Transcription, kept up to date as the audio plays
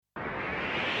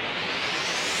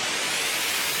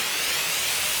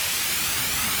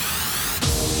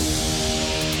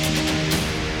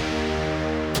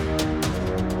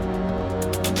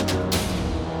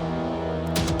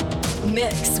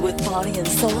Mix with body and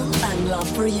soul and love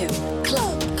for you.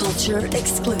 Club culture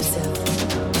exclusive.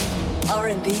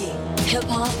 R&B, hip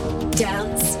hop,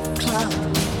 dance, club,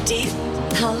 deep,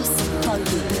 house,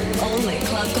 funky. Only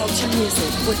club culture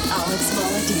music with Alex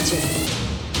Mala DJ.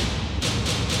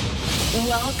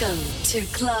 Welcome to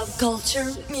Club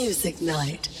Culture Music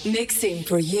Night. Mixing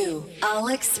for you,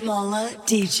 Alex Mala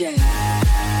DJ.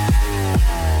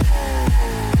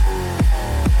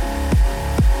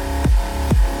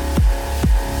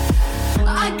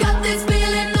 I got this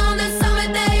feeling on the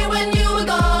summer day when you were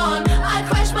gone. I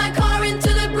crashed my car into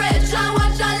the bridge. I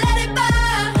watched, I let it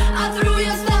burn. I threw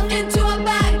your stuff into a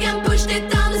bag and pushed it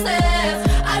down the stairs.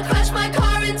 I crashed my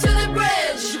car into the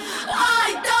bridge.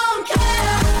 I don't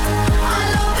care. I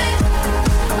love it.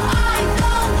 I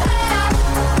don't care.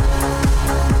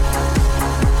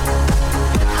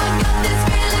 I got this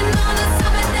feeling on a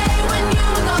summer day when you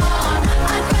were gone.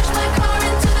 I crashed my car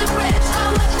into the bridge. I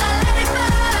watched, I let it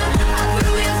burn. I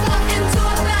threw your stuff into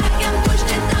a bag and pushed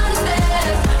it down the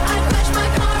stairs. I crashed my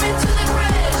car into the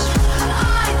bridge.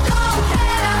 I don't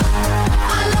care.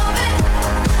 I love it.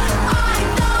 I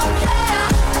don't care.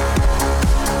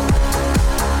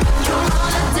 You're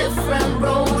on a different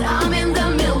road. I'm in the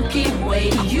Milky Way.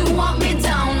 You want me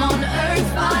down on Earth,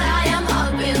 but I am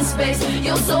up in space.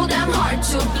 You're so damn hard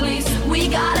to please. We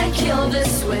gotta kill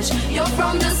this switch. You're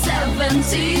from the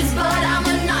 70s, but I'm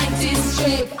a 90s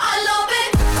chick. I love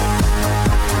it.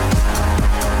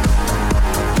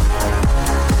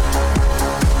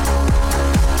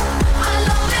 I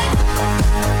love it.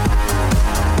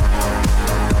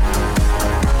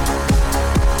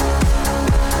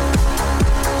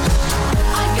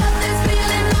 I got this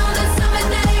feeling on the summer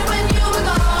day when you were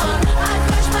gone. I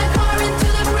crashed my car into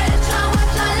the bridge. I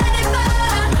watched, I let it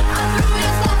burn. I threw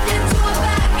your stuff into a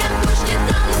bag and pushed it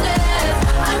down the stairs.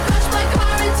 I crashed my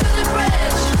car into the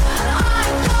bridge. I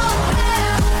don't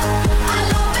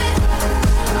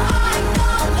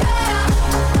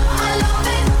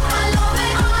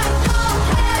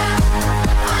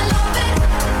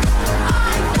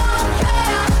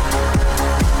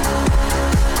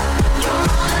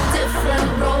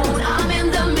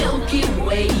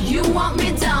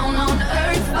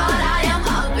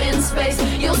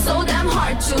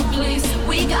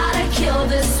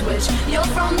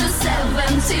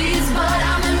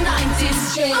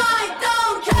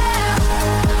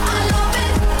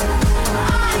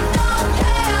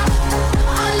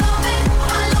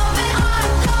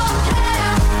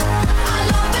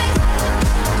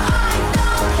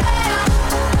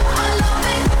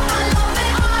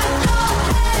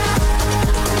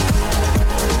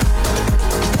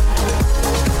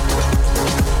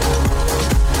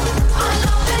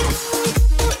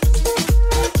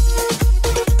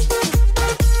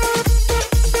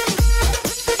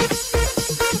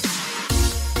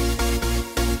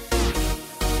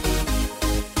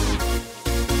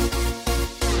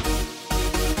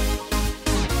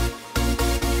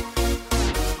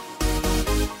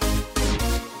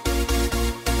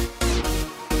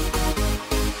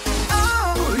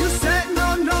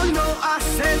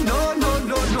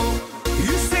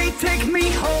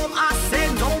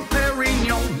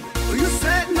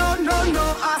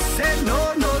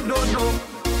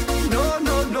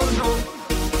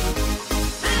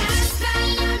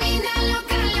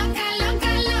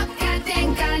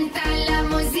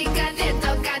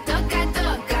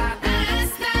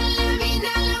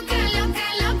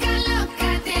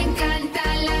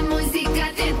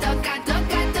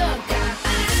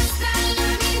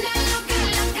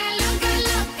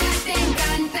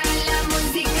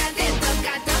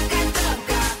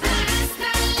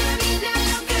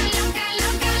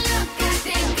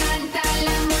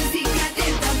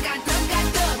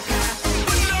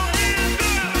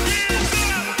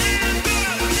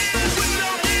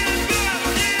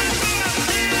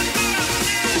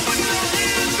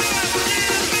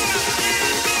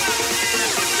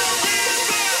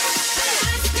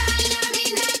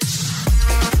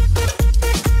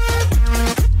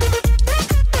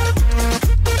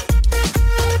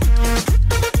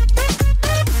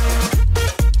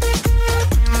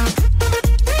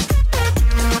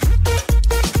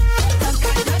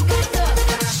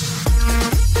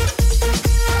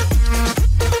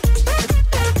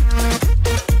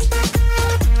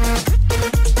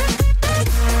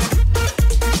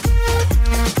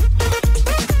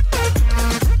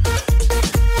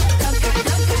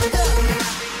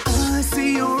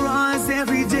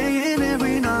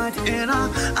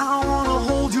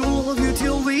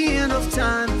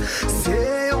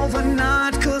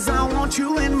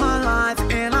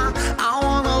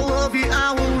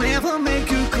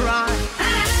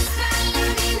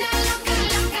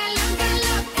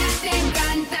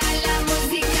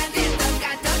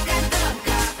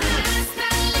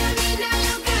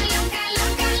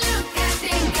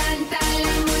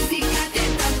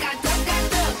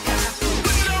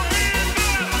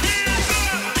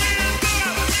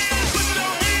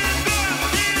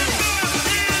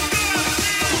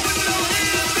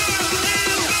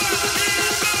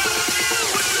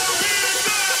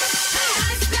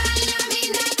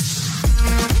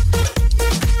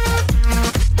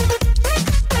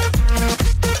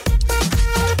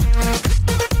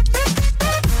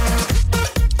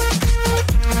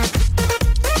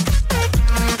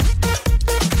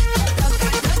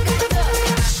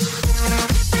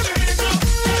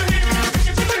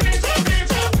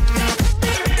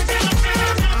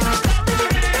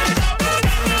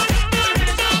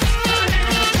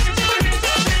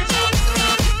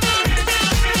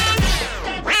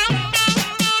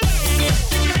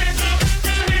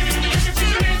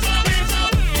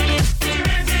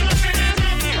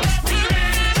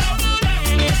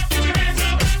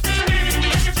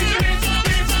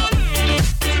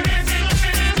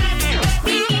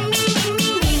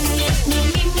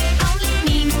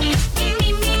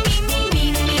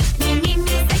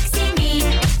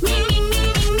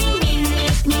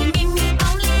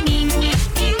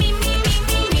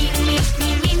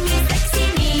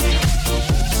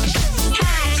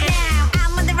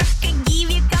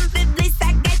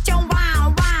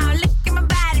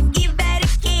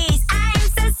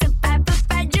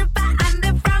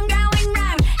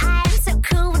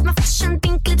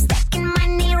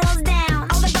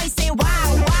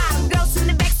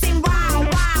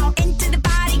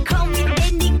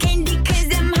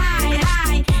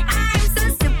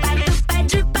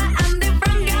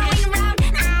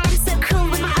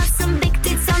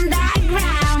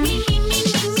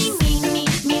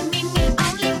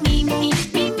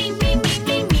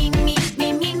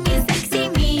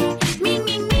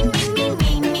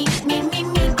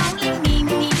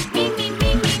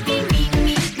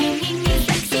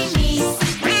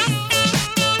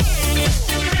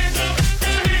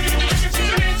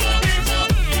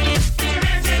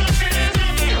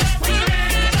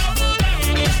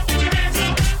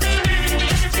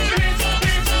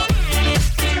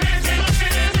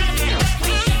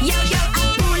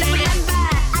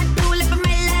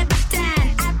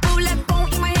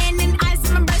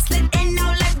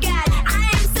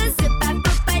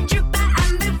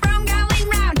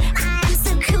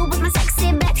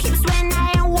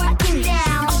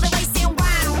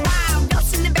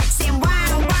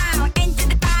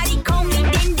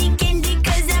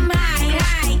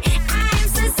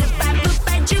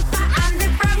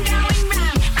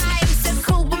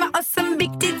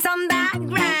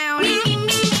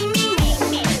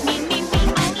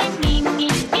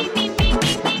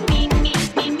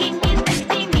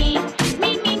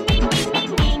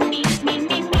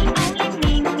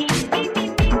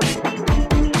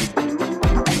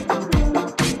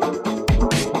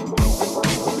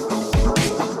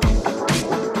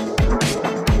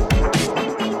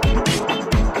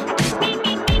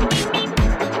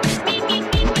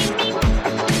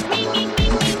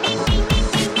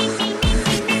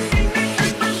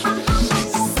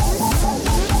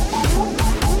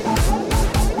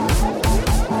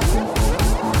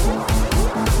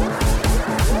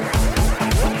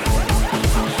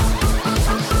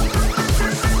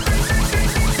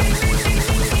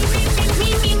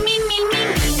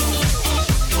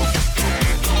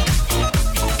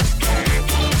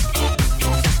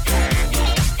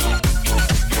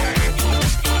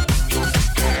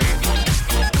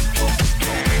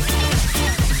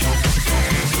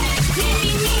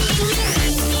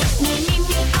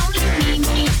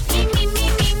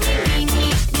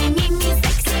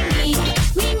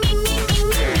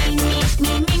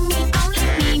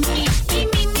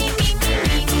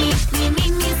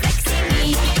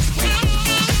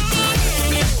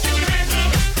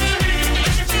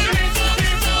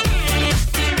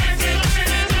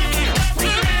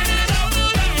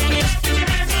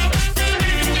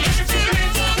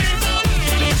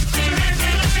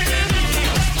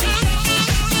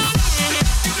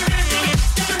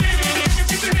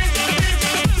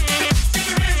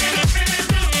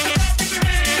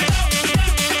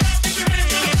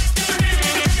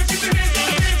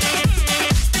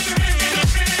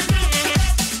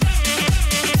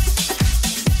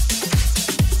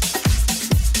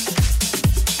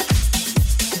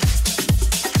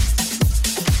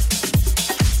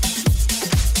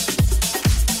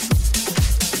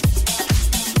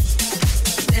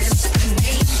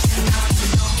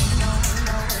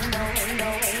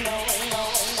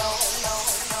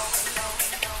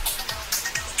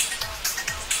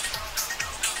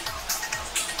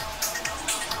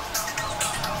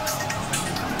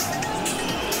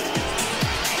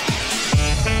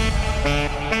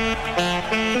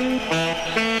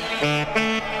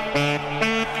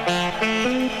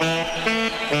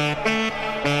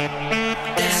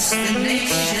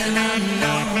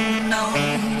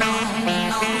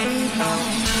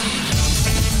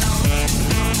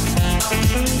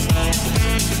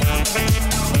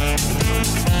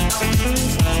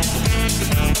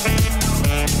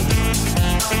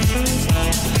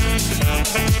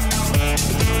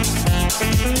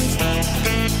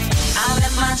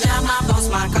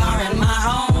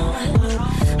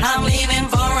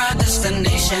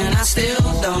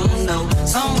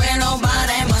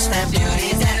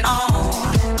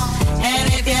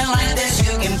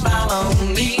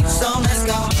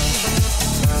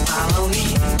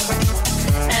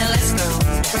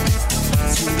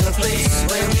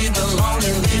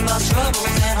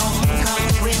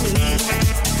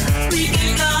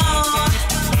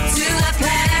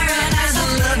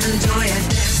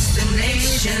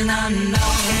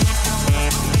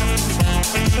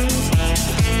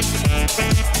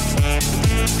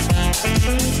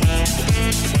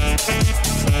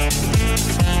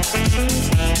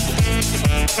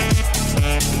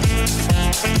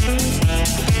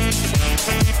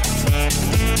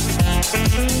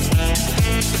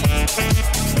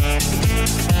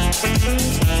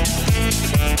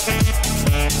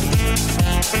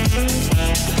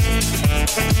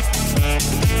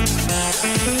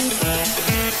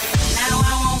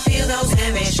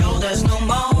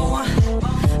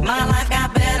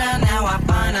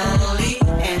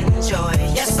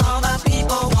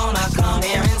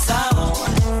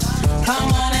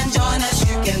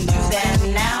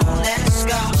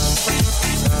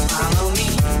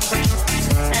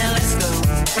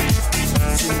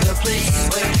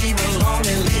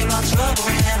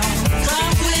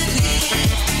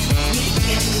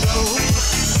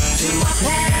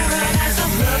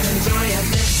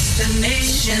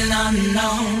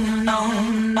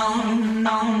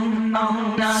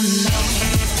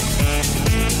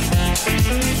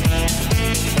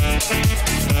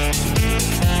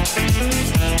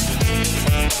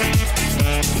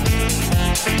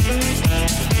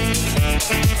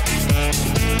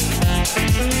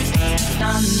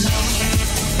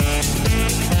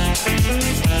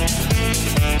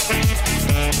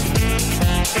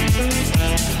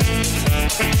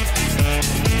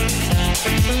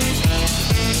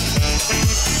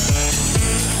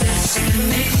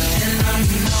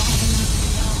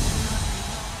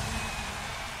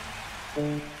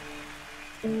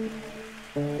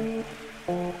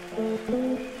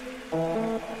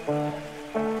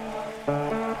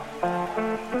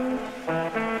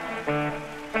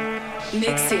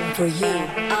Mixing for you,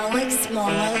 Alex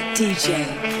Mama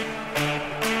DJ.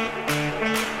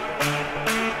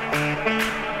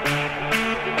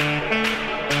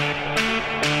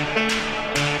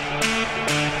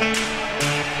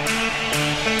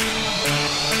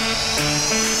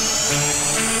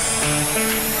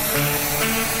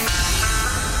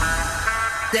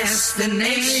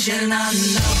 Destination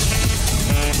unknown.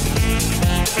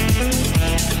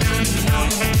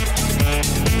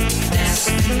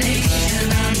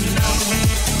 Destination unknown.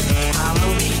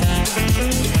 Follow me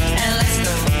and let's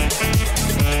go.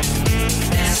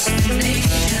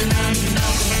 Destination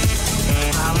unknown.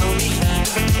 Follow me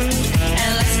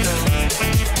and let's go.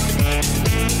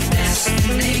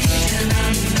 Destination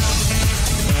unknown.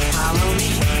 Follow me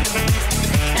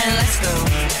and let's go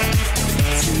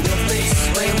to the place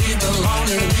where we belong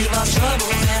and leave our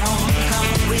troubles at home.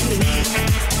 Come with me.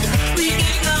 We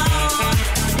can go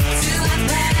to a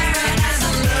paradise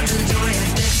of love and joy, a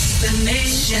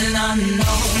destination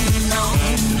unknown. No,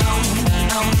 no,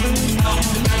 no, no,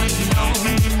 no,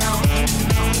 no,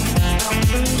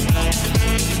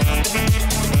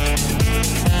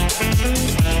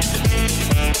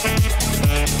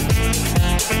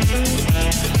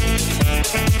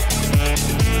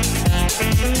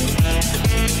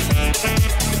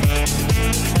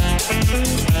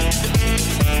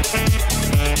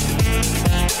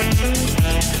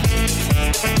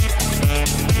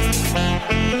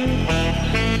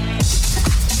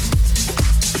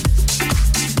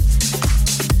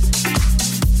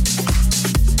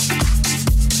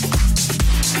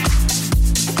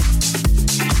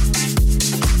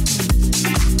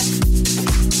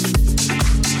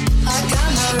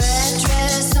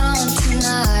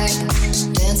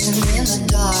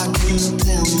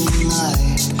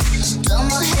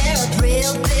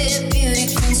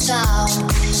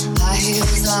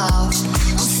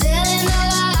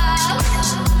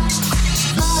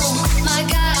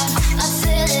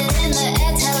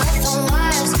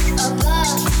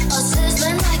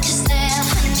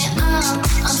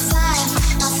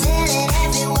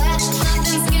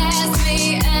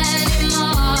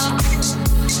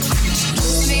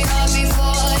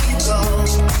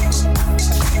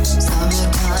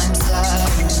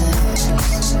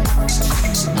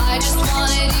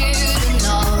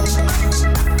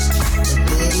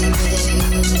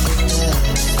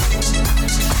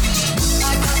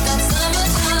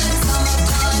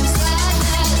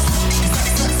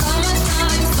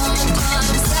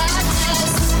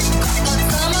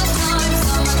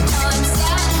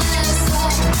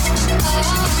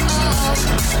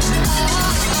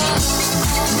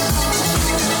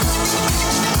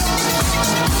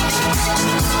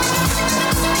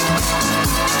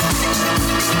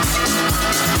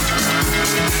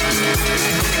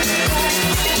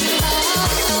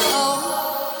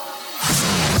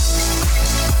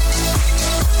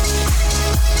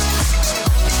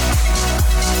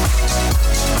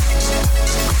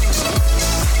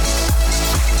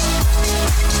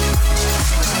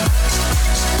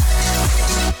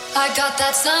 I got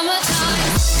that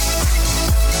summertime.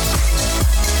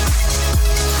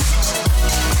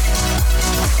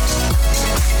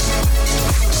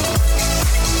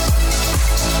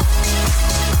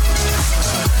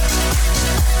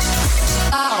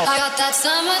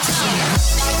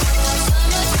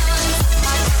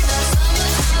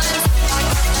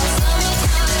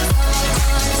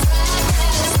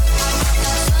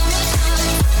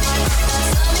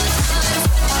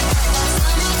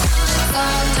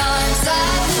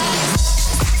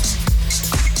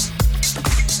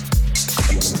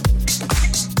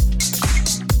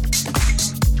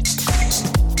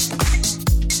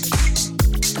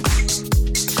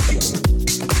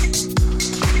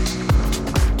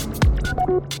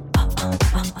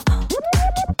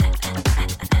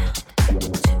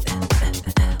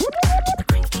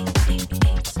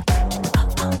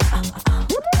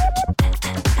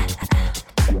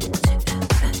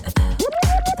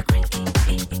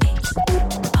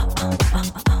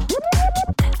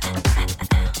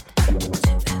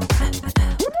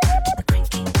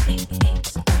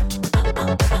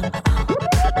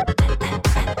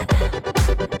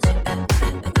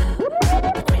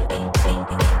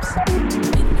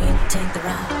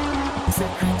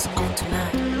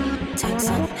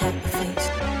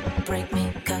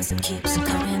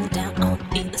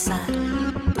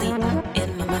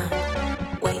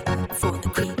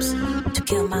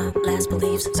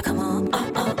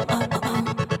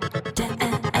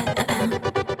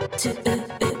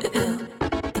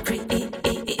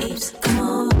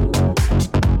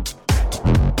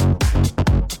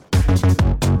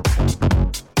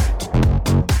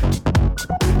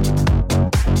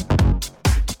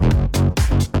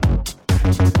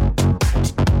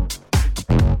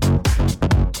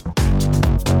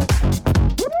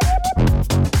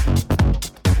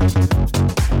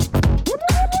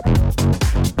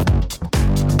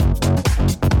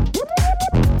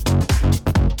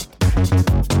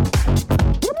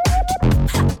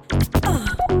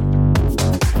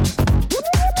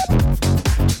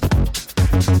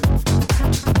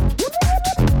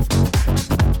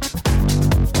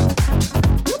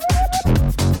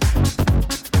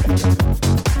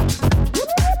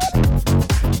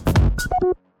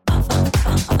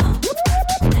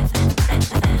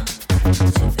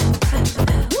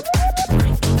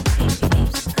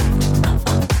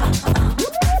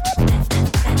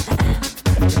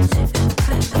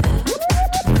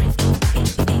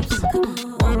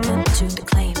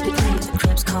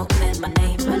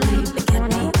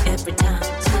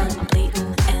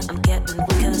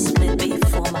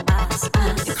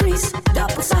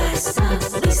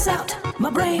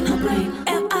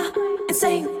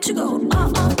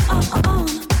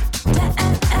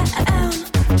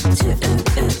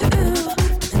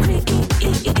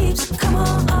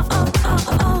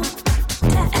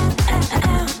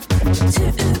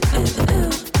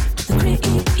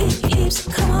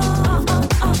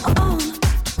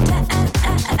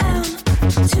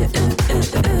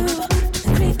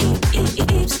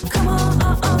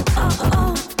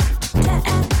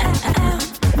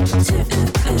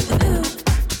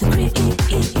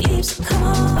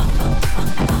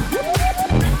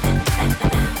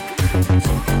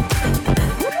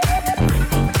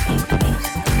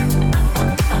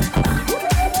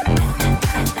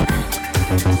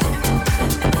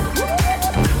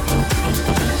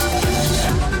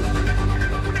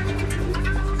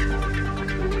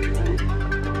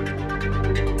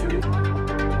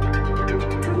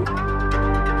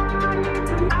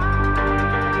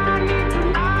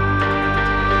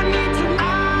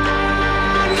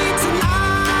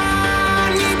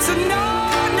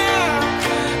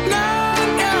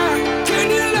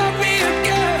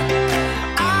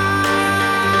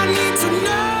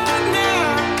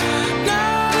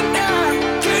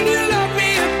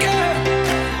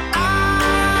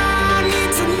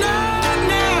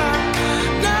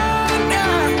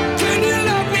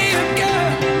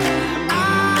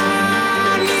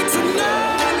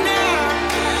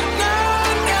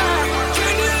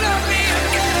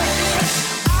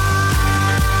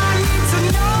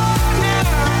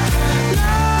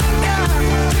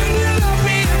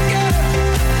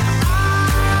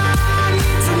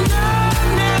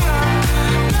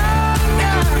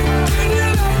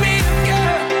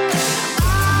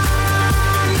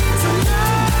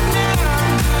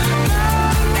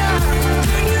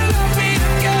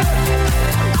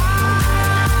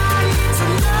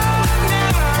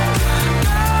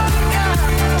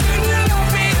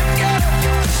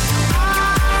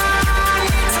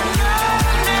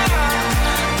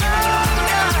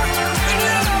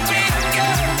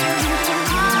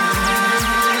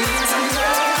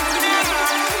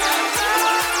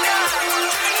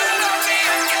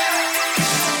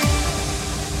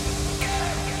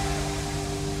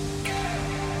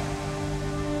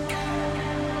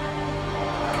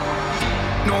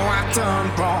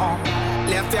 done wrong,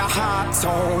 left your heart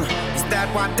torn. Is that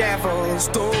what devils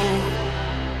do?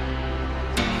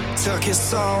 Took you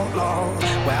so long,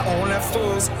 where only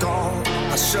fools go.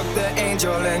 I shook the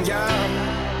angel in you.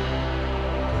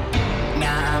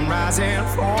 Now I'm rising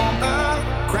from the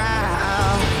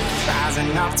ground,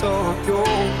 rising up to you.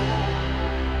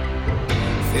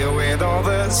 Filled with all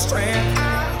the strength I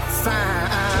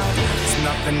found, there's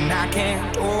nothing I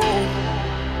can't do.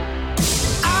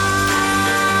 I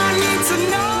need to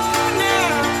know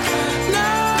now,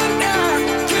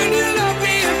 can you love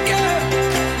me again?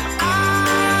 I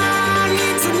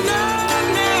need to know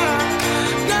now,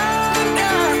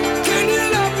 can you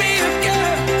love me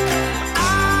again? I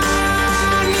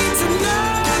need to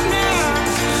know now,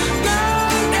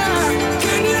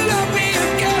 can you love me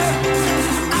again?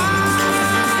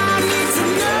 I need to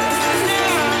know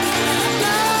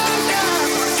now,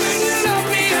 can you love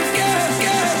me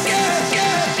again?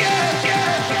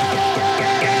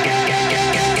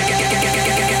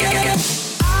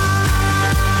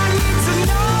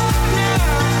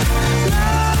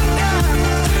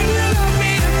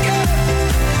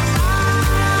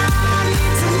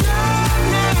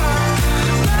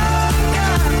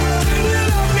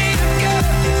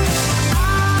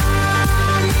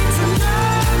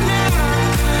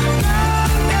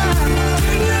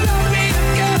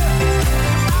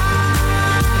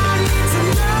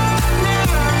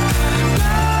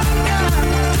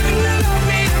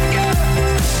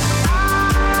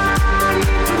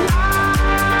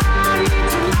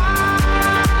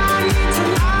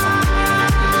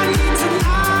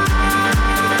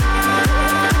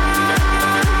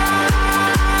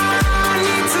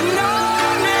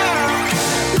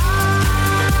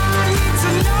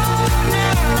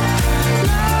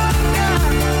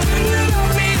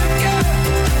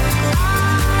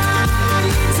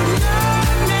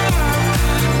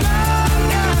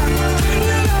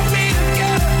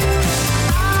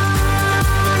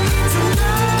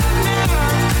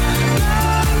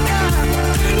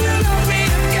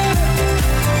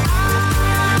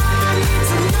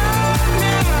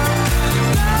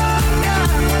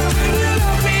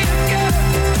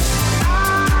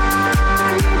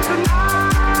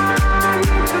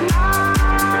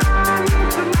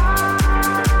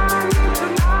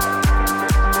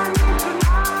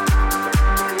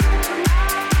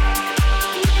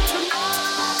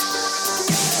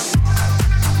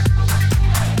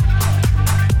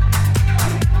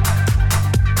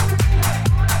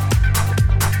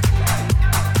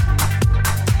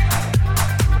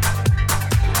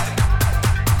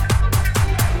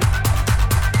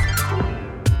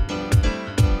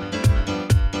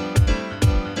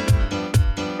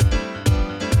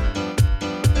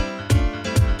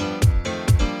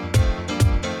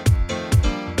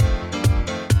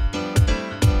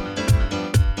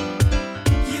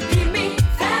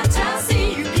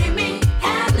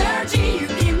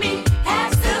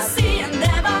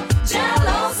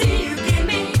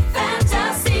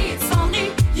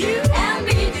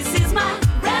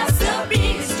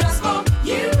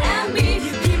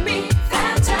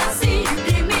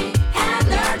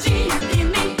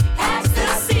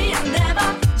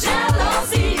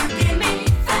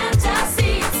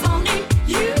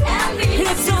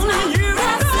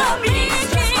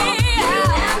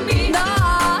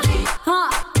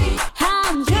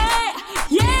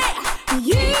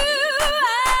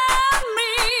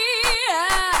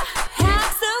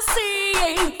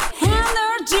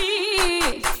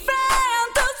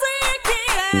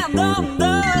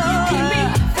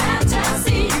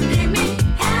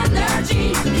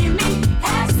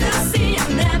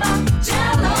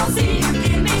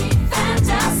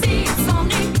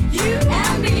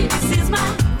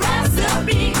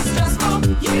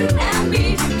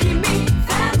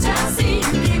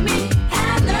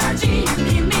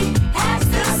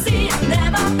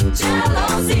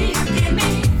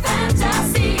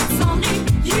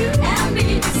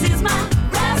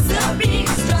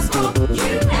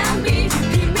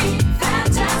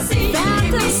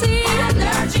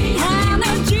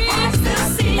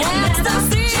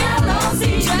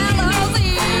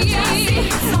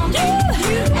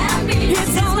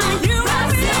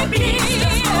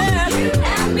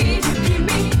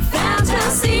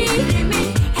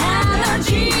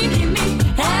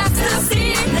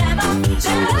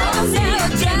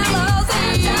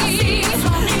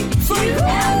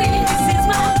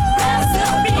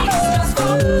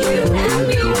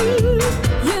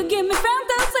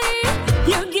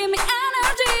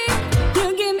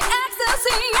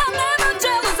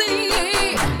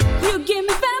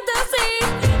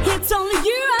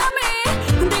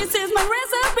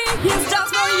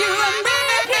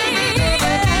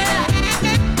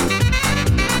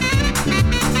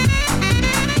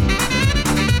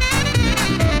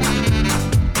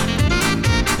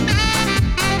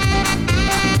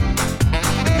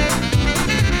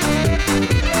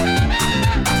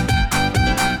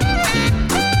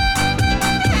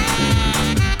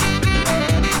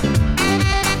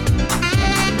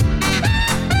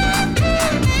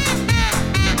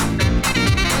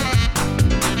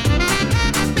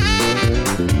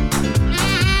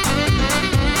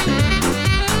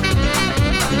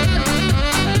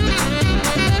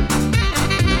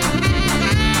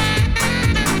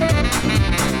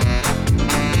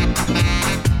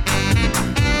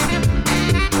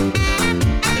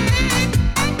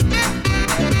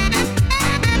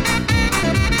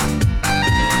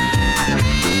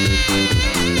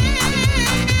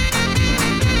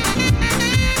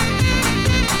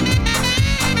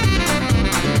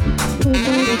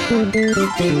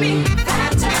 Give me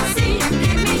fantasy,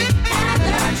 give me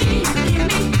energy, give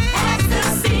me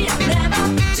ecstasy, never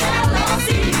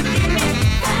jealousy. Give me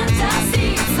fantasy,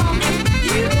 it's only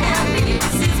you and me.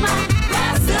 This is my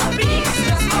recipe, it's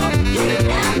just for you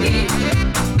and me.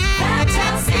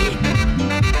 Fantasy,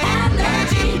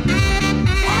 energy,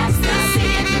 ecstasy,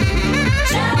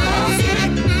 jealousy.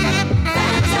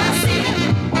 Fantasy,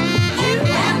 you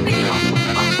and me.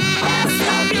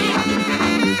 Recipe,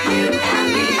 you and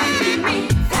me. Give me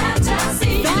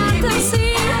fantasy,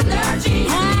 energy,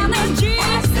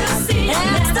 ecstasy,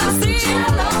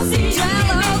 jealousy,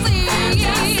 fantasy.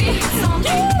 It's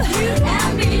only you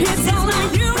and me. It's only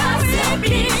you and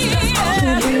me.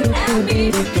 You and me.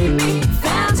 Give me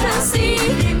fantasy,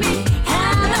 give me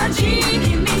energy,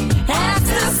 give me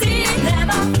ecstasy,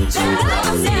 never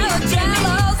jealousy,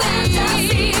 jealousy.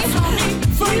 It's only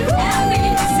you and me.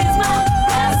 This is my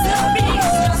recipe,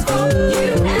 it's just for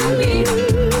you and me.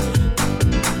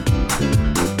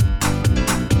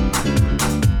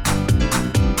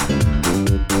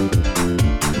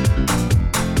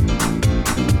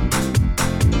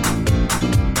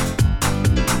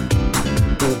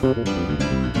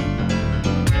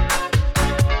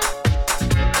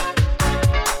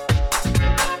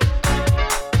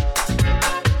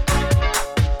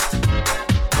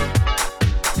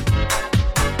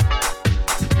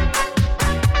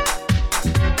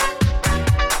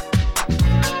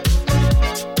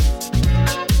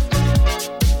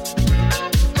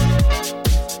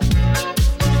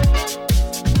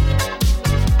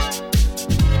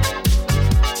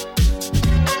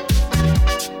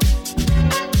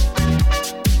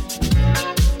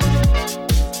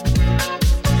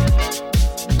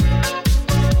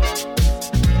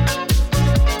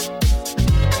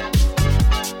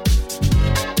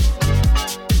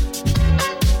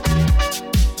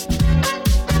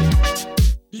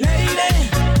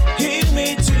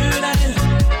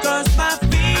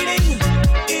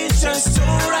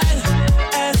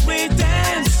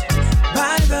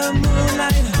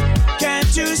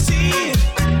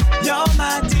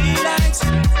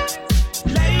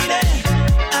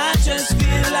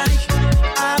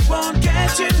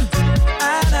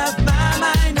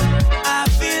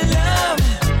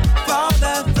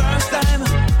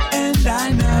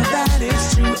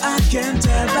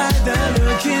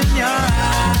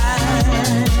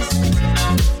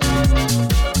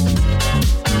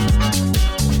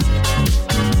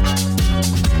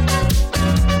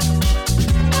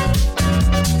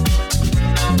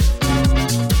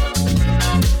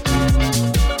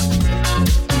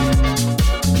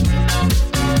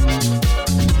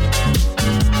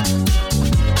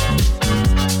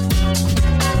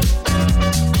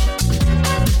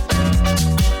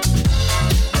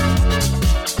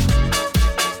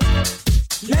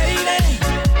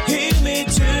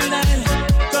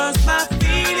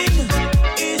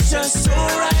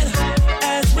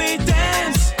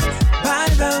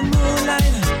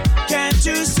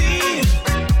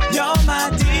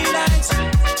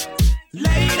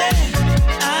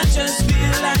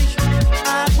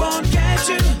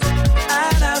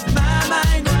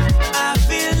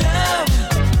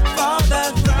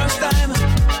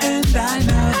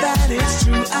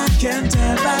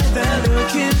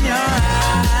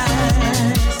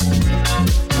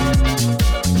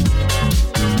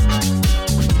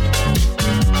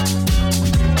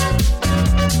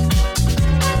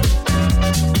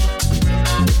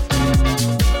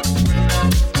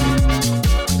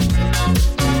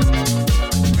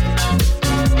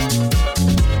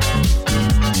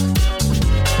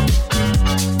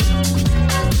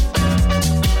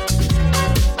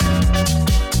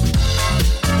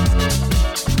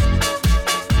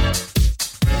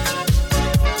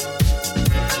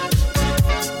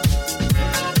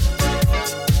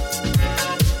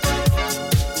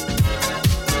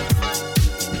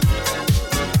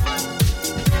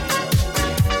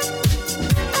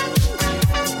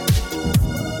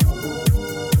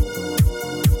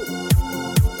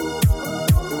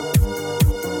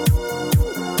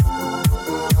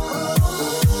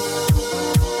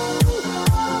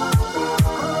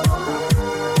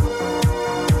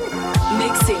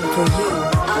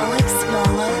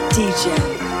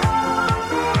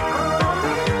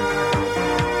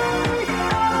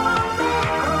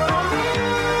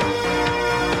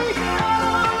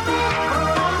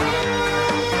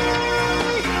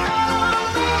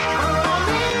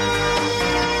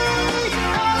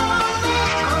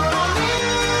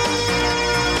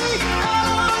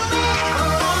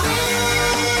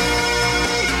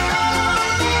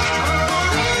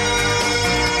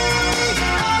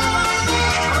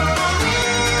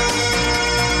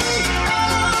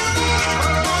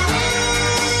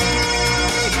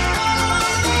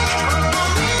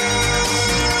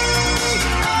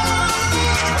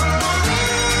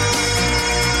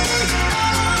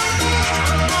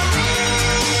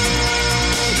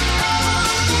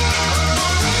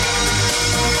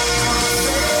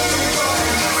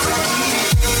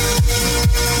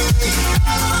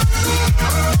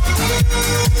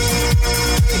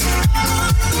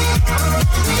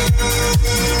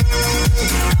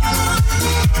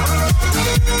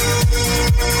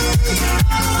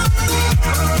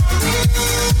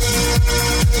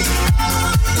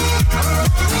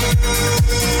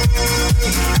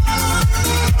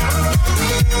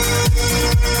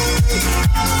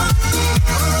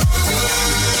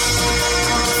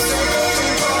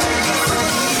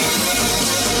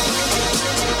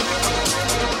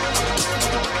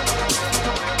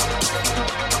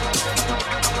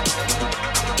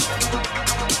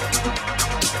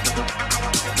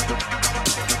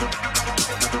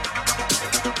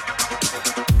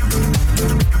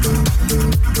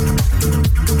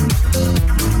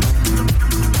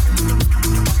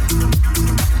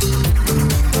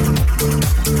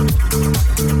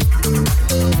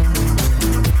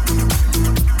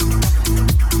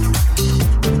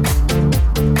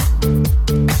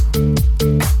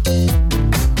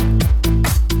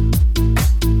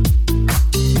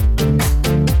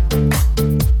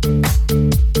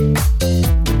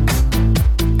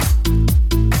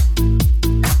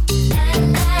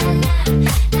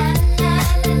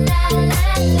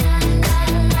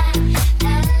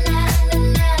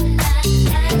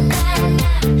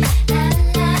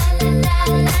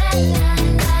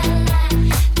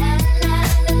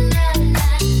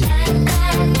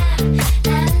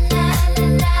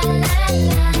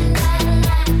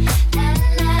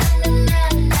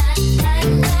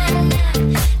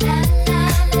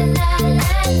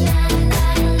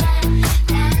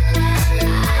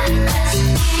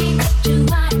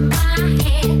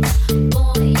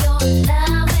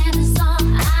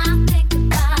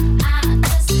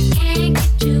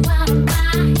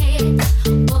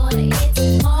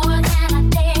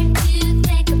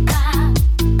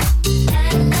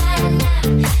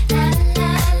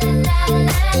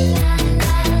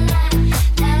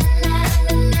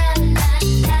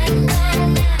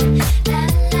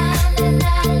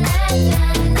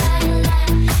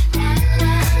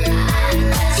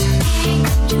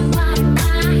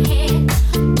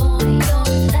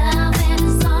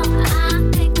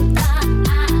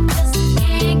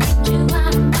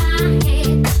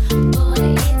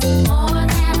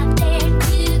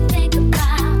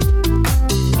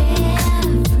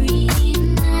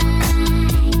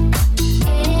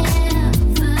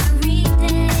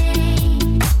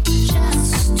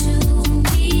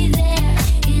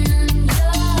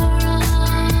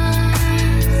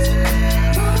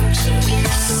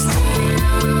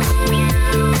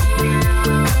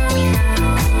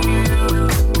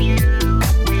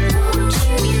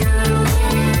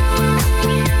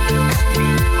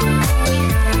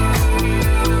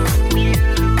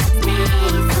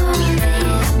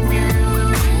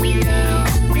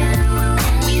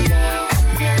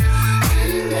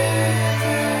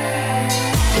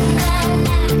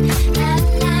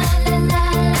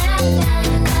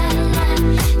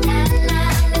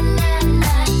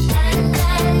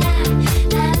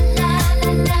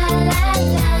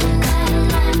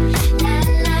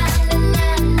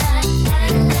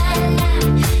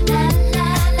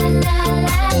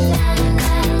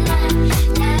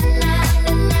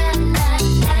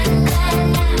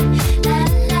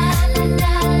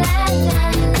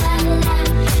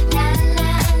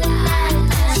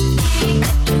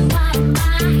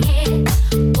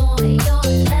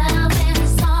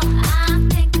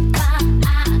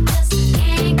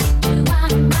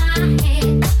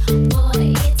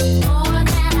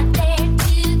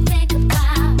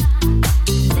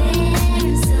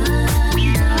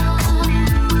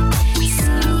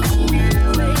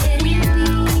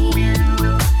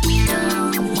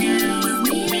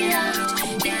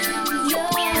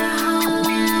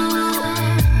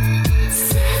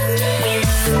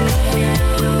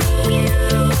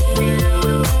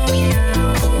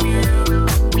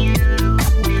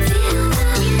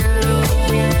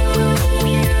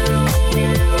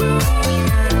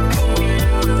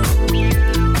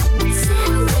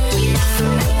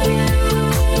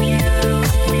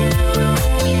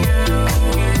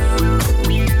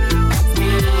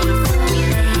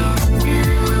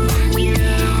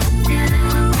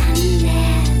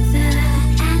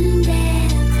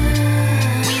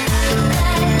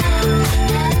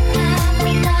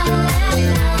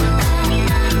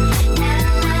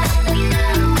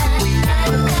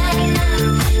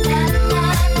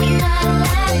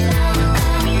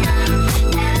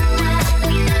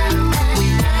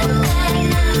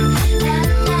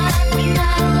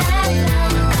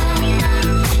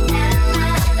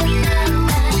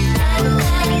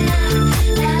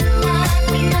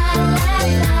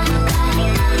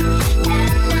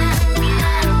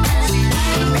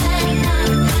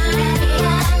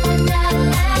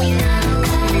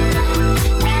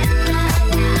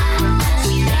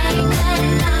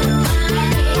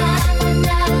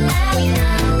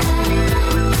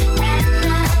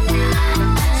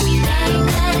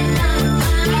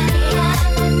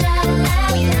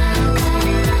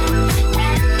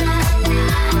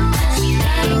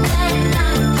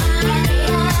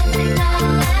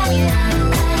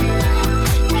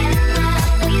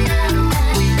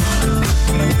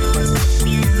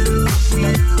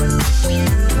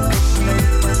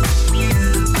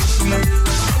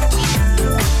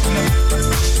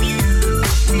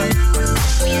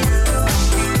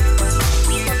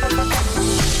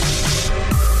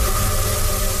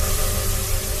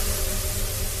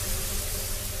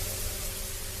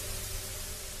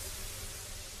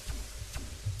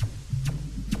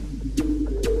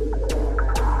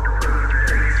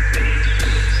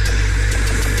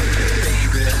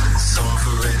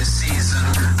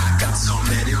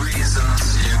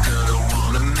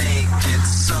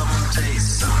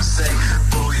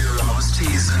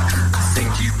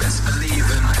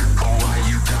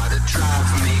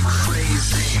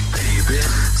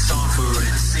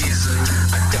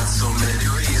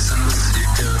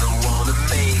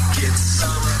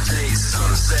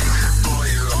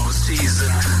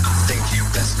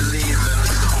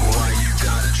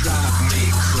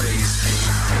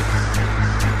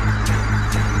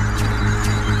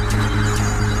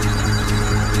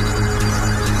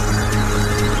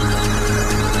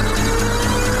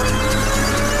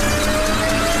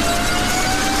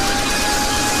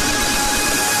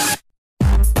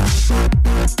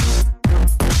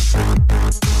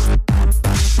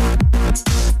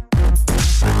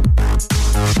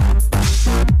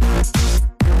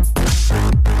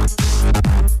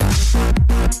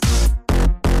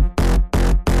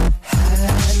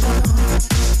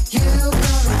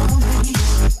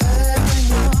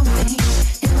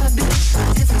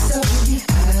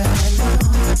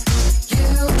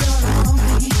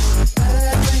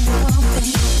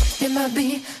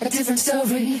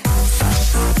 story.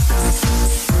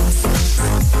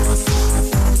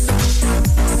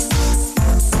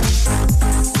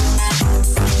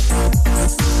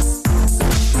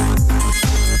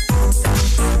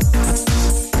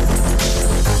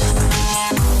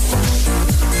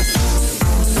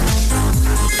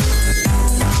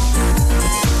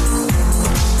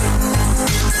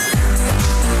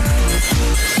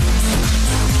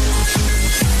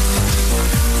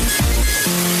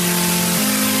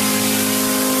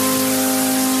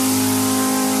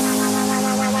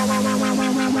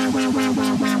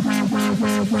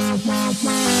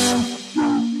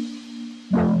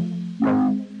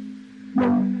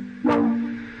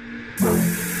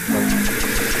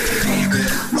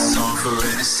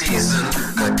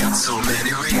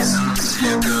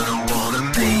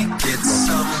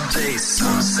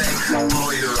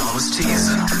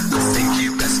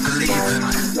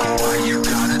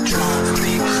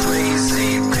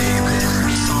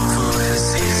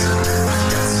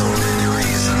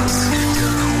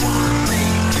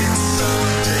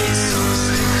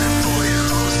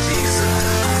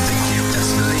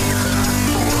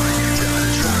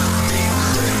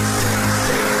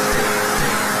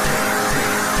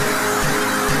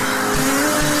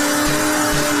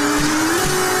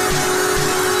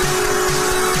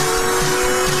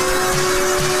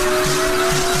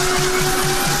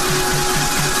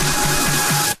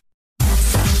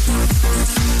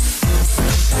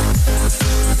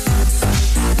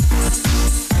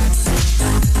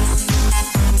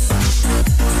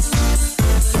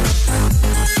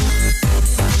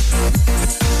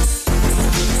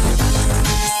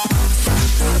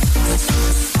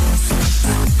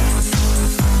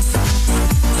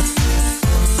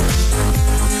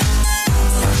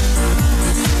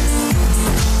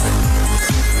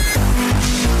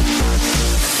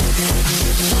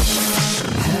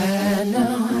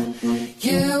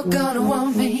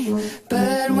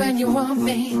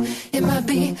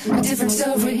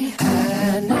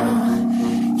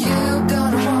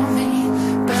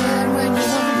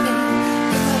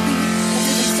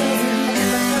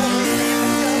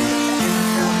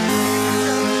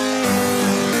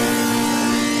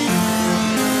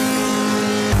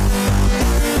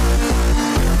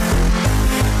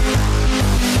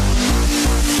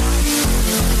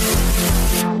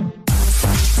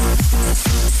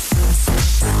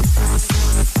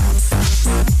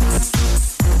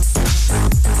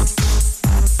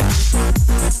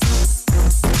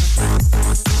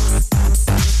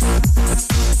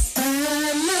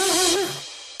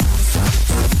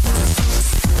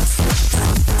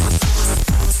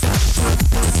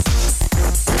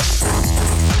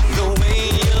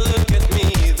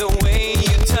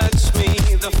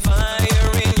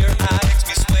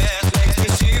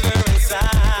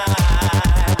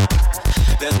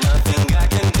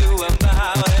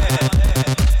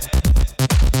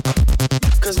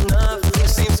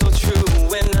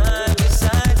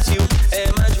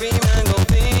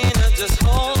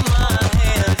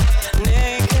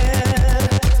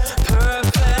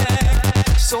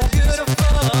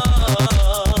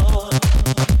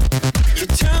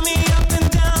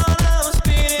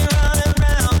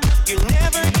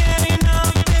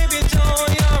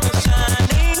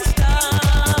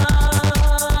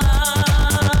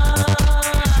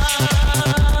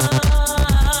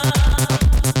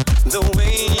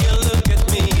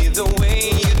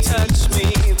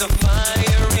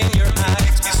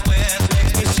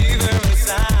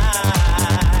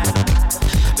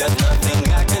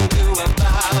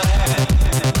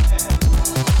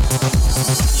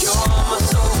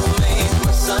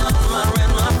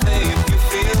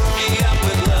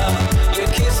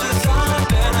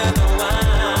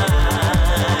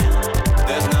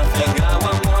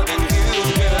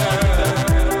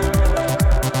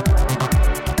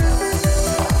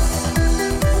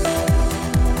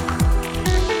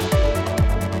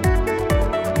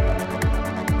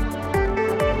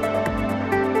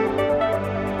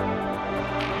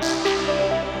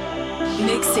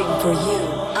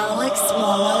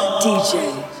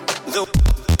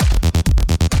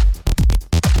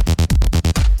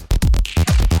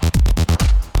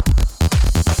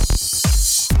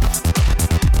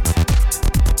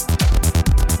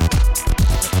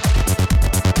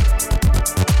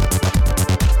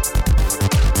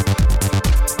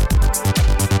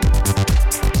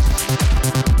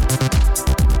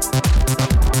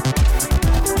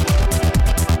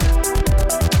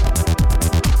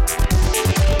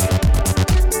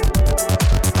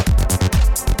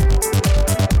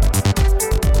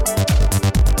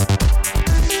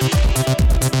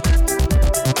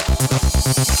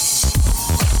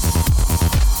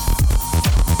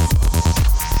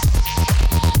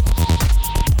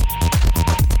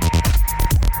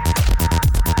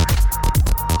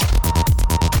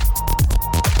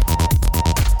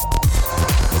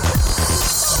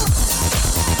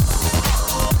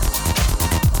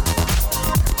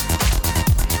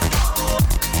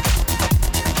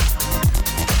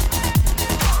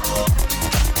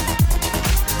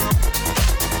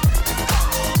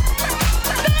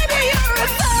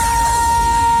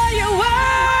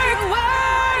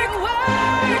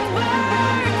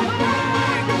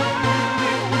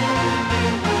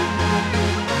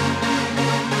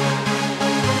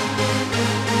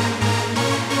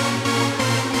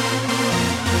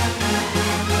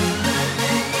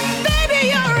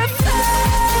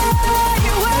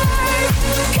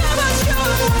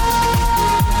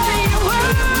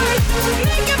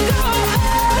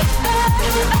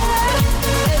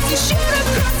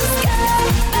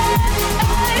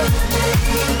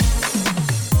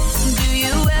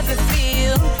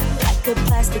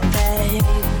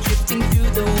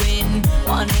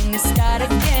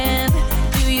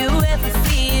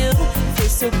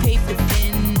 so paper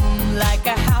thin, like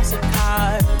a house of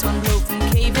cards, one blow from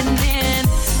caving in.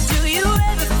 Do you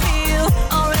ever feel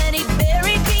already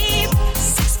buried deep,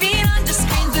 6 feet under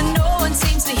screens, but no one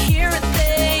seems to hear a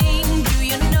thing? Do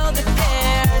you know that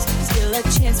there's still a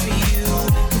chance for you?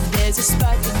 'Cause there's a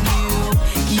spark in you.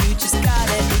 You just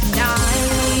gotta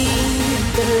ignite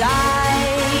the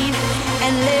light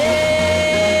and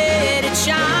let it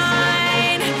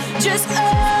shine. Just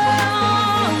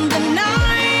on the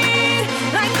night,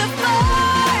 like the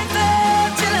 4th of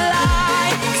July.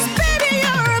 'Cause baby,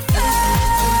 you're a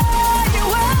firework.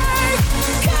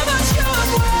 Come on, show 'em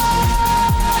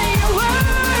what you're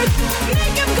worth.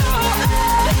 Make 'em go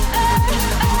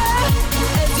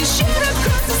as you shoot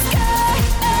across the sky.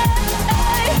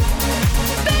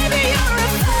 Baby, you're a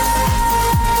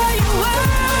firework.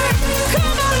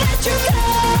 Come on, let your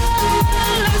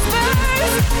colors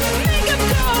burst. Make 'em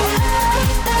go.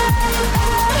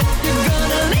 You're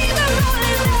gonna leave 'em all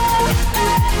in love.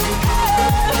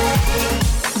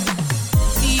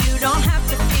 You don't have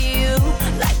to feel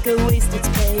like a wasted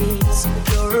space.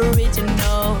 You're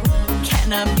original,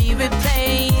 cannot be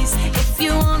replaced. If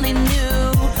you only knew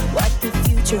what the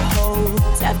future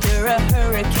holds. After a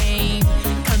hurricane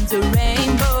comes a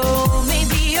rainbow.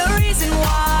 Maybe a reason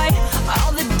why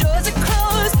all the doors are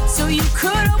closed, so you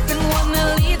could open one that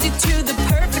leads you to the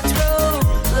perfect road.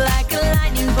 Like a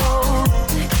lightning bolt,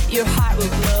 your heart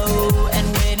will glow, and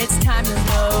when it's time to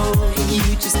know, you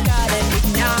just gotta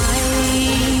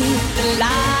ignite the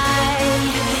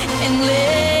light and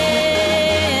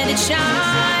let it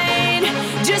shine.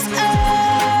 Just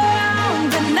on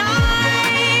the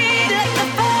night, like the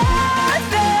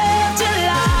 4th of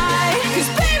July. 'Cause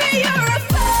baby, you're a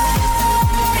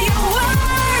firework.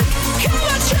 Come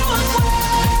on, show 'em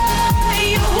what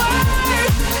you're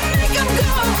worth. Make 'em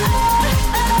go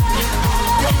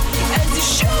as you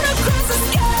shoot across the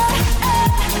sky.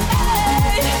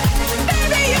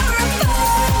 Baby, you're a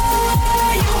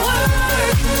firework.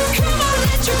 Come on,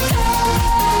 let your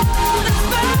colors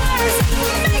burst.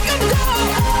 Make 'em go.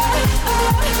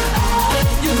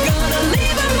 You're gonna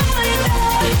leave 'em all in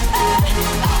love.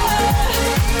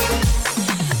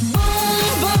 Boom,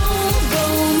 boom,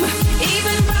 boom.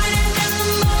 Even brighter than the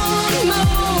moon,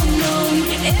 moon.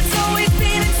 It's always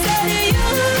been inside of you,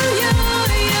 you,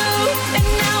 you. And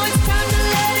now it's time to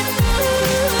let it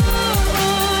through.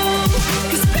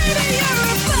 'Cause baby, you're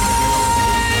a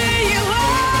firework.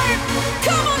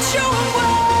 Come on, show 'em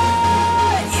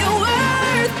what you're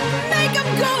worth. Make 'em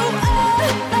go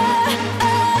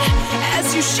as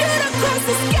you shoot across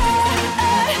the sky.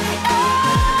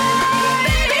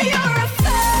 Baby, you're a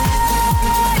firework.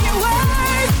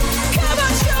 Come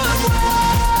on, show 'em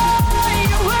what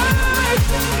you're worth.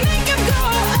 Make 'em go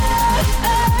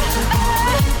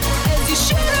as you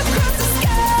shoot across the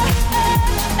sky.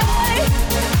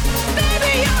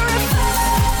 Baby, you're a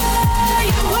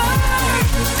firework.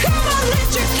 Come on, let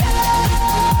your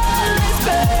colors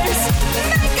burst.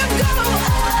 Make 'em go.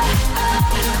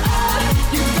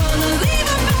 You're gonna leave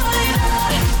 'em all in love.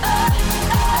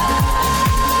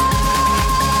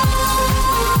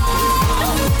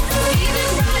 Even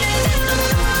brighter than the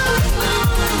moon.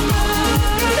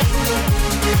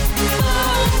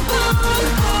 Boom, boom,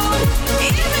 boom.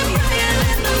 Even brighter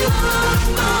than the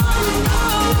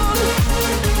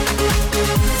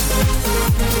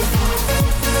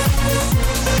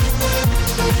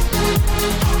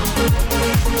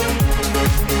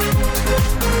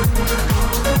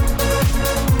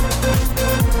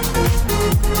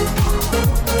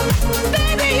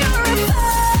baby, you're a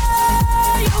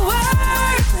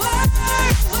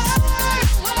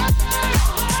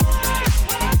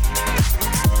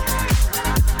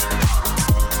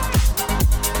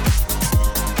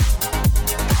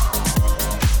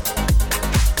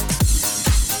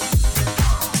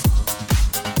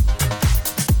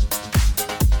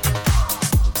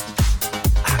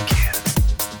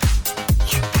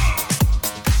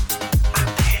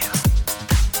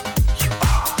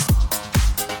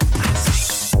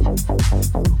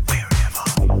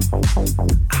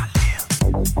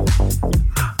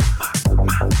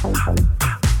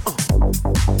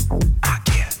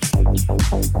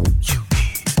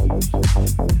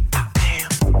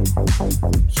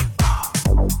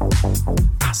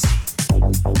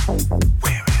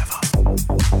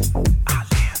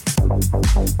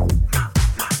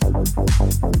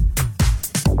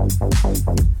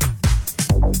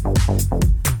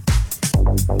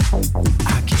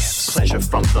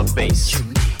bass,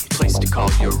 place to call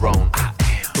your own.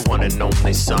 The one and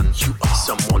only son,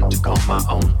 someone to call my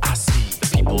own. I see the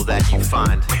people that you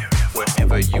find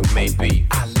wherever you may be,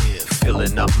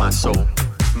 filling up my soul,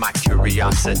 my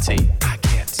curiosity. I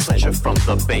get pleasure from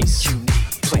the bass.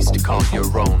 Place to call your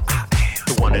own.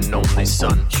 The one and only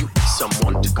son.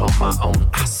 Someone to call my own.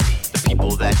 The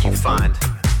people that you find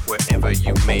wherever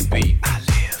you may be.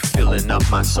 Filling up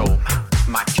my soul,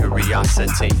 my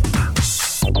curiosity.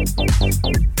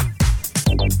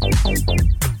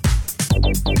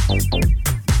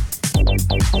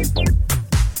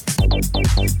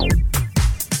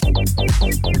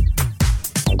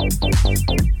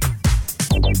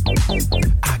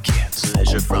 I get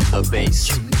pleasure from the bass,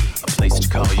 a place to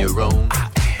call your own.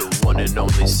 The one and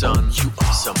only son,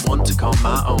 someone to call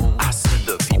my own.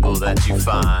 The people that you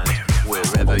find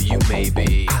wherever you may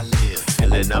be,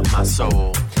 filling up my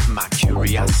soul, my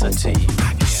curiosity.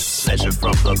 I get pleasure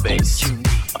from the bass,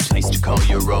 a place to call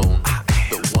your own.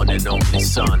 The one and only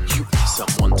son,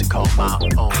 someone to call my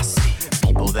own.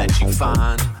 People that you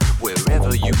find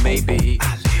wherever you may be,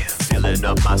 filling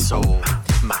up my soul,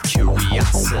 my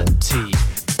curiosity.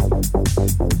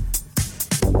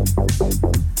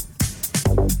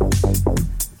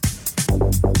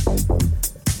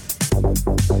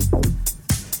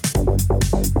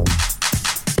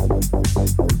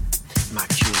 My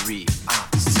curiosity.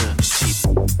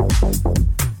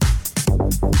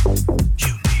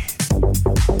 You need,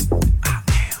 I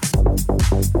am,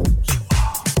 you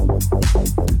are,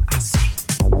 I see,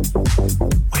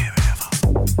 wherever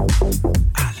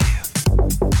I live,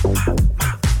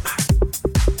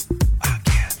 I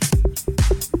get,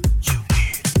 you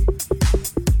need,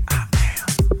 I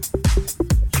am,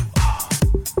 you are,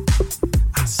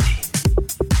 I see,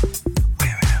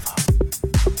 wherever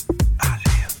I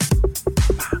live,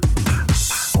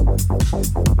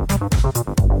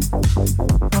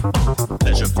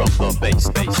 pleasure from the bass,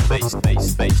 bass, bass, bass,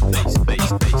 bass, bass,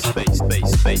 bass, bass,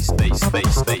 bass, bass, bass, bass,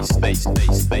 bass, bass, bass,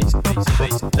 bass, bass, bass,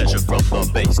 bass, pleasure from the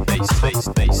bass, bass, bass,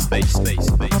 bass, bass, bass,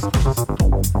 bass.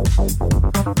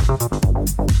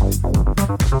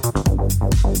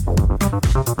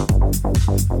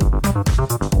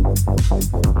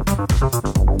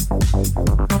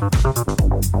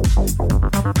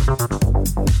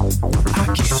 I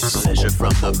get pleasure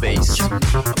from the bass,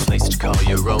 a place to call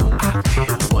your own.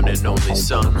 The one and only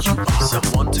son,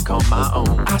 someone to call my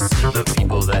own. The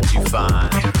people that you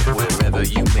find wherever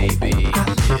you may be,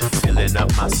 filling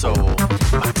up my soul,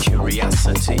 my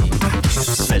curiosity.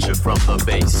 Pleasure from the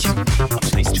bass, a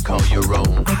place to call your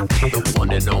own. The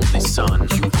one and only son,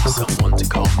 someone to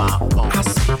call my own.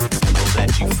 People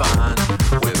that you find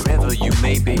wherever you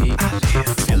may be,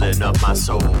 filling up my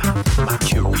soul, my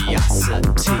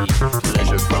curiosity.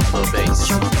 Pleasure from the bass,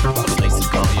 a place to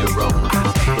call your own.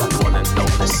 The one and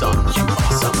only son,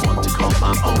 someone to call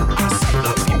my own.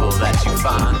 The people that you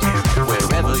find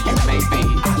wherever you may be,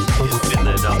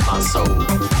 filling up my soul,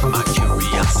 my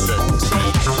curiosity.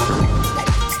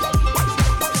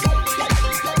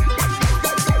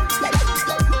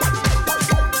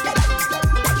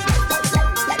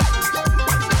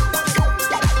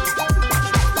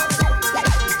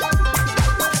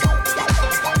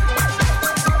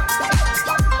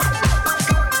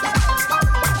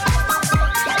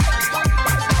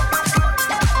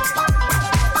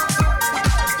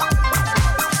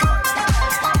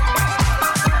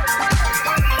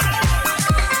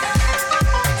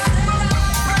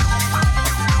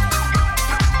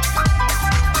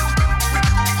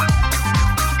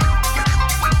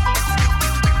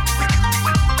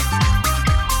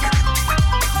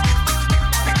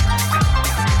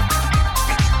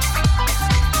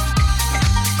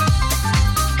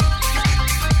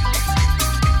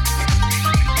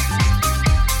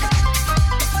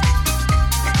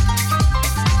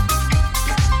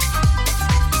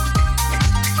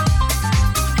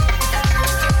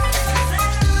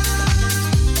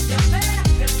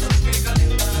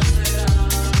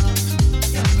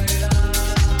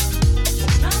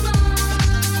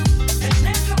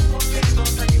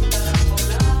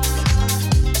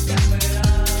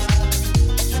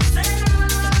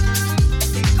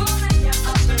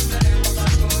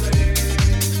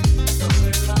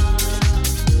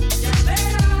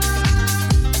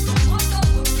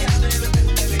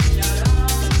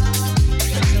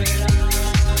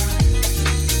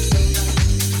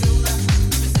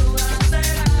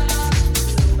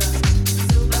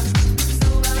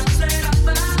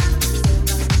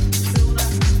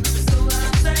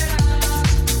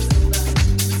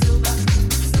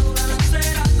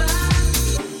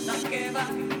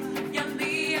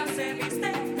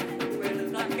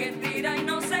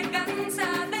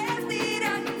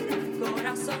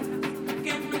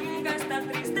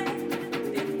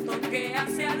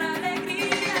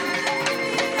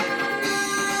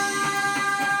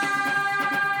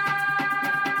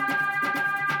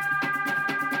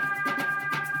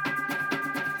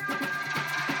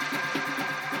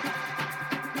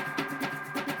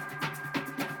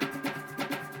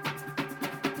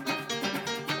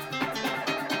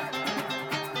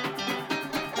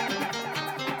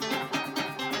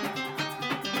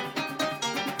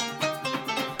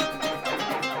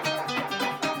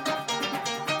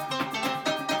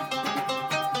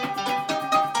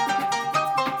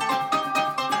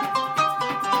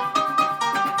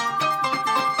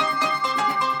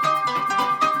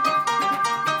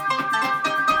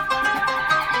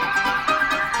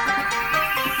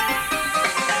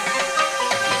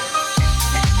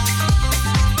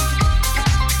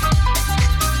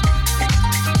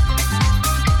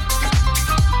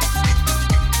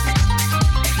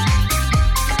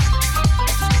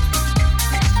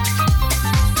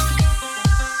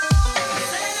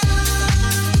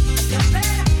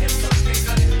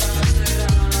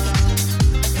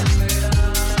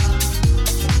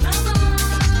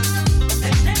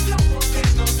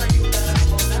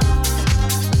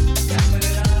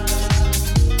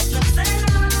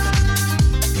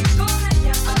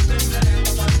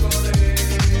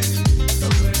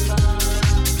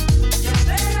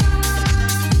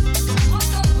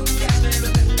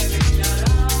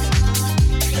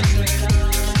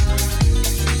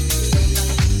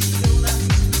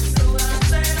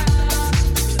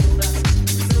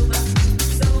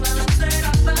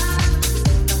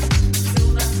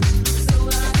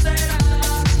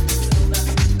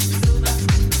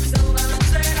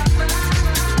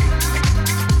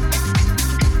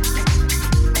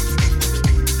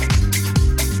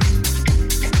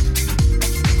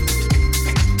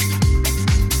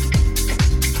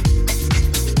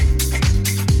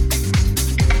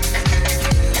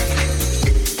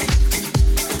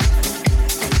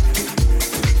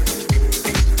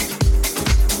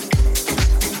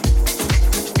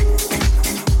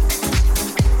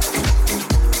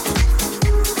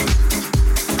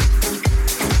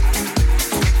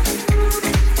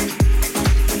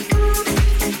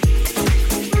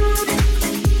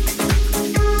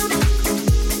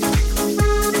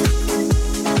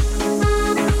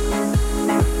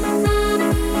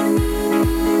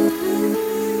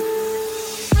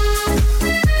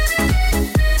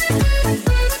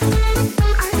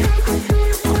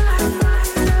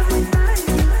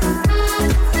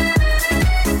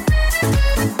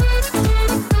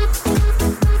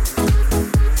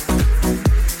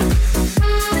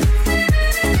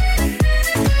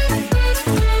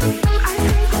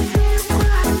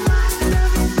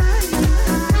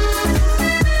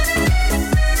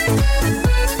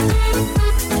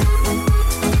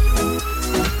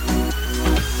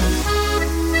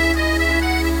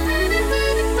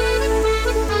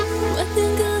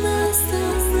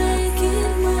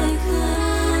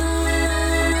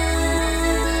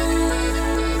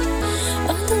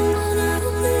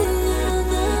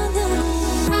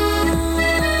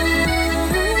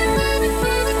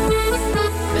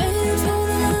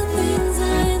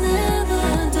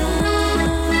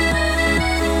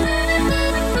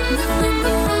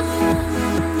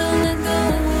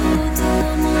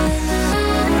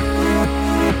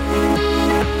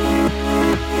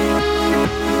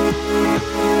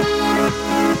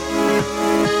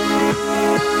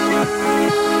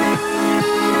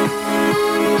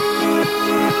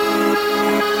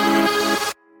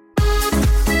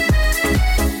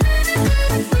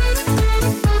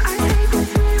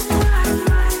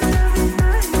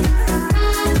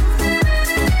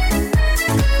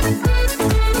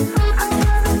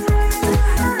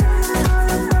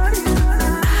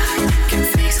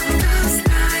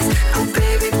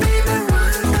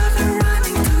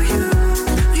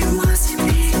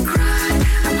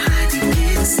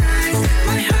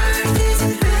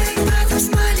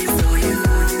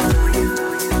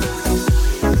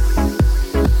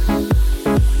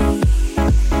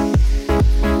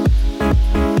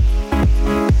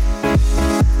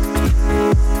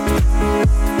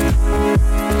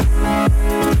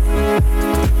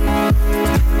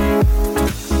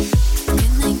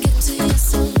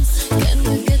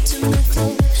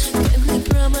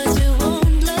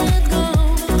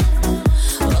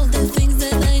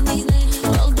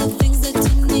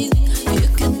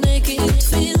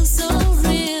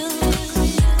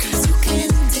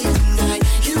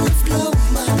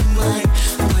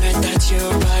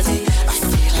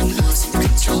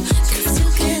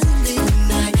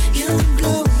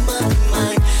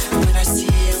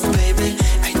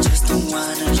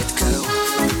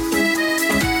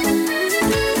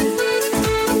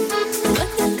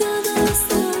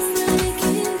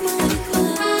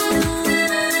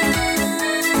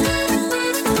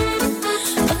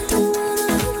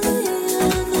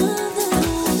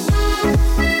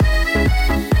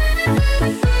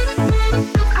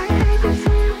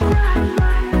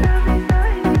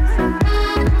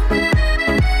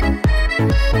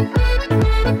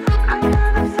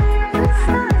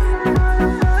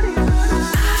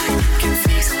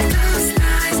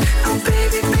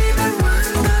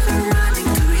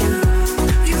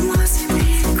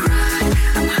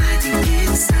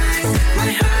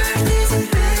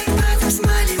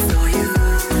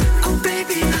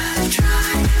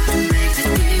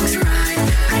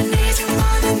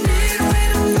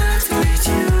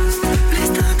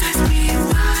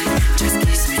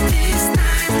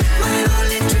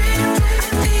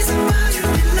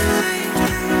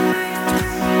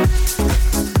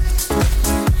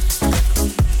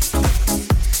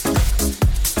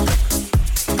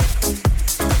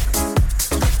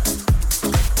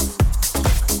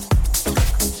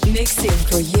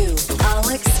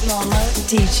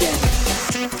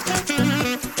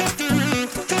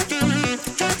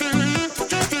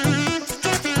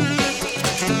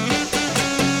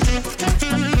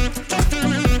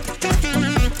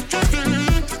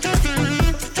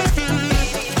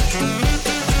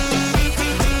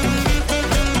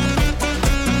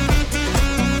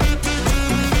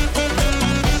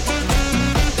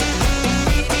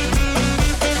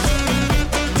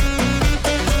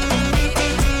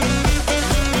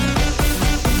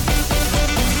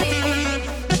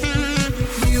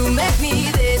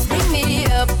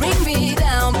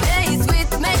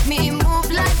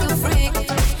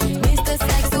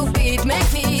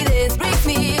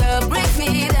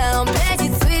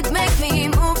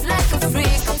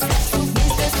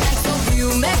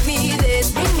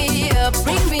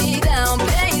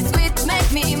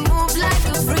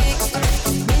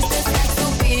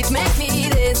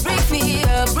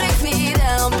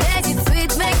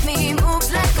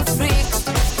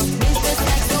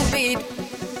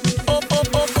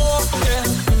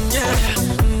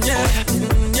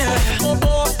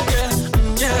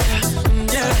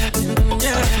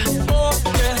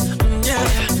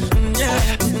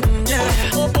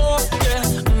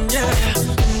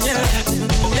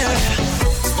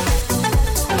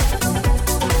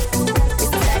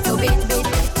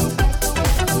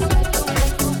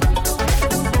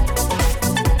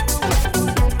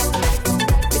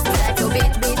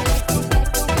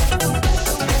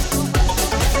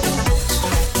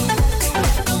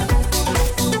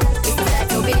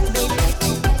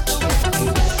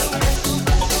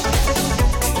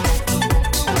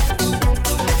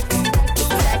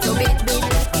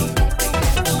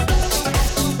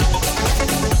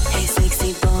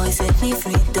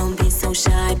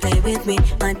 with me,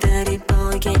 my dirty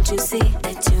boy. Can't you see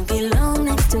that you belong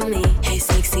next to me? Hey,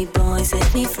 sexy boy,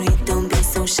 set me free. Don't be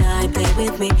so shy, play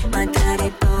with me, my dirty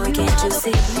boy. Can't you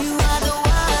see? You are the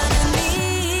one I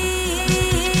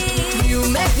need. You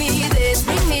make me this,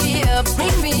 bring me up,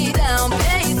 bring me down.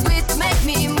 Play sweet, make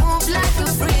me move like a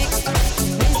freak.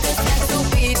 Mr. Saxo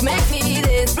beat, make me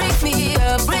this, bring me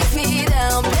up, bring me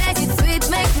down. Play sweet,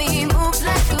 make me move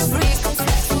like a freak.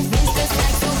 Mr.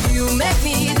 Saxo, you make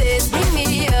me this, bring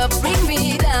me up, bring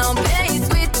me down. Play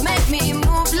sweet, make me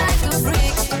move like a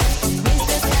freak.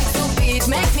 Mr. Saxo beat,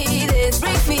 make me this,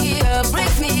 bring me up,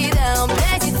 bring me down.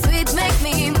 Play sweet, make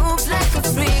me move like a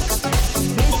freak.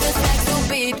 Mr. Saxo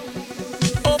beat.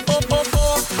 Oh, oh, oh,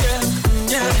 oh, yeah,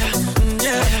 yeah,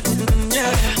 yeah,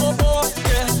 yeah, oh, oh,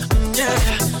 yeah, yeah,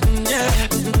 yeah,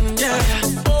 yeah,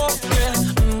 oh, yeah,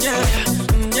 yeah,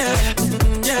 yeah,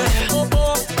 yeah, oh,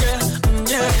 oh, yeah,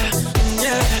 yeah,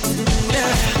 yeah,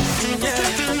 yeah,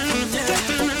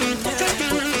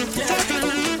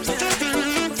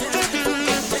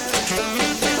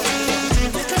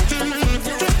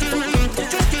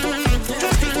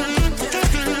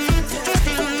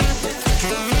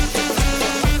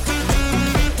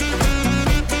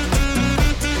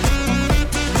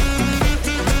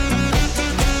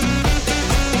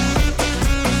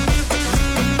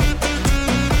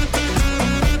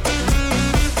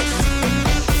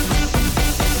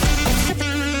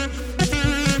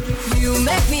 You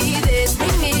make me this,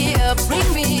 bring me up,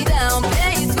 bring me down.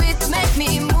 Play sweet, make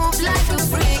me move like a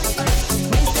freak.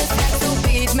 Mr. Saxo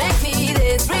beat, make me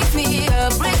this, bring me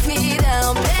up, bring me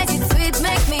down. Play sweet,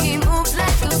 make me move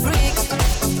like a freak.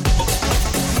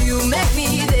 You make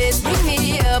me this, bring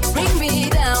me up, bring me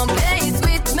down. Play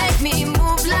sweet, make me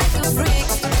move like a freak.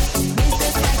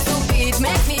 Mr. Saxo beat,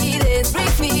 make me this,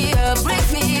 bring me up,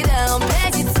 bring me down.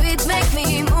 Play sweet, make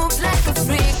me move like a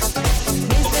freak.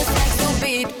 Mr. Saxo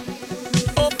beat.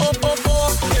 oh, oh, oh,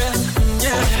 oh, yeah,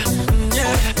 yeah,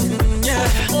 yeah, yeah,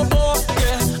 oh, oh,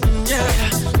 yeah, yeah,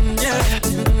 yeah,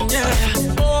 yeah,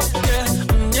 oh, yeah,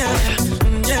 yeah,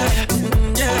 yeah,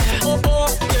 yeah, oh, oh,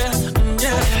 yeah,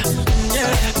 yeah,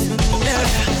 yeah, yeah.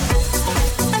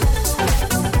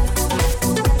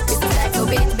 Saxo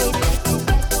beat, beat.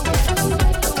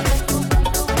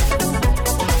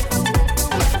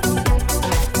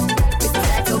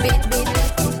 Saxo beat, beat. Saxo beat, beat.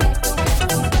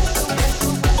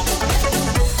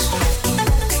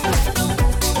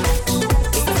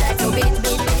 Saxo beat,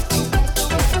 beat.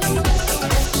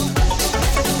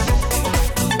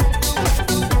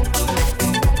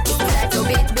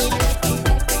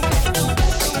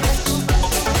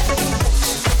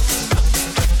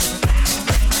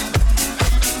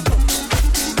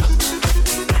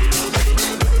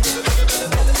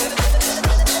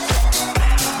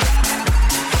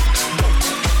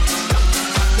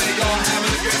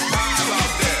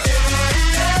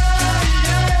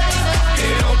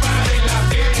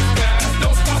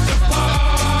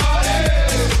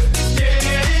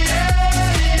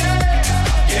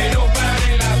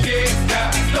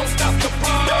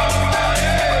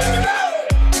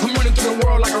 I'm running through the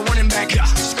world like a running back.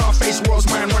 Scarface, world's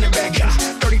my running back.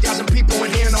 30,000 people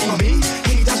in here on me.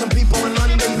 80,000 people in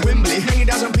London, Wembley.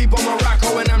 80,000 people in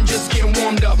Morocco, and I'm just getting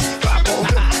warmed up. Papo.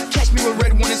 Catch me with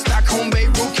red one in Stockholm,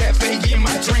 Beirut Cafe, getting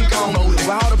my drink on.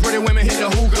 While all the pretty women hit the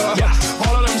hookah.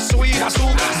 All of them sweet,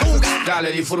 azúcar.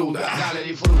 Dale disfruta.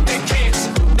 They can't,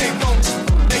 they won't,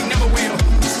 they never will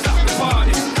stop the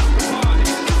party.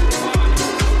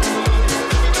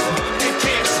 They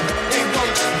can't, they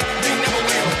won't, they never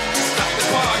will stop the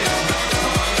party.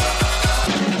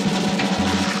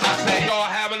 I say y'all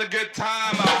having a good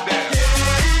time out there.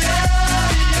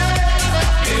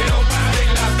 Que no pare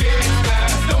la fiesta,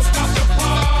 don't stop the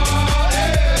party.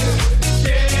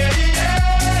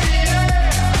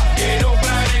 Que no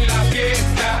pare la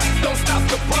fiesta, don't stop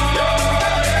the party.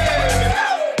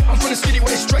 I'm from the city where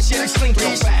they stretch, yeah, they slinky.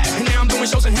 And now I'm doing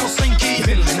shows in Helsinki.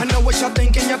 I know what y'all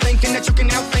thinking that you can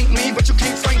outthink me, but you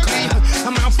can't, frankly.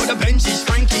 I'm out for the Benjis,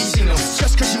 Frankies.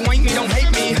 Just cause you ain't me, don't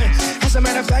hate me. As a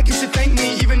matter of fact, you should thank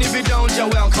me. Even if you don't, you're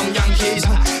welcome, Yankees.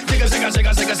 Zigga, zigga,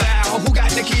 zigga, zigga, zow. Who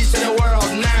got the keys to the world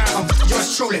now?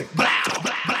 Yours truly, blah,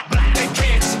 blah, blah, blah. They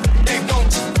can't, they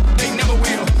won't, they never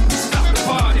will stop the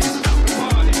party.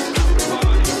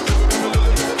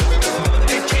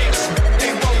 They can't,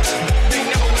 they won't, they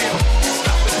never will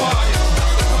stop the party.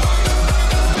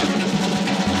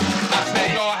 I say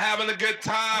y'all having a good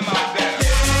time out there.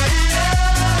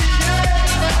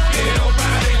 Que no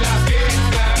pare la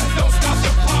fiesta, don't stop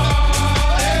the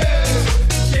party.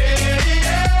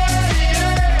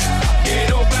 Que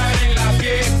no pare la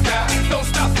fiesta, don't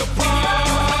stop the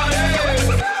party.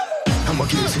 I'ma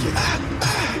give it to you,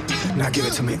 give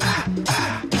it to me,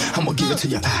 I'ma give it to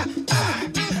you,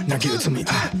 now give it to me,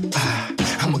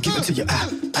 I'ma give it to you,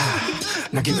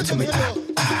 now give it to me,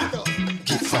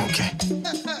 get funky,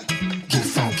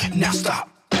 now stop.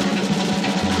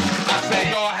 I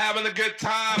say y'all having a good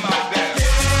time out there.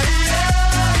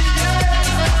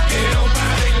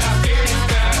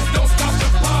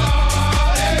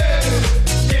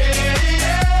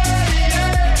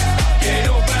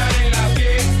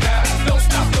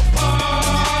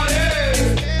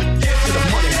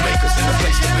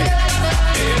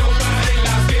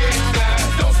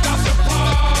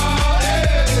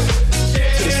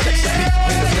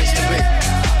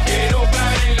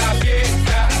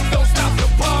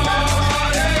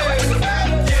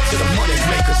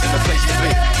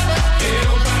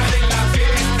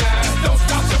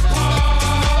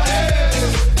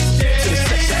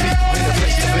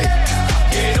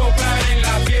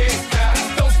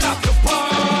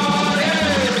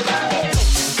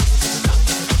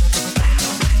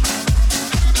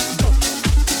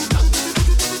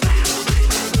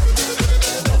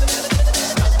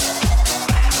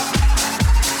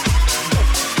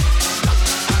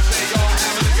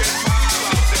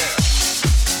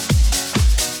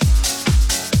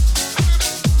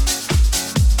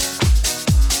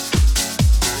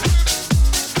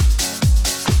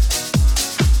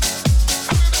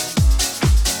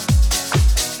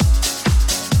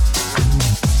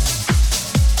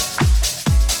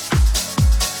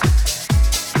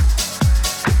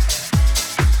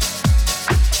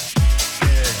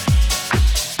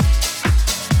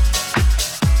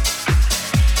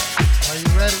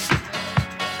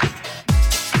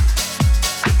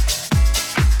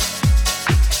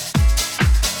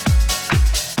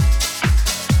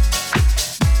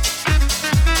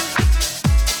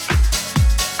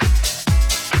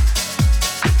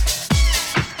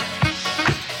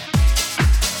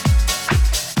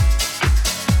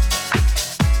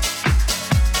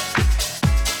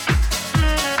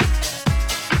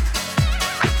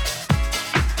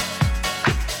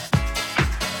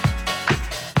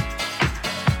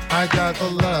 I got the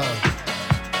love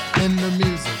in the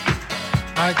music.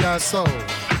 I got soul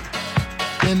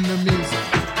in the music.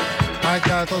 I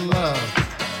got the love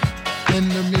in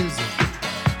the music.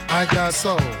 I got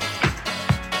soul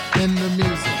in the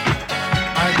music.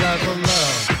 I got the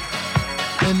love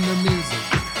in the music.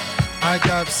 I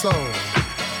got soul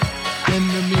in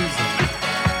the music.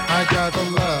 I got the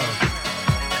love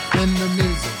in the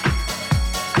music.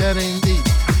 Getting deep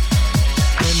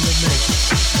in the mix.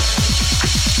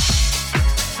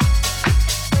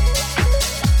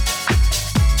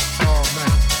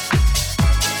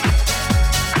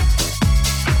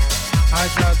 I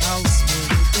got house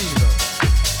music fever.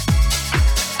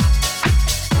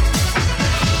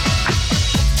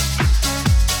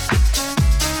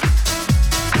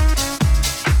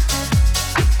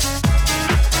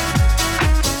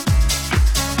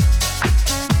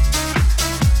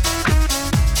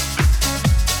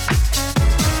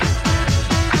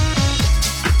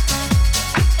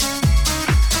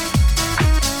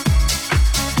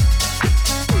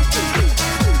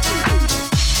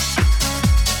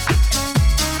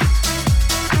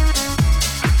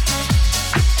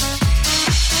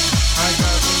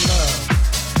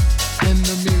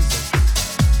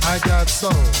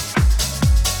 Soul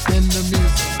in the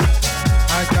music.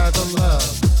 I got the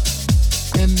love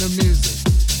in the music.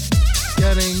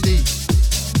 Getting deep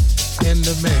in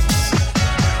the mix.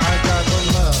 I got the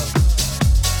love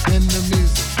in the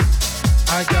music.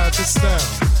 I got the sound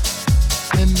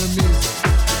in the music.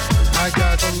 I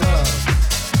got the love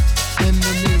in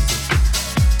the music.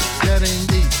 Getting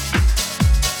deep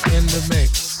in the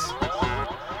mix.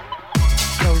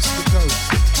 Coast to coast.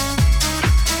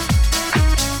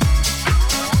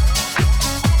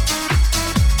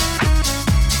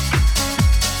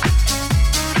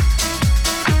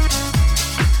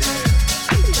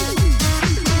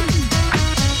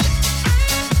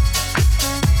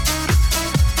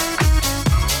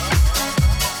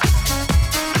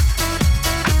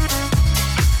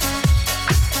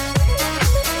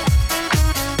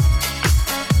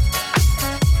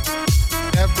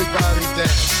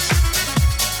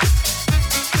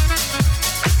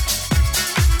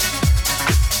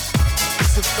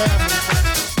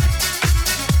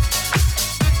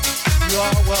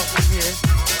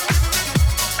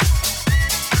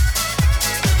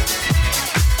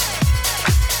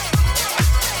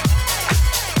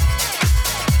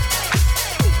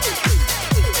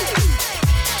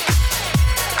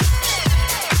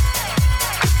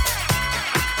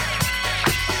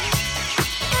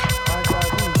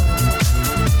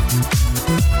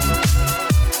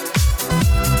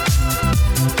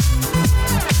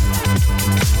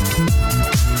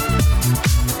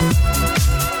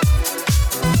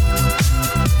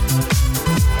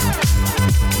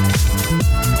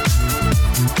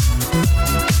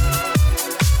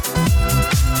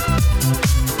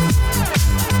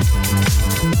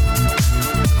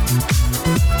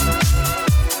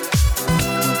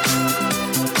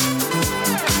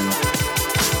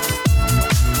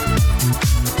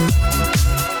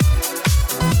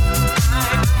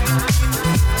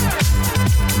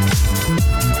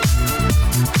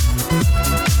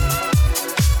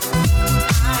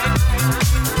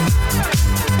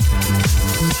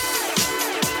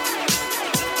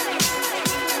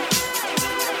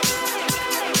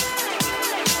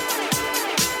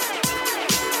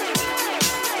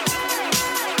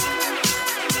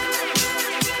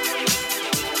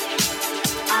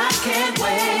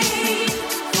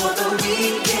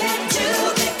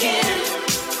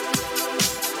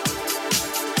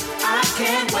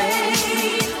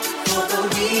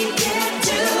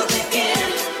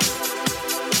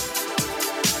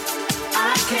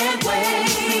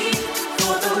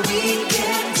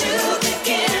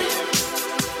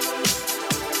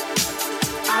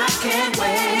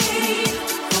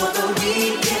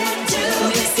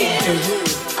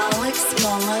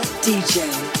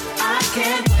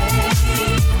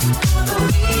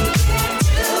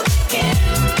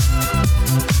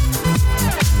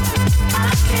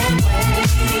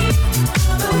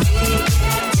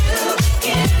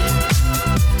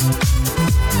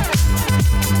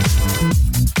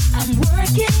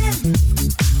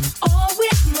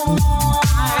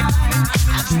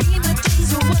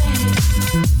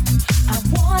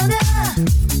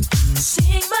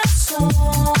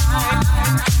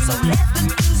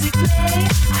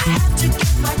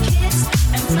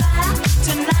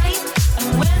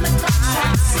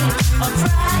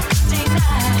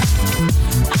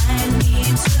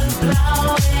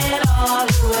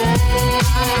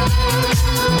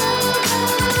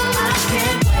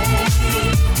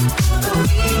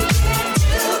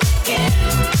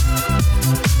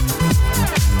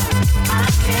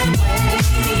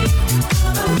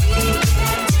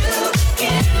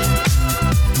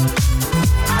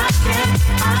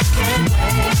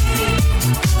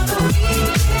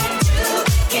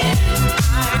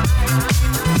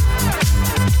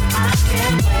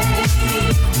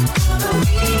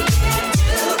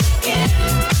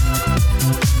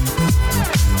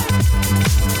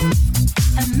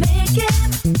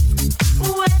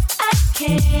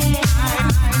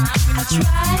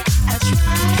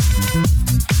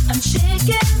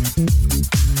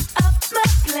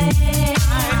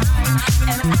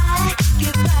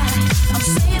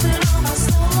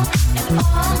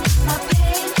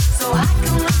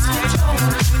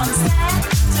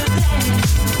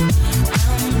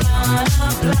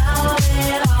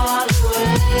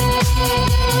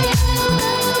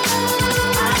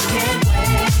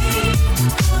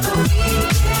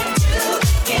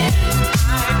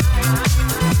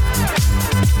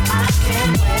 I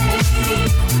can't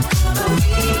wait for the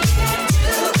weekend.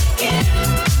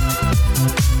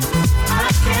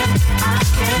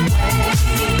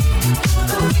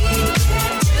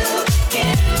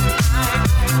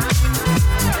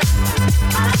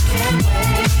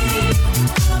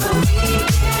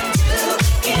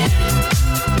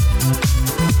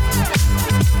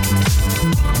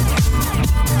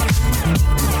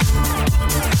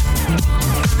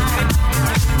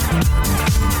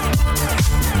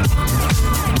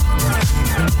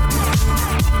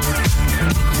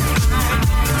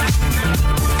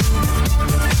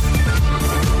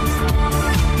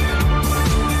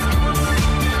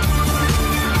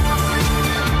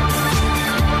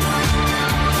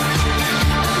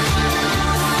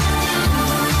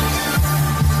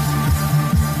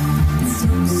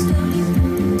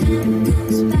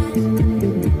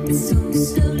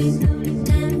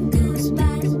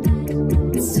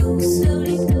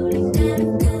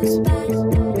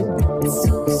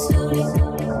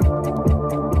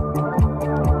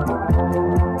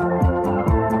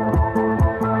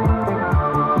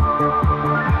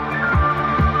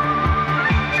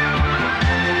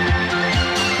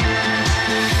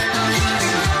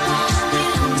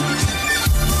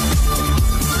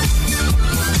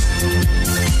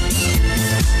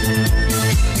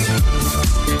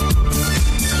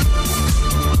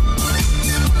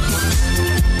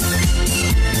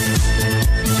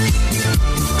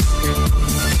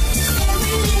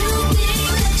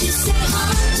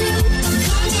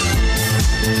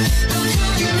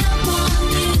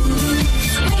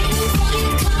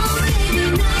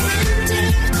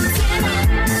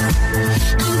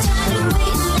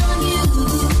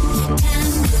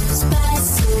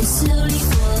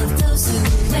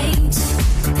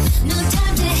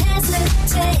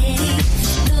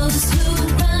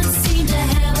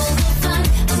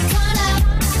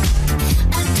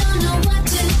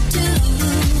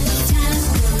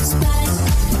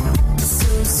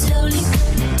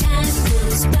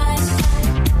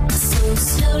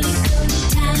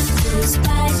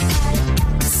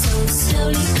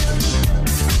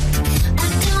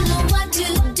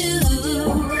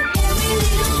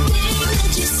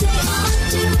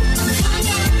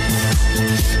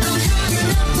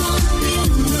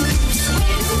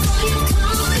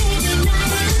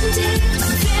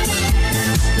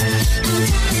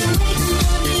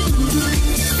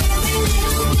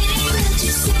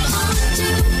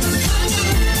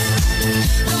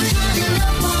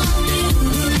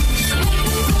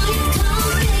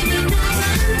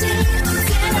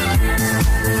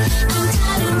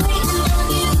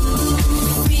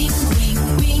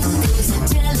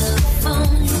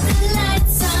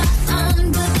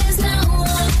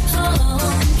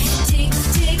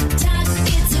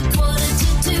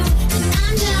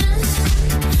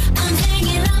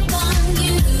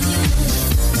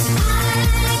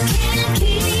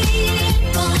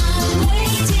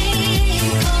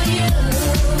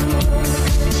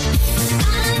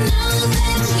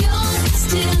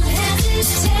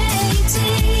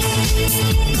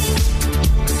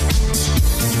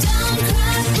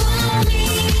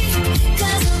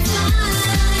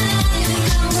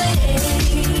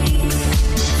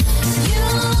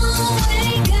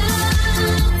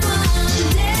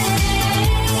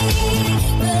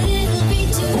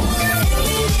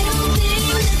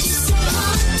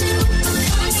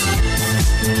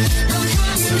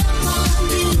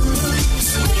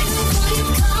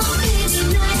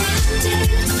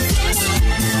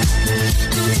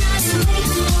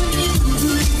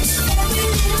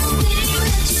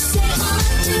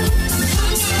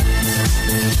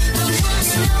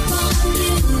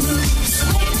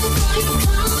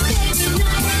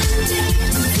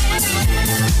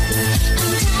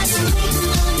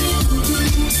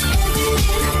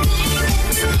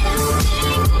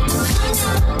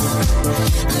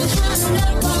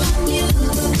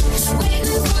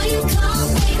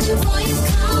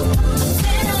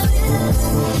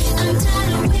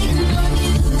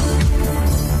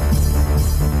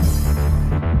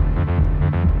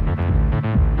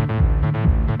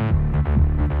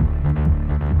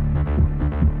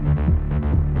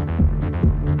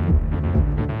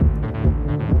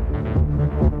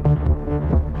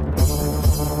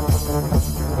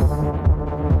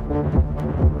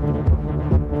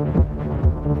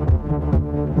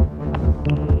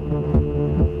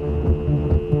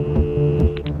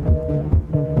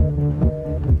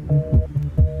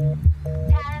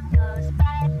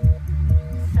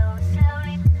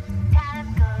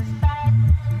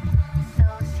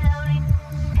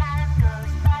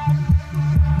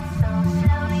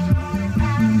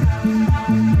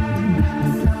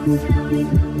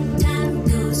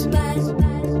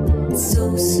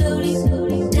 So slowly,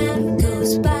 time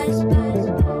goes by.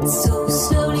 So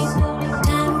slowly,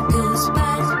 time goes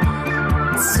by.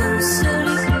 So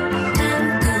slowly, time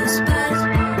goes by.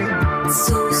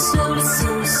 So slowly,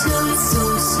 so slowly,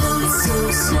 so slowly, so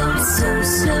slowly, so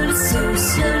slowly, so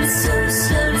slowly, so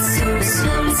slowly, so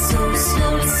slowly, so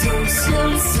slowly, so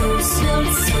slowly, so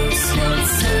slowly, so slowly,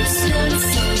 so slowly,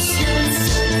 so slowly.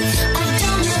 I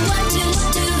don't know what to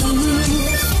do.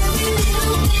 Every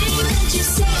little thing that you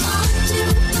say or do,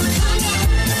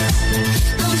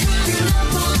 I'm coming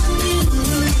up on you.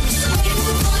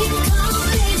 Waiting for you call,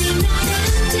 baby, night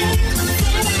and day.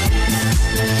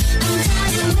 I'm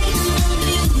tired of waiting on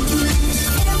you.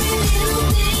 Every little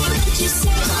thing that you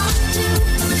say or do,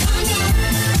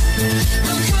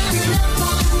 I'm coming up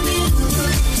on you.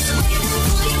 Waiting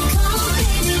for you call,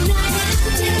 baby, night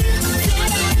and day.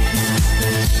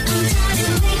 I'm tired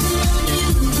of waiting on you.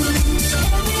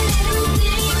 Every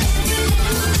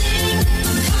little thing,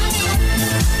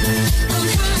 I'm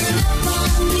coming up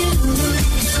on you.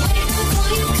 Waiting for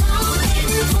you call,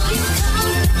 waiting for you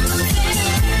call, I'm tired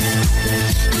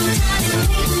of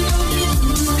waiting on you.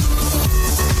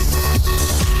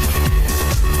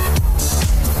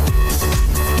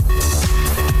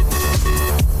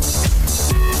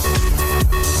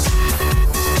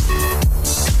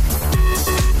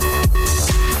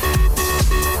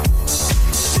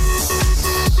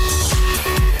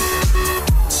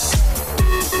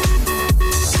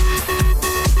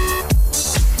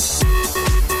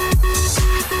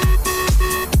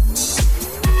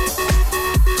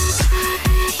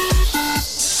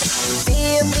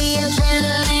 Feel the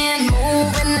adrenaline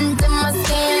moving into my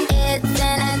skin. It's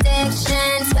an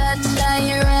addiction, such a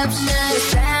eruption. The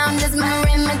sound is my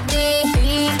remedy,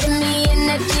 feeding me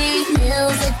energy.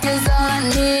 Music is all I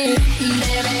need.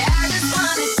 Baby, I just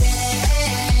wanna dance.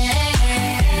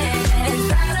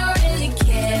 I don't really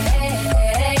care.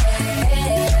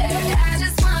 I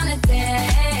just wanna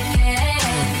dance.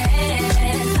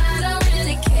 I don't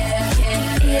really care.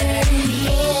 Yeah.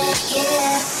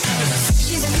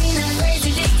 She's a mean and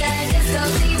crazy dictator, disco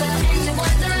diva, and you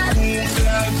wonder who's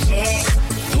that chick?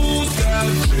 Who's that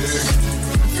chick?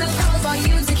 Too cold for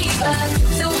you to keep her,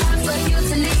 too hot for you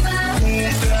to leave her.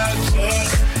 Who's that chick?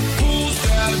 Who's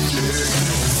that chick?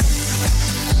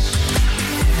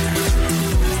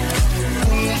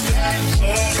 Who's that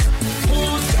chick?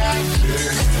 Who's that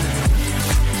chick?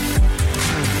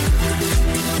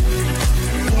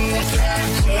 Who's that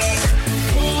chick?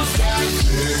 Who's that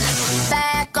chick?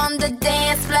 Back on the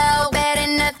dance floor, bad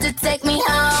enough to take me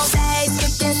home. Days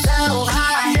kicking so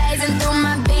hard, blazing through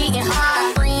my beating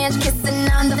heart. French kissing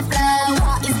on the floor,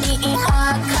 heart is beating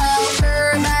hardcore.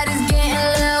 Everybody's getting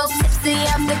loose, tipsy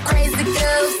off the crazy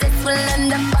goose. This will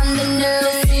end up on the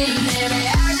news. Baby,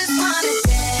 I just wanna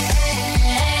dance.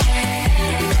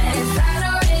 I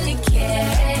don't really care.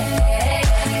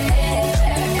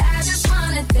 I just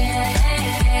wanna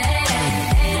dance.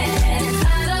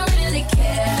 I don't really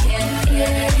care.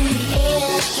 Yeah.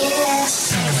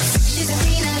 She's a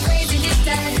mean and crazy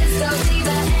dictator, disco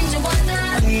diva, and you wonder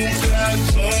Who's that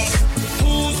chick?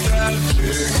 Who's that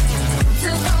chick?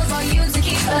 too cold for you to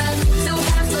keep her, too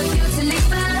hot for you to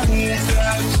leave her. Who's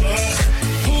that chick?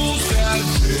 Who's that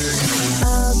chick?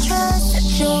 I'll trust that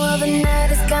you overnight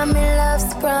has got me love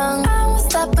sprung. I won't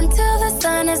stop until the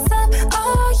sun is up.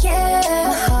 Oh yeah,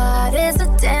 my heart is a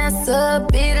dancer,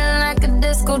 beating like a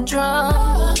disco drum.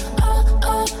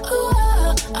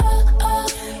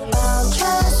 I'll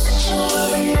trust that you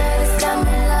overnight has got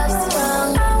me love sprung.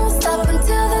 I won't stop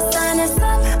until the sun is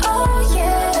up. Oh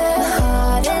yeah, my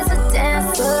heart is a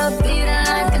dancer, beating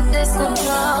like a disco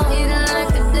drum, beating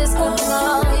like a disco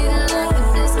drum, beating like a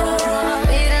disco drum,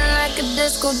 beating like a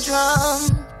disco drum.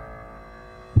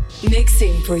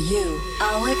 Mixing for you,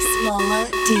 Alex Mala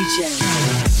DJ.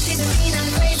 She's a mean and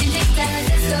crazy dictator,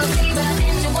 disco diva,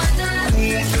 and you wonder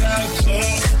Who's that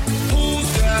chick? Who's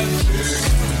that chick?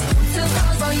 too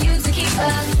cold for you to keep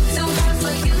her, too hot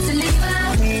for you to leave her.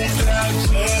 Who's that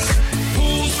chick?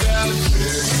 Who's that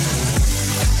chick?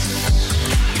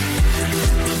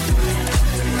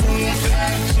 Who's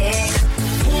that chick?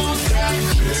 Who's that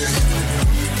chick?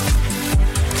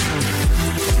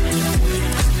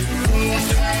 Who's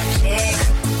that chick?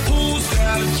 Who's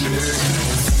that chick?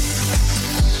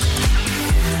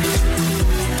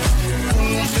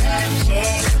 Who's that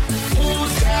chick?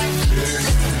 Who's that chick?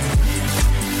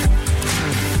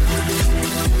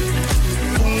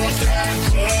 Who's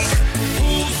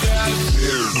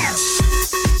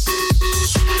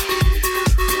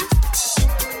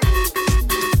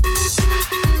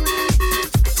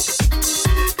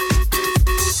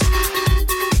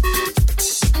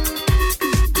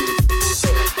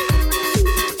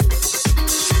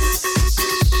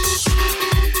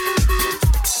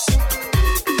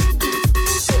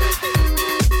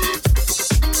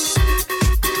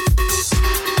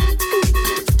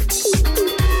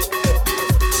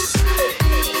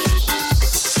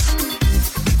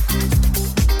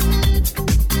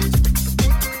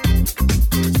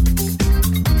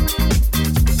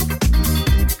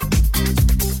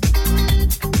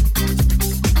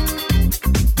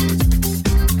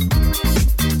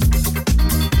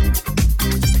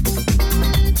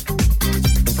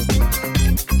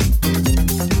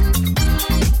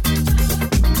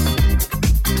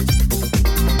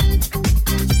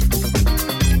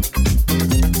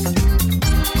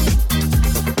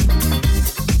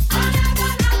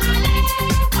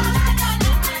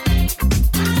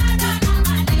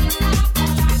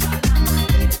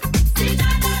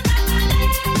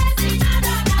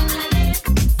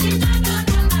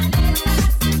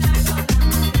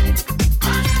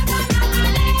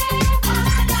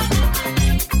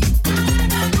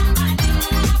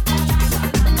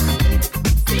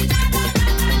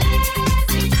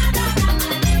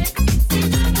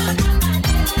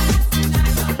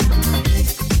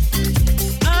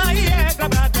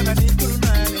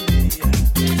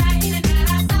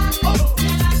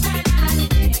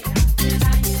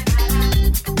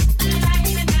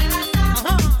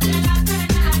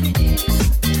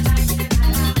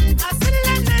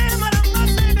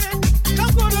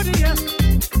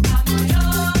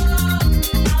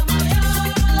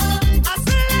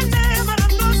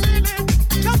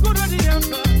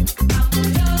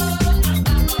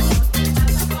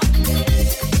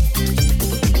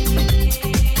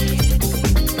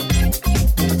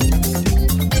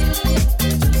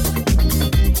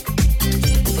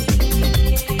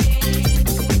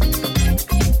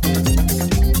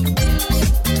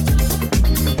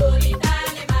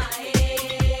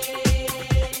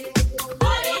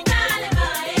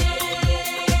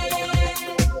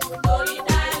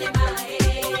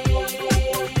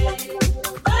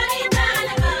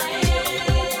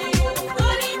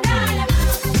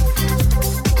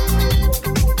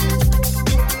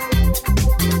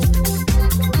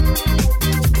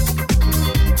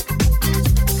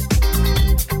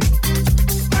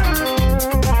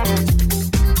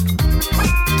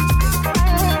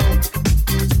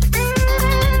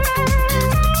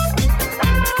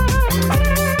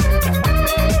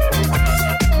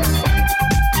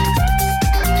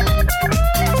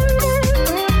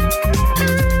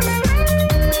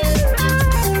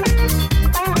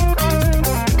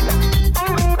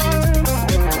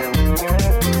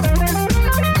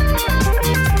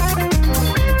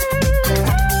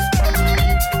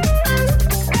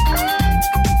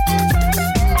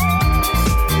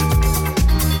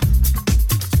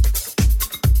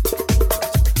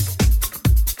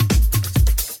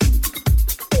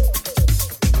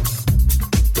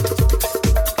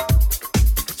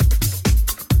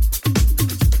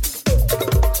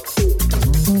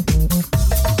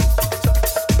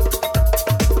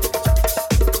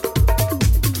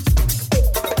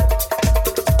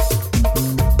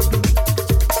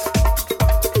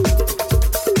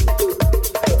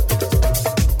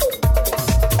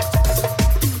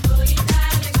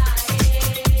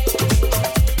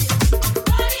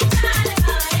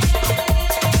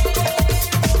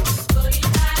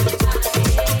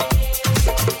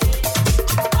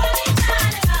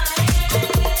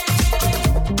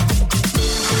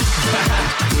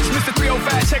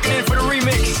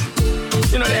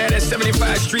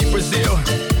Street, Brazil.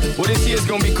 Well, this year's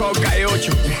gonna be called Calle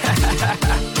Ocho.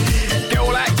 Que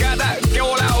hola, gata, que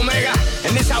hola, omega.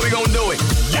 And this how we gonna do it.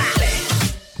 Dale!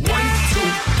 1, 2,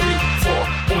 3, 4.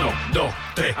 1, 2,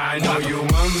 3. I know you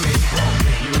want me.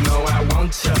 You know I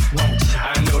want ya.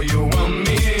 I know you want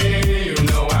me. You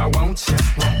know I want ya.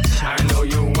 I know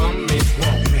you want me.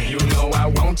 You know I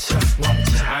want ya.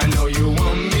 I know you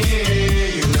want me.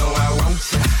 You know I want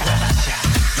ya.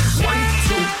 1,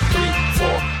 2, 3, 4.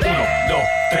 1, 2,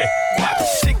 3, 4.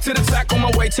 Stick to the track on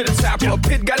my way to the top. A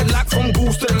pit got it locked from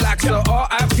goose to the locks.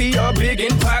 R.I.P. a big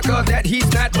in Parker that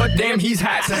he's not, but damn he's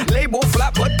hot. Label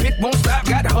flop, but pit won't stop.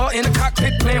 Got her in the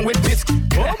cockpit playing with bits.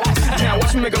 Now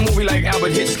watch me make a movie like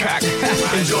Albert Hitchcock.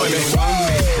 Enjoy me.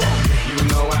 You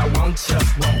know I want ya.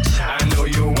 I know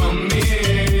you want me.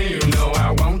 You know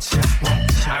I want ya.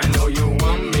 I know you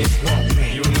want me.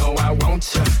 You know I want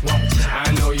ya.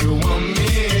 I know you want me.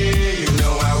 You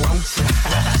know I want ya.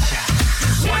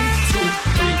 1, 2,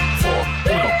 3,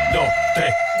 4. 1, 2,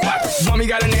 3, 4. Mommy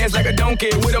got an ass like a donkey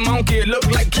with a monkey. Look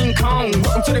like King Kong.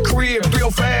 Welcome to the crib,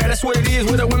 real fast. That's what it is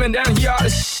with the women down here. All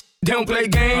the they don't play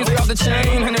games, they off the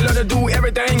chain, and they love to do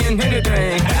everything and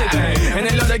anything. And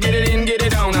they love to get it in, get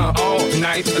it on all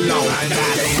night long. I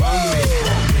know they want me,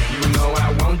 you know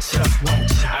I want ya.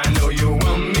 I know you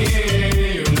want me,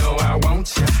 you know I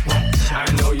want ya.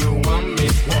 I know you want me,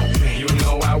 you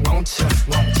know I want ya.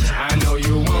 I know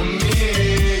you want me,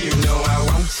 you know I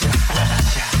want ya.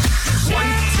 1,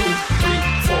 2, 3,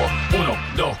 4. 1,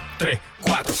 2, 3,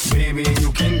 4. Baby,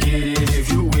 you can get it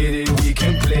if you with it, we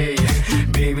can play.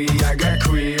 Baby, I got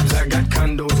cribs, I got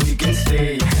condos, we can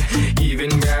stay. Even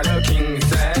got a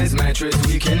king-size mattress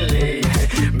we can lay.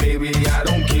 Baby, I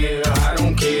don't care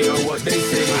what they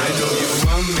say. I know you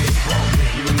want me,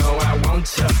 you know I want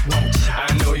ya.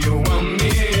 I know you want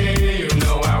me, you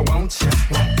know I want ya.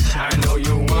 I know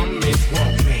you want me,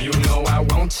 you know I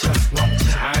want ya.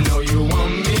 I know you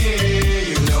want me,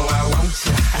 you know I want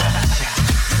ya.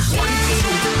 1,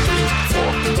 2, 3,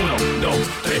 4. 1, 2,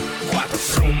 3, 4.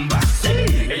 Rumba.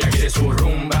 Ella quiere su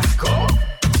rumba, ¿cómo?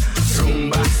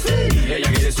 Rumba, sí.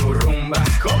 Ella quiere su rumba,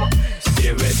 ¿cómo? Si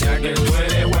es verdad que tú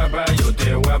eres guapa, yo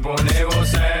te voy a poner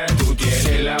gozar. Tú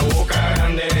tienes la boca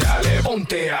grande, dale,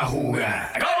 ponte a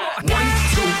jugar. 1,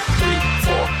 2, 3,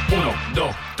 4. 1,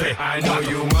 2, 3. I know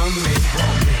you want me,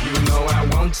 you know I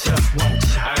want ya.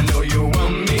 I know you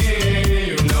want me,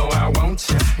 you know I want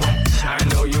ya. I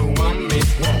know you want me,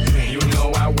 you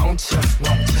know I want ya.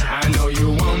 I know you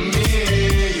want me.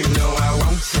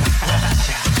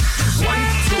 1,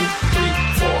 2, 3,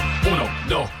 4. 1,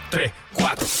 2, 3,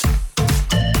 4.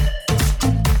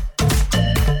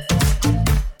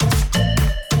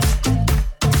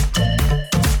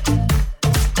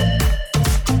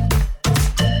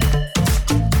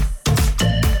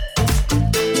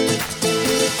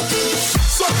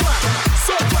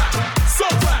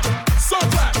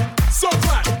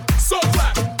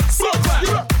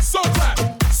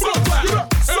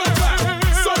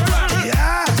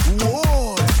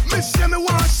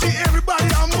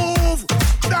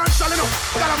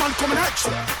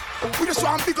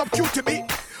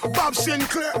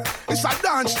 Sinclair, it's a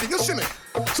dance thing, you see me?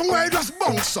 Somewhere you just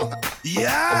bounce up.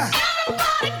 Yeah.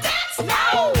 Everybody dance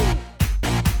now.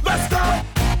 Let's go.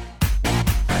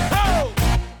 Oh.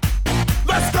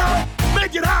 Let's go.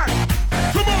 Make it hot.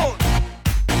 Come on.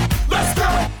 Let's go.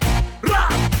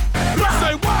 Rock. Rock.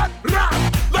 Say what? Rock.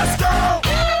 Let's go.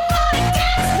 Everybody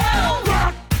dance now.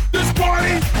 Rock this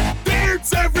party.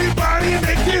 Dance everybody.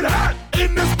 Make it hot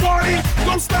in this party.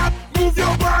 Don't stop. Move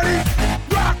your body.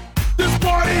 Rock this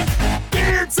party.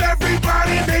 Dance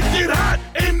everybody, make it hot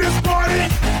in this party.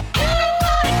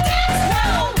 Everybody dance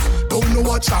now. Don't know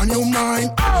what's on your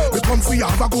mind. We come for you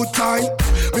have a good time.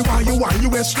 Me want you on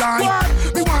your waistline.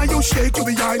 Me want you shake your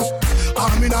behind.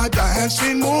 I'm in a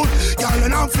dancing mood, girl,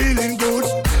 and I'm feeling good.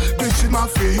 This is my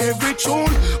favorite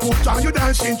tune. Put on your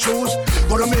dancing shoes.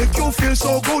 Gonna make you feel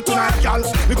so good tonight, girl.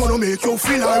 We gonna make you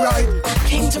feel alright. I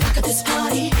came to rock at this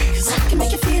party, cause I can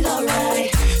make you feel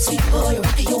alright. Sweet boy,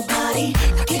 rockin' your body,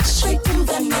 rock it straight through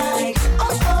the night.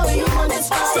 Oh, you want this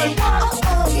body?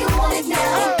 Oh, you want it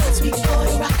now? Sweet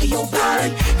boy, rockin' your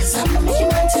body, cause I'ma make you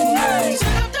mine tonight.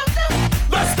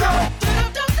 Let's go!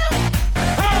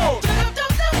 Oh!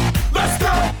 Let's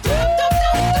go!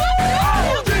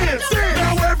 Oh, dance!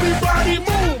 Now everybody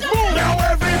move! Now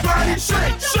everybody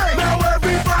shake! Now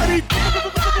everybody...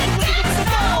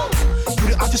 Do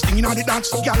the hottest thing in all the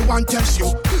dance, girl want test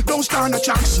you. Don't stand a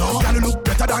chance, no. Girl, you look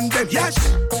better than them, yes.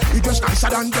 You just nicer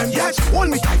than them, yes. Hold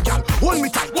me tight, girl, hold me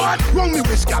tight. What? Wrong me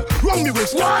wrist, girl, wrong me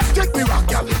wrist. What? Take me rock,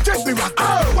 girl, take me rock.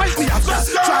 Oh, wipe me off,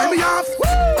 try me off.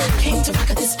 I came to rock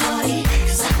at this party,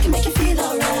 cause I can make you feel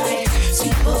alright.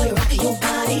 Sweet boy, rock your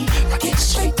body, rock it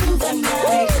straight through the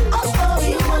night. Oh,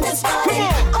 you want this body?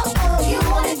 Oh, you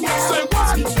want it now? Say what?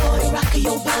 Sweet boy, rock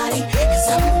your body, 'cause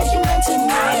I'm making mine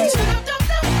tonight.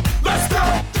 Let's go.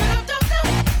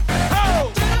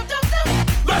 Oh.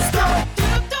 Let's go.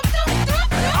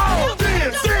 Oh,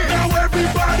 dance. Now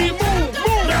everybody move.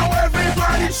 Now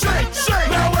everybody shake.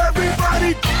 Now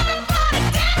everybody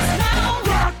dance now.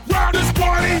 Rock this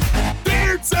party.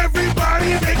 Dance, everybody.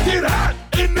 Make it hot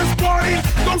in this party.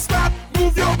 Don't stop,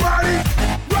 move your body.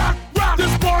 Rock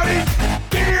this party.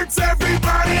 Dance,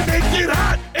 everybody. Make it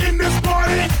hot in this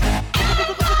party.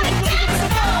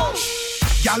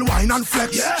 Y'all wine and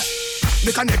flex. Yeah.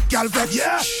 Make a neck y'all vex.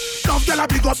 Yeah. Love y'all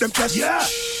big up them chest. Yeah.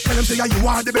 Tell them say you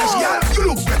are the best. Yeah. You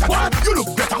look better. What? You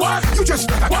look better. What? You just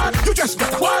better. What? You just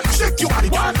better. What? Shake your body.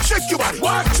 What? Shake your body.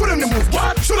 What? Show them the move.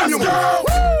 What? Show them the move. I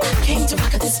came to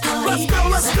rock at this party.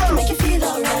 Let's go. I can make you feel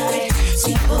alright.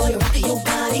 Sweet boy, rock your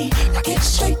body, rock it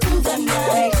straight through the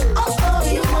night. Oh,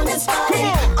 you want this body?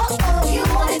 Oh, you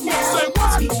want it now? Say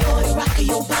what? Sweet boy, rock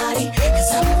your body,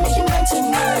 'cause I'm making mine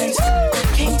tonight.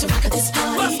 I came to rock at this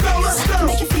party. Let's go. I can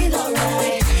make you feel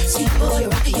alright. Sweet boy,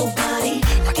 rock your body,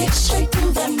 rock it straight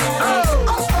through the night.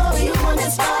 Oh, you want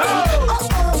this body?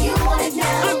 Oh, you want it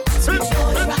now? Sweet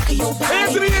boy, rock your body.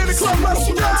 Hands in the air, the club, let's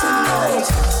making mine tonight.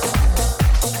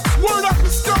 Word up,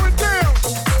 it's going down.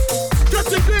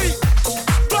 Just indeed.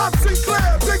 Bob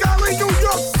Sinclair, Big Alley, New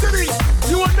York City.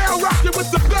 You are now rocking with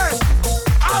the best.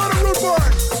 Out of the rude boy.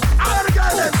 Out of the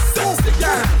guy that's sexy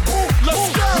guy. Let's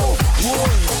go.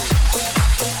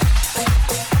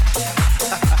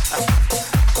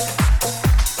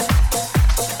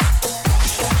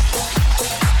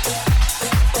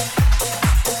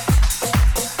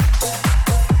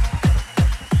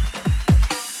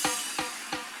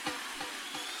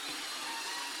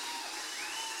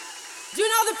 Do you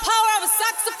know the power of a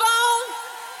saxophone?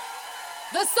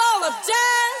 The soul of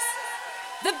jazz?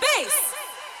 The bass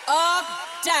of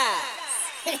jazz.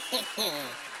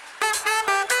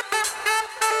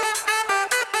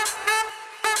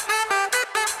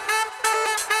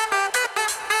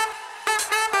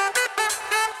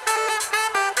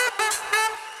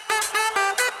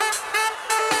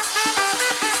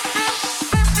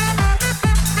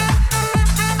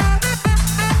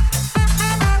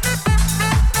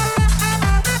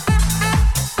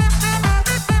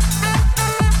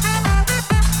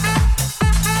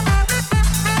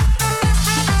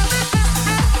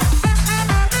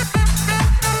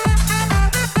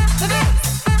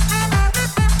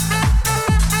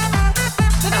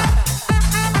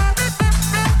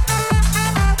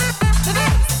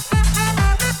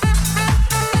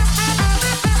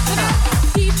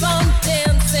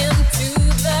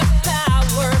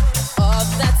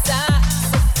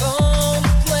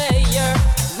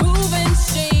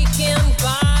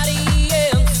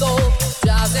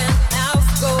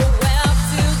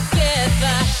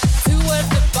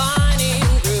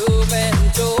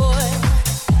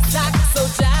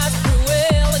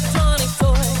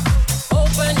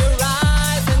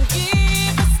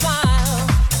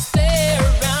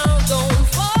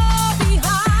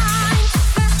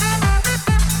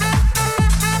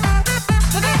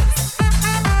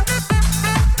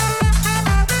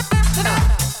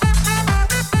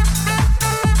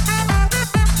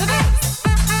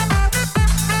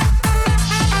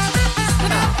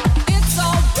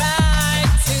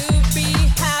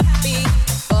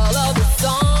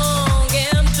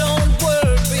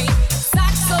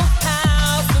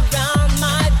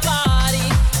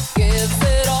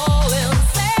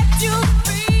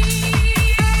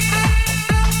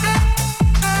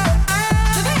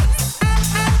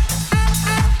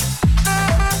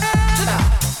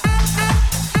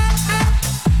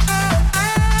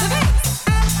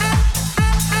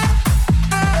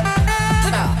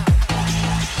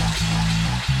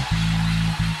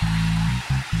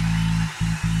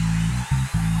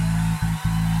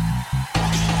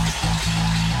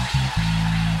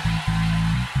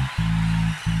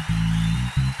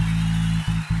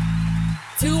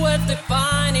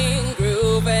 Defining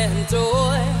groove and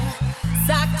joy,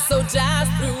 saxo jazz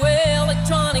through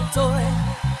electronic toy.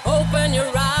 Open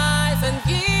your eyes and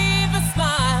give a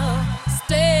smile.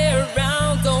 Stay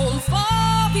around, don't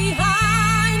fall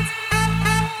behind.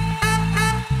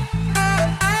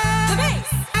 The bass.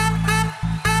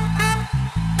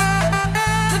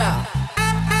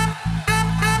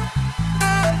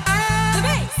 The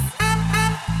bass.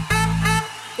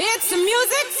 It's the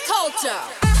music's culture.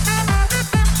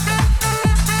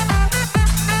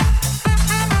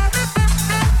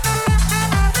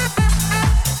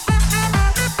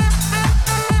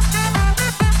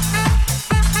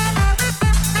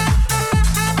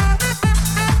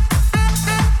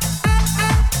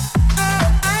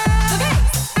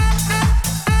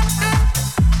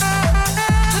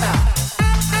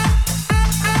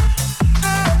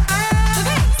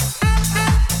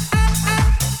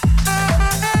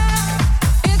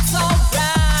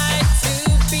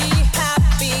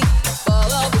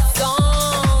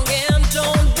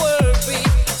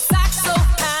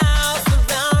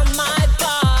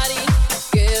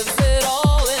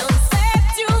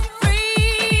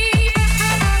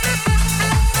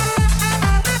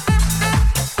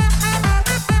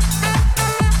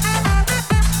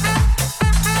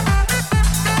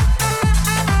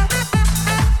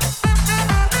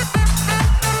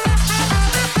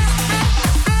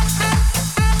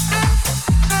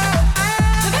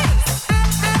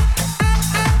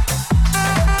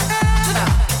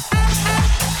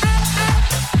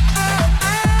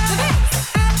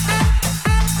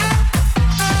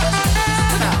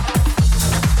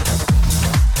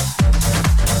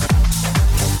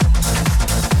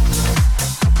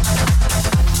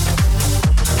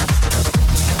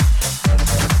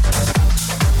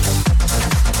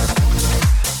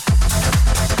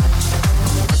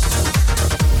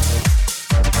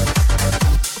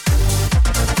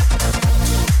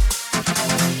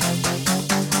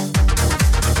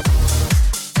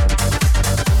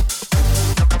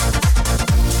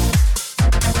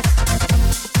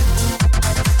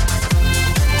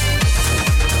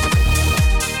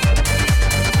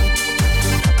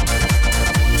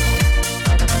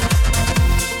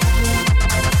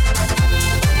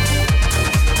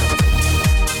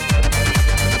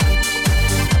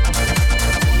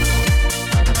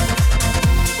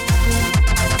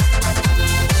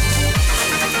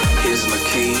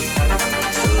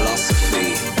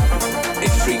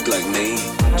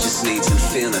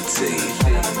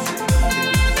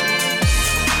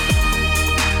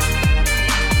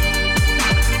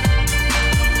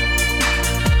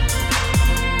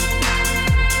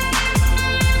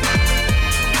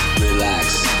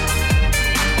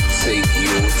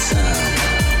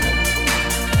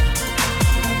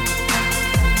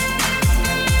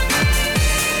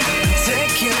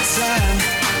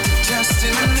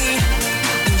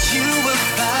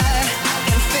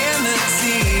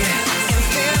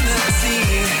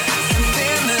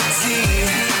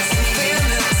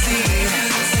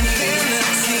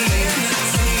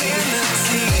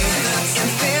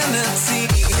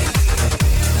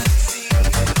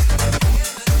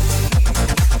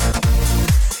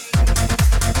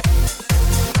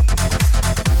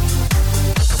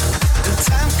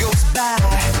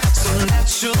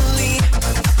 naturally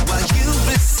while you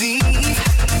receive.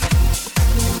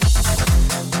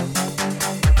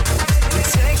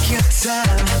 Take your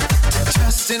time to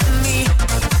trust in me,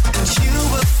 and you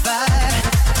will find.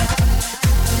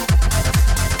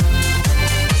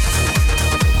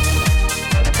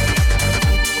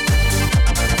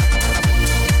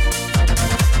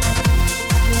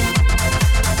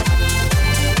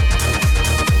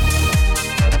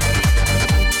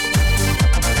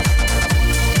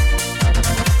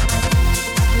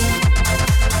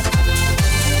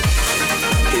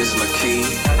 Here's my key,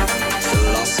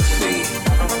 philosophy.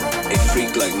 A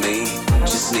freak like me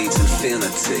just needs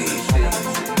infinity.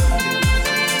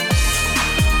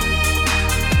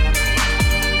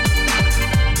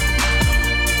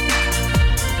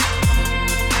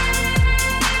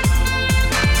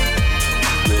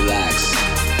 Relax,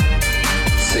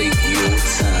 take your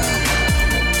time.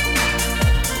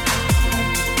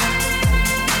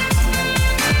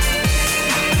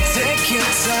 Take your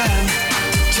time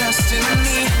to trust in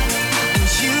me, and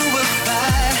you will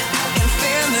find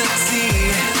infinity,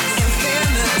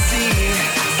 infinity,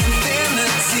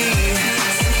 infinity,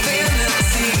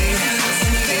 infinity,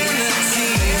 infinity,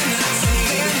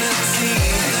 infinity,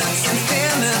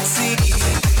 infinity.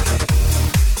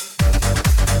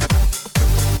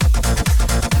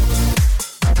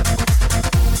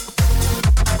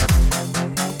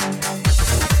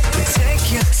 Take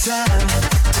your time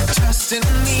to trust in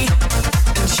me,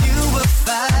 and you will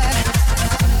find.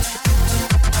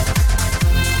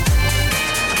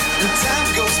 And time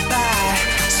goes by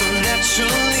so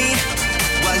naturally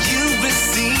while you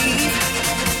receive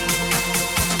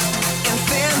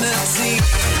infinity.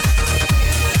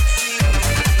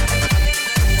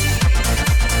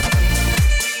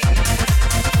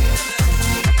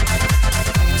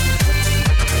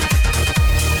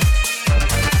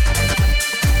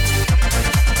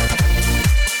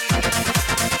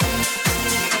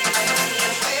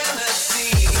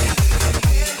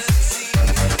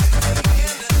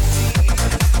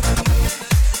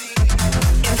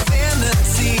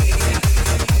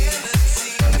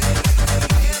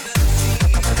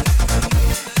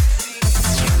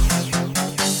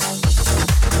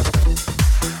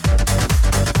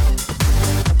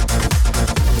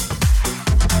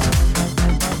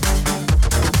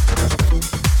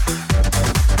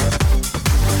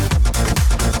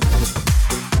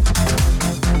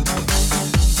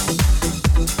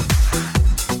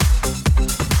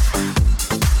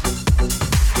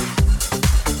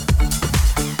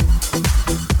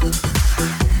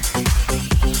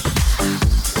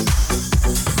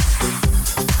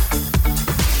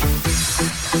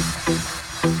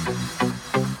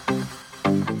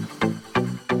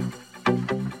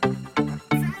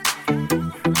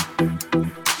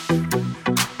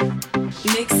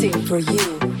 Mixing for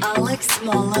you, Alex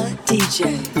Mola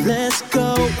DJ. Let's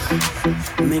go.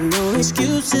 Make no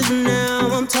excuses now.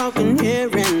 I'm talking here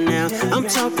and now. I'm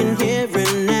talking here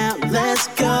and now. Let's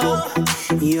go.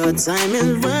 Your time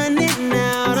is running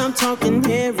out. I'm talking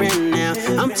here and now.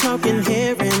 I'm talking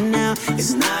here and now.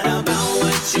 It's not about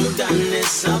what you've done,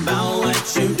 it's about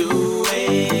what you're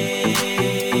doing.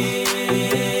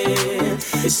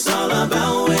 It's all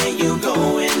about where you're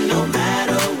going, no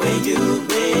matter where you've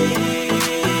been.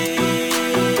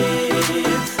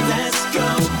 Let's go.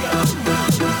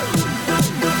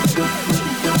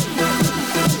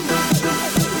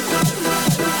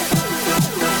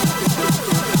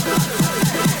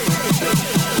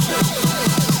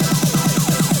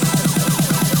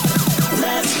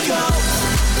 Let's go. Let's go.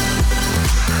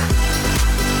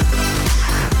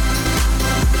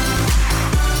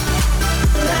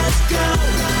 Let's go.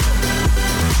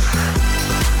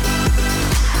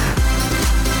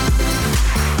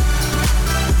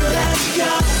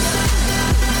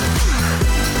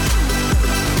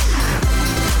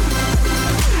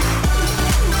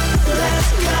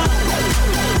 Let's go.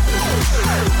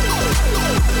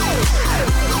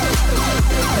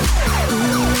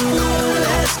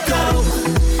 Let's go.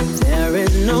 There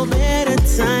is no better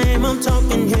time. I'm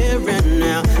talking here and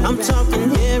now. I'm talking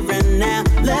here and now.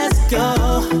 Let's go.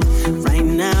 Right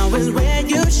now is where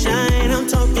you shine. I'm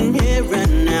talking here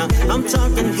and now. I'm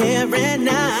talking here and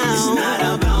now. It's not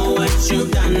about what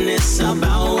you've done, it's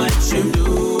about what you're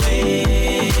doing.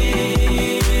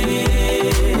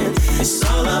 It's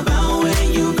all about where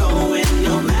you're going,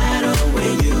 no matter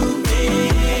where you've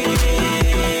been.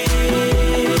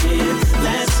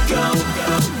 Let's go.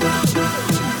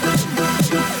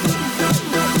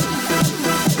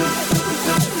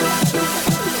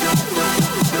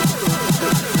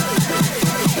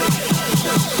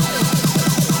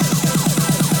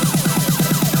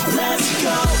 Let's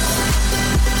go.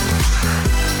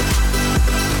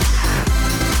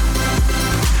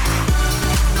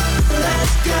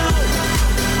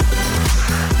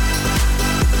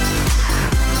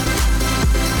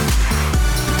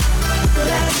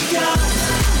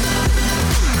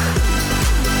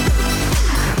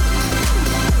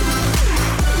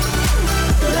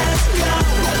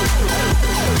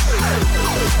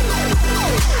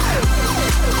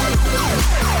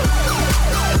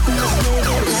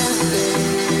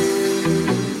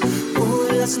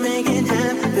 Let's make it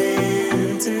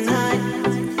happen tonight.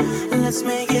 Let's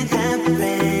make it happen.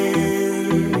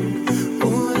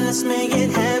 Ooh, let's make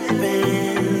it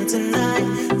happen tonight.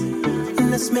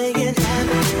 Let's make it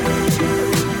happen.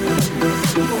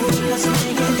 Ooh, let's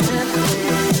make it happen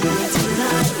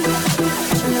tonight.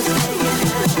 Let's make it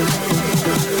happen.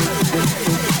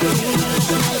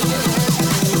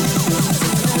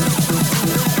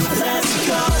 Let's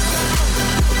go.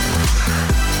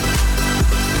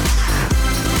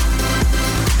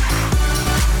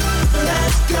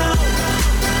 Let's go.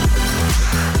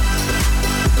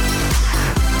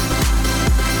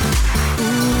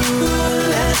 Ooh,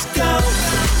 let's go.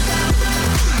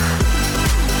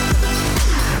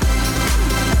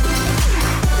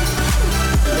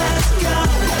 Let's go.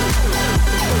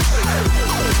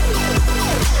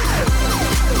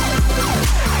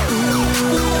 Ooh,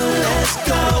 let's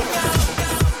go.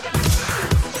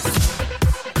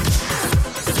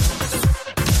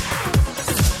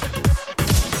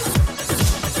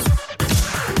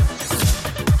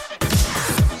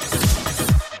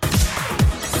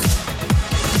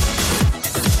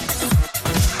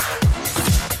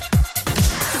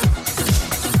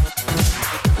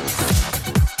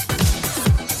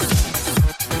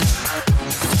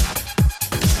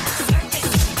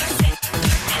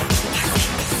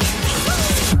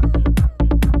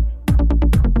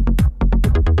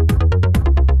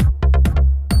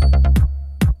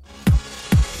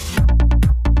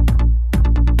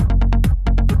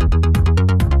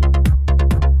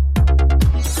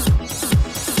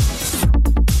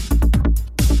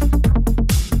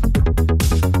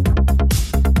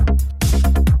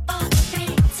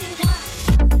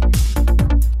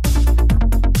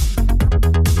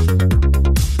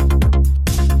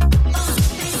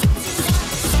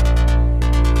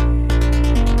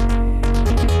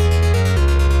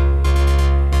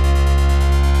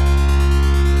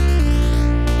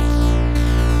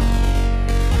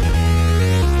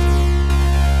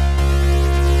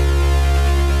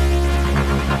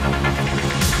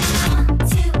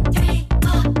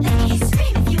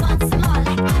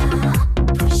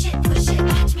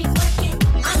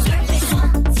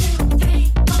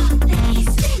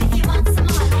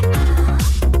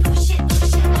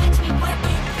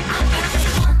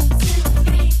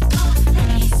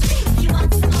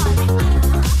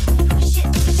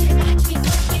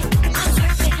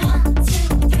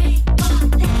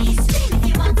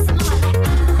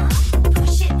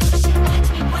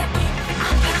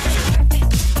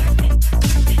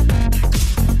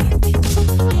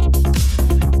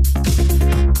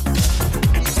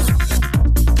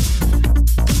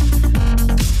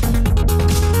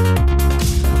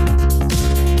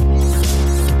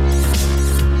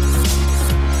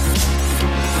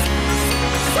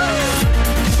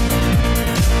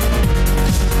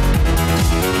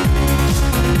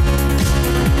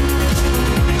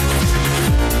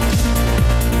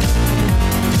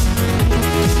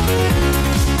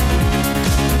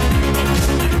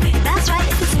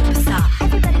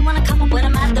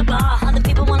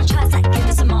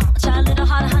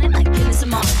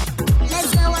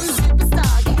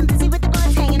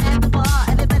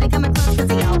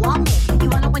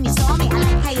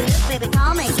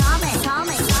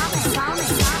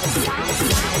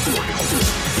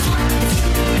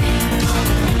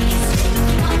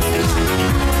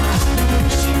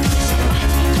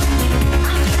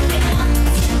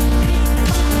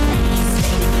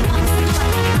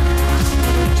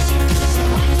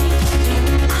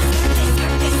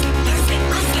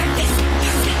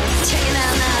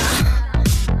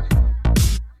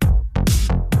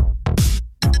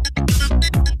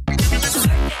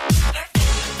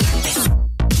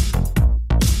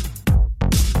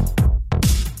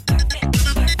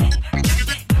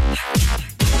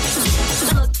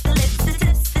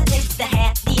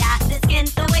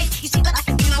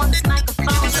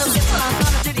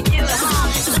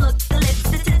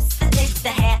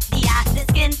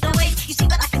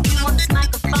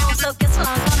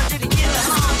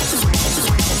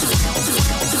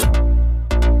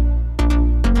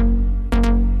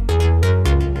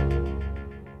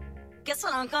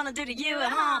 I'm gonna do to you,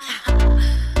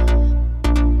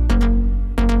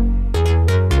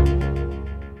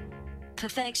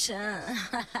 Perfection.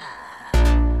 Perfect.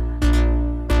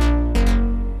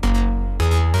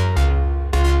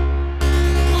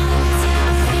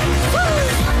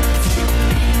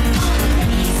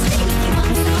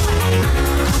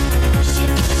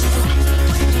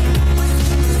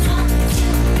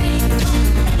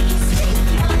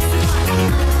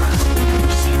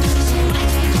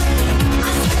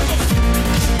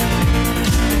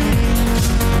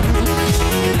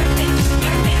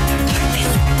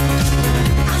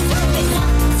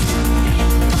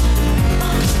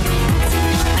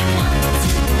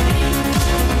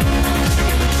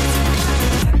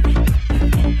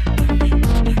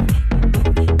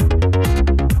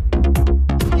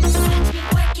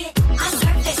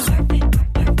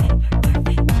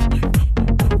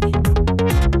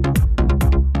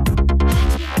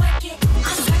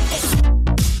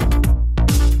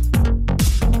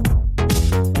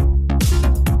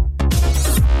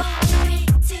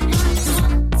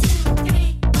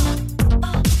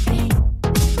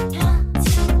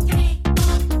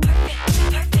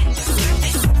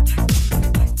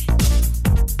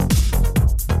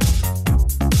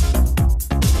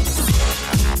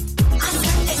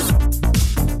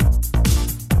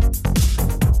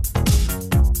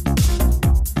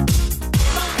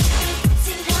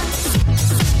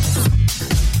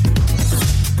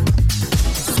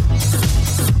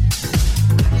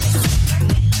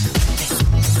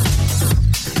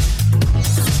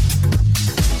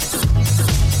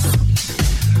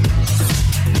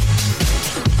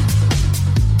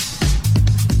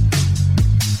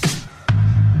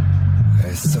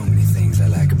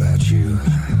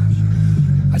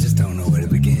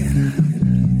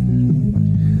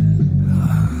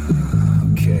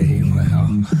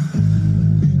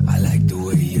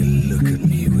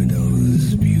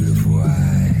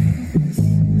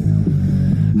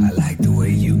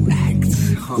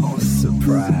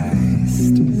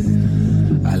 surprised.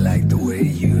 I like the way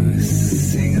you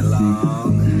sing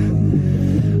along.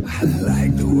 I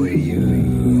like the way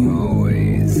you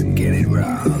always get it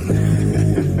wrong.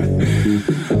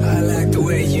 I like the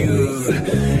way you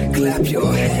clap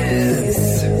your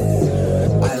hands.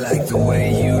 I like the way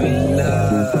you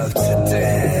love to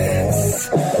dance.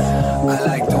 I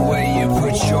like the way you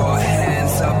put your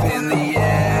hands up in the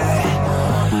air.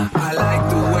 I like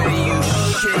the way you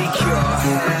shake your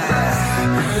hair.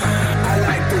 I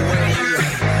like the way you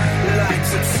like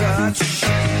to touch.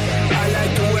 I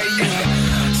like the way you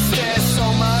stare so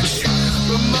much.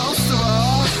 But most of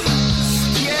all,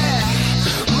 yeah,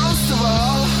 most of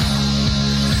all,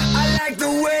 I like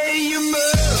the way you move.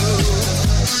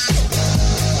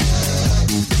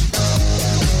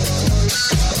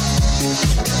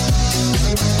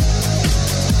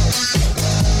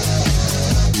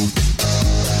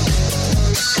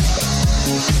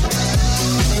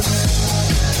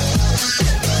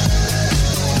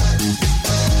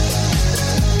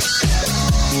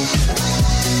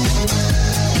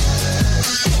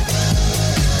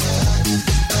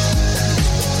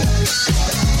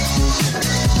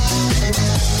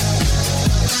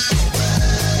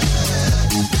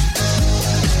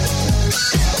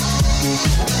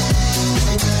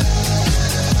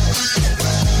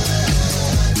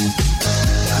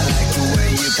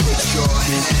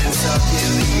 Hands up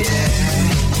in the air.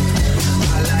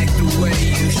 I like the way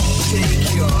you shake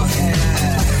your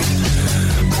hair.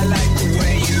 I like the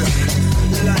way you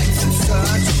like to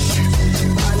touch.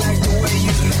 I like the way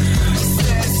you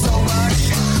stare so much.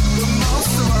 But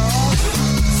most of all,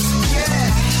 yeah,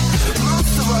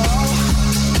 most of all,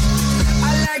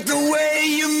 I like the way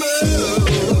you move.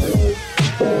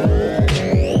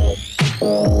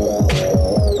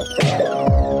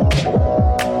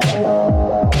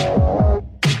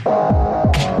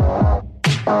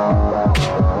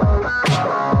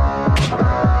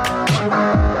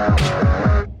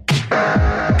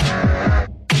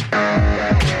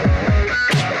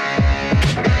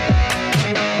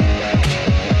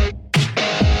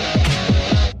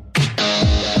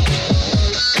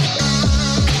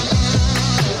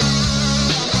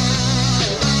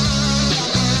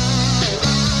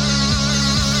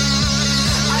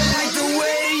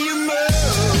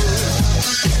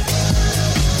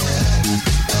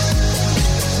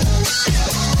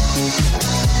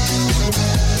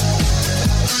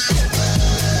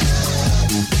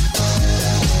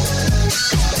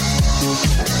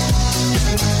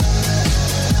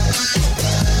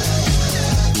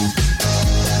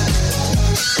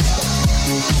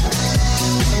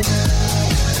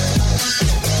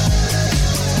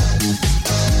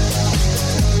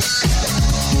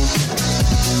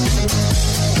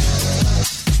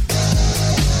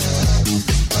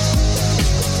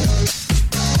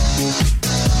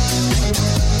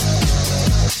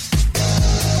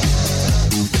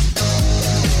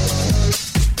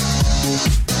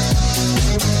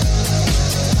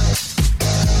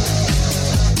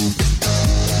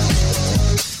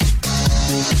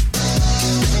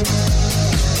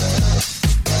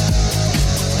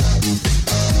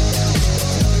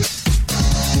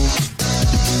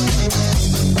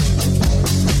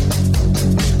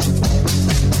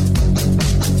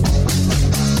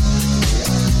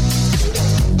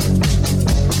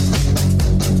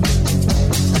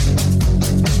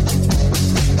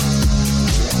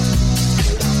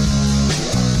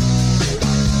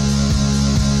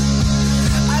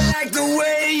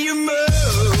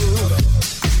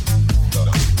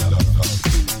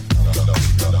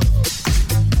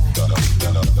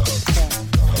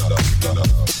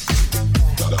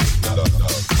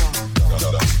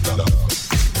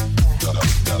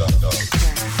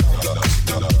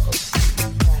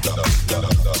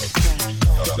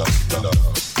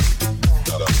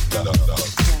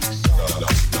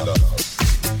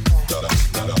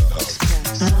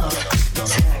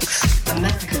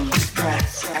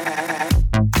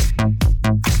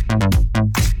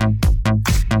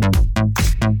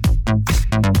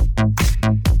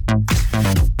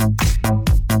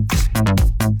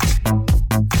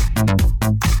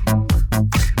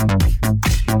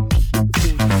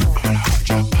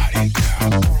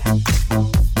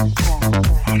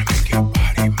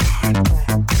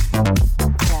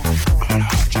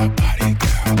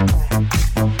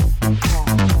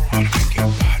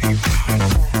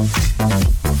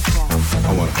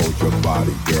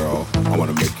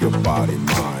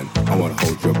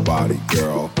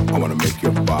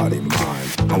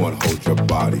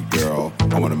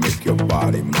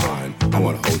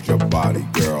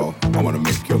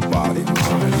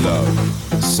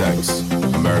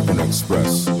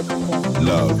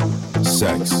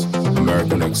 sex,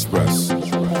 American Express.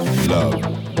 Love,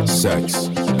 sex,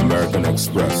 American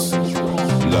Express.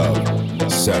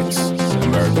 Love, sex,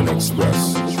 American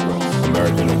Express.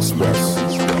 American Express.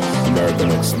 American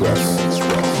Express.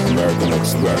 American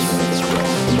Express.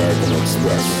 American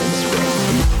Express.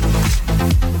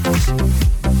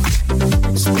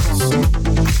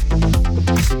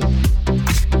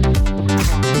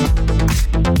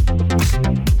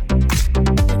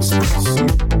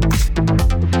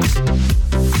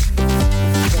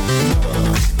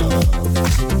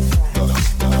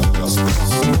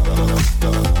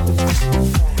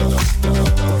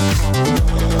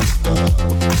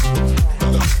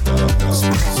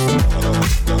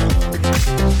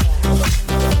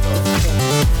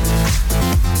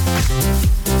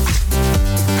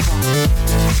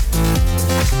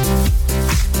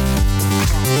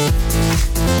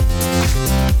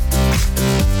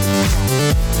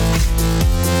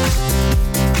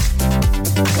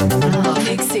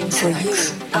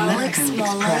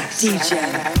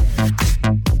 DJ.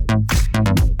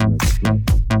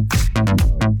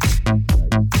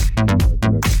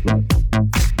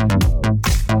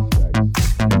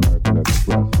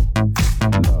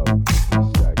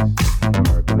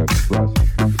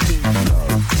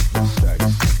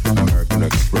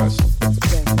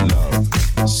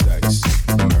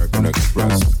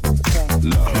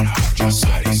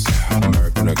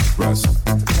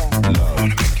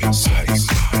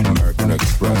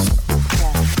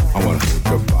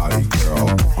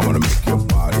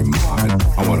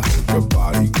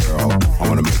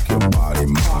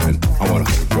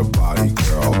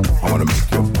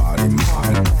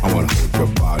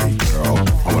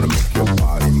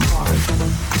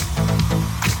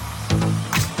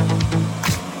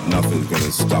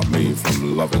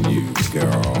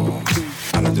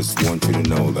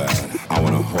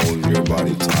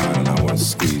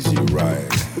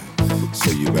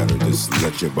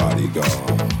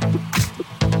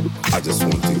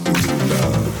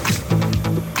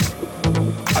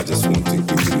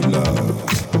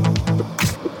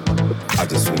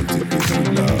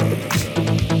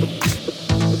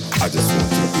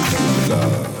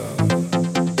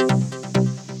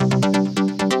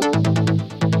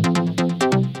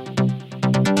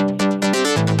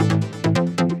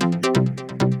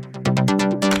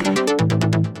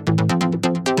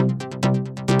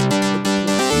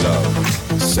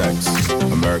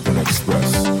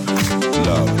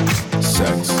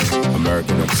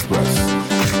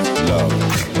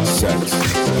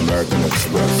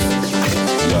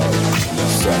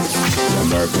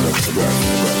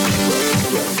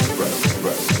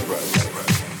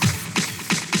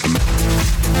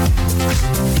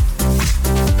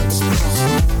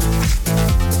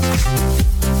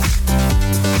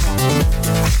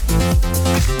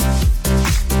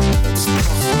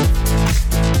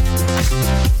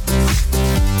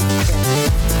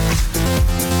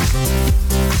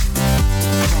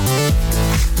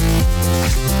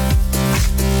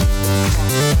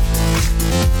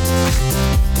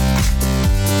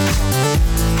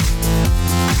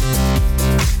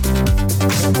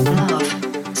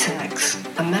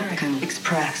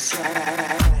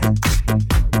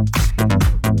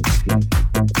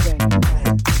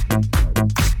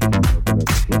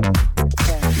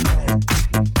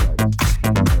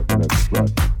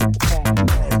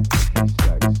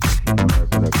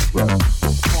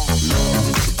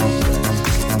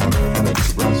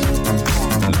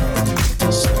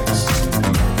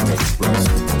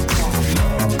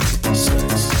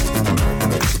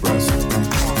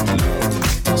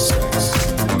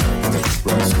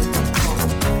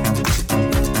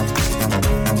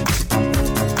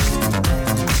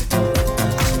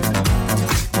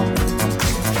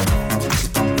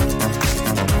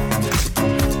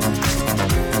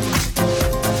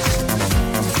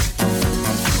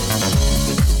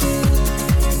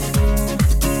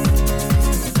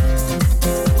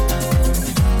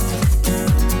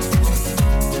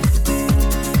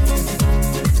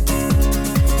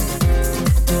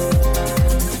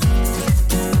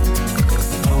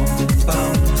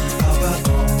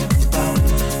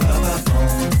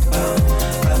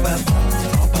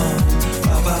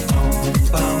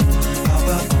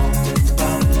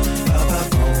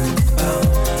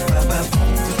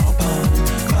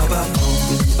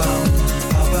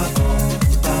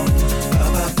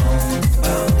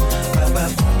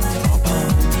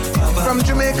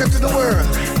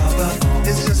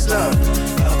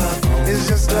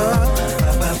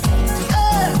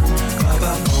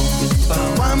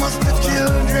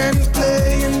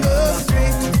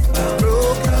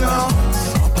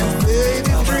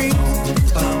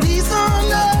 Peace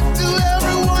on earth to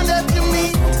everyone that you meet.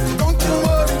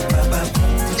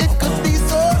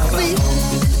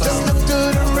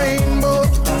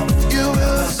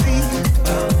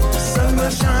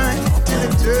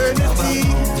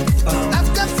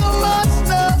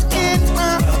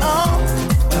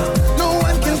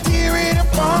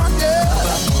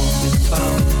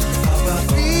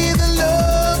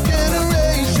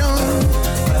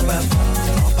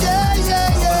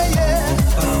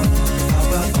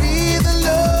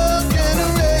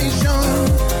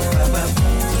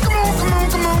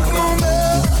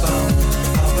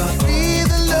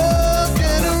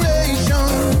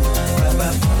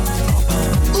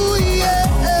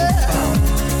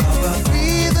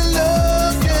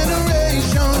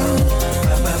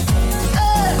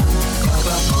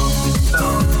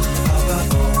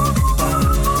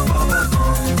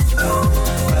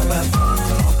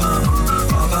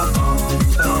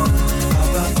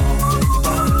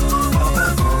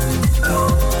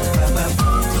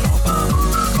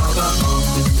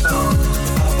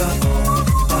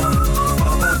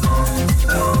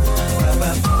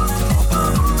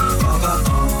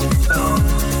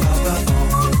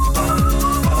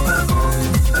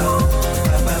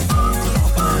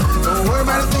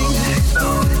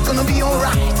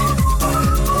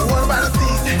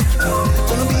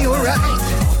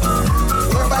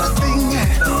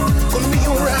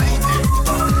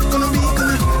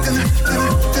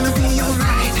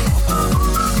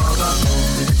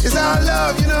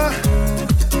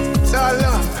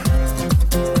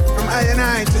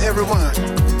 everyone.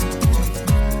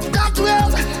 Got to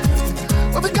help,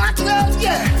 but we got to help,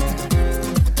 yeah.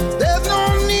 There's no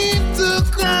need to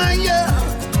cry, yeah.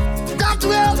 Got to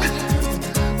help,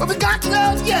 but we got to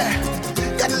help, yeah.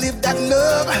 Gotta live that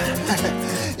love.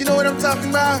 You know what I'm talking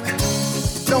about?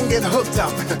 Don't get hooked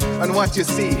up on what you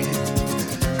see,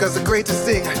 cause the greatest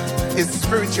thing is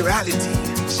spirituality.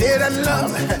 Share that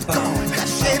love, come on.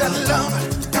 Share that love,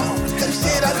 come on.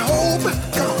 Share that hope,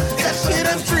 come on. Share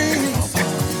that dreams.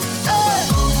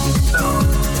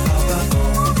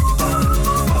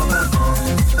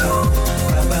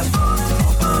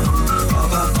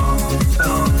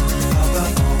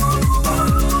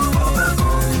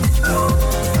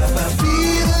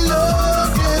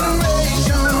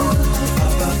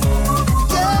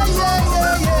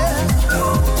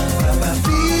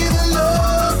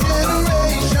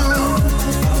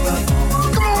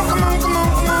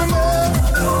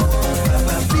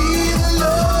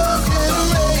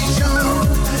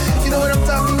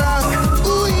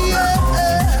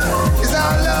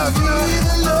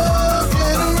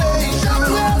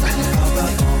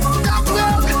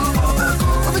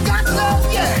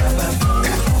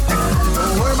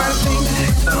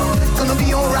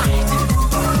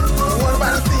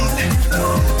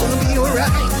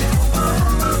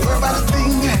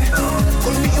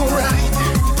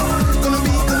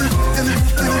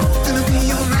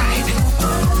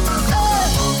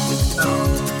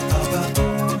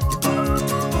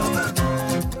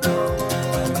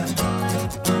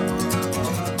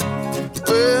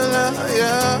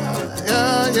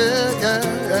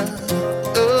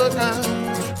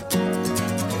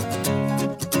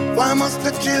 Why must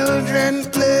the children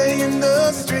play in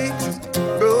the streets?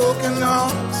 Broken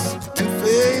hearts and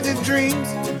faded dreams.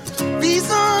 Peace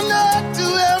on earth to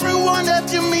everyone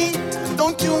that you meet.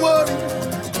 Don't you worry,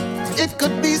 it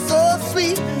could be so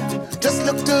sweet. Just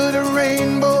look to the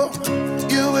rainbow,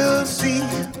 you will see.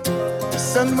 The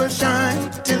sun will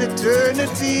shine till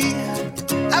eternity.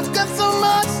 I've got so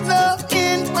much love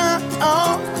in my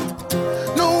heart,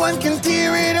 no one can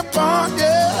tear it apart,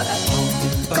 yeah.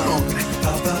 Come on.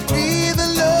 Be the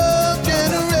love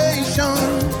generation.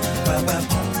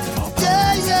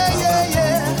 Yeah, yeah, yeah,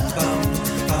 yeah.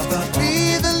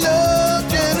 Be the love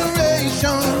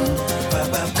generation.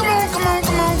 Come on, come on,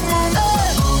 come on, come on.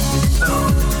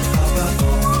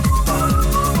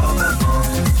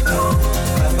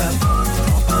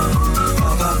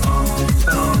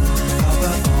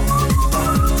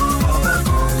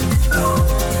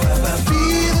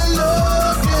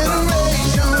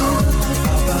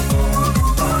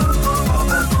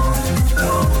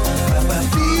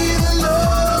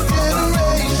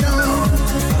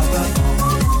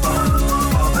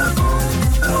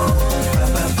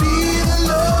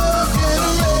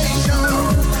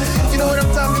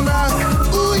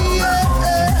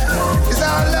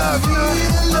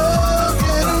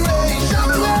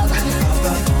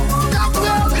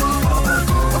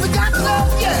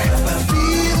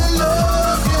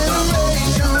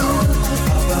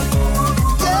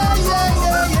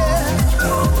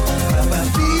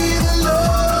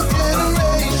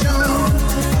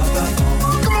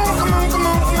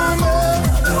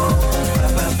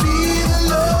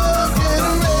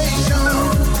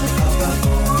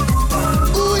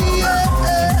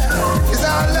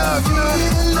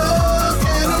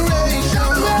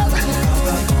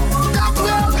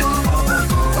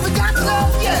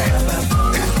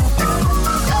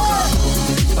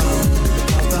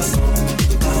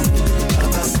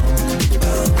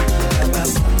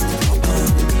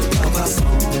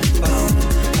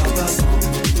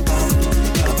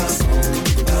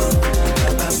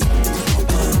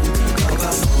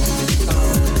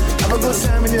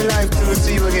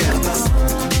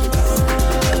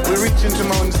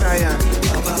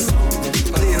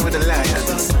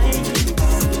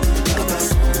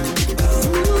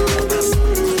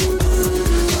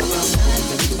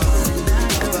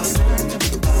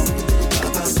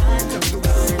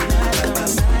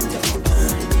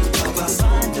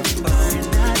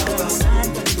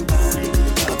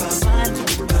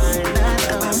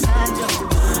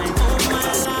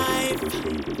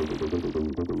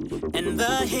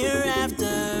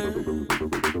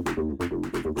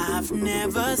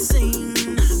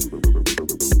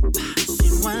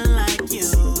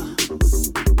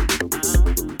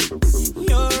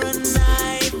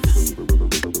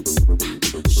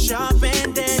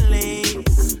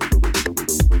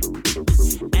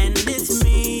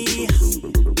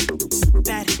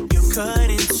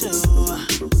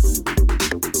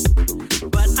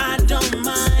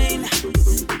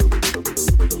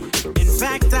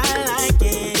 fact I like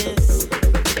it.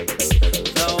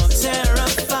 Though I'm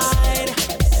terrified,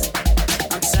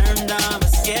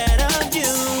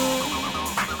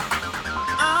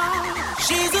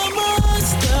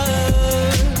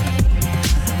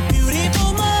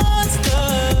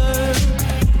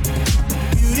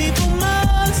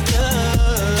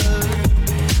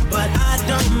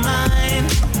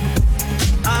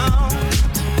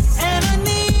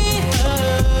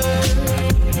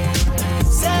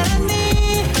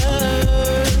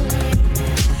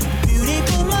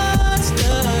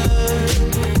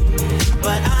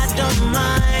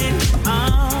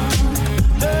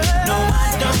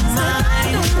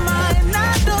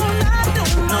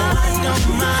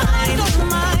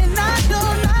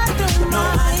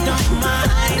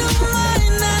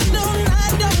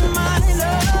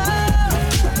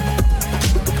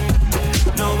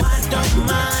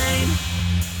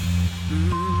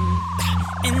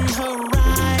 In her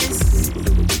eyes,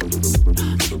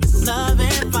 love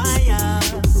and fire,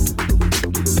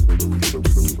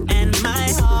 and my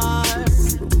heart,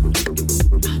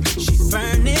 she's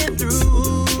burning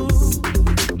through,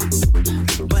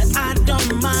 but I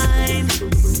don't mind.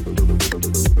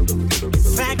 In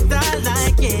fact, I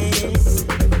like it,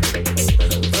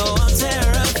 though I'm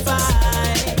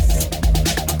terrified,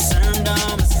 turned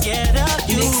on, scared of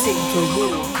you. Mixing for you,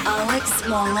 Alex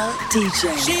Mola DJ.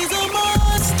 She's a monster.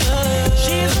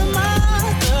 She's a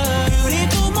monster.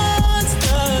 Beautiful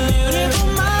monster. Beautiful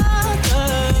monster.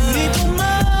 Beautiful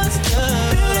monster.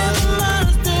 Beautiful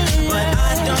monster. But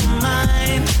I don't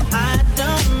mind. I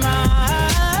don't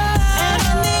mind. And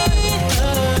I need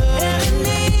her. And I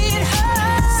need her.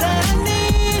 Said I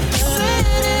need her.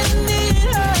 Said I need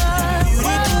her.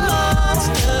 Beautiful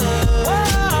monster.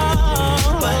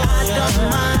 But I don't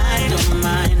mind. Don't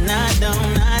mind. I don't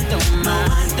mind. I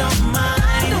don't mind.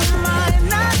 I don't mind.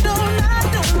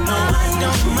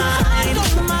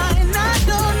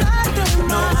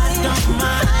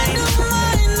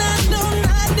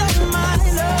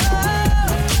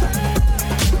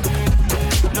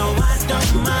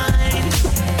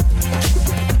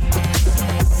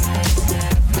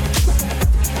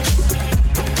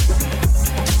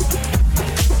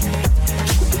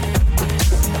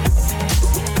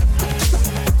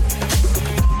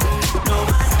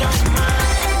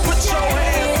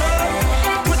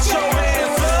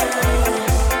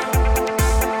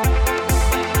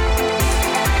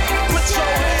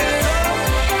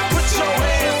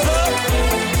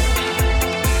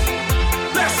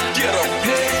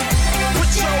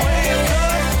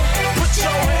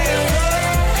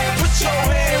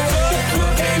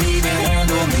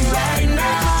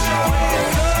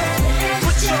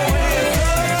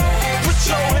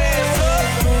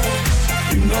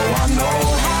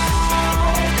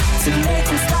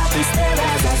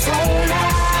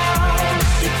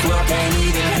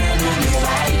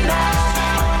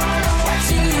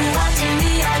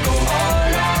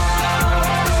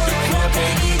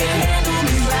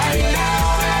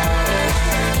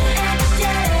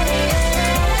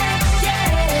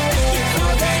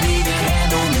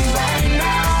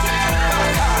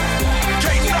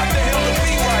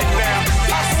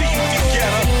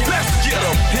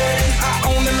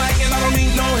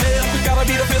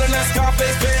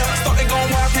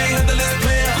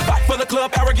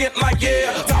 Arrogant like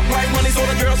yeah, top like money so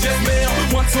the girls just mail.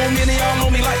 One too many, y'all know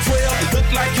me like 12. Look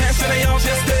like cash and they all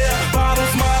just there.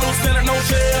 Bottles, models, standing no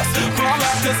chairs. Fall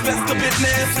out, cause that's the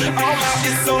business. All out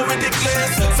is so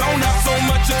ridiculous. Zone out so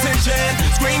much attention.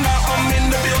 Scream out, I'm in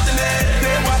the building.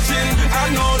 They're watching,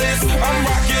 I know this. I'm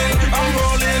rocking, I'm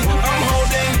rolling, I'm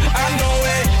holding. I know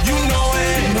it, you know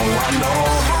it. You know I know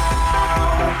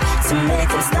how to make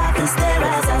them stop and stare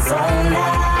as I zone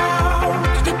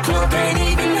out. The club ain't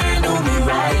even handle me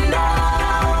right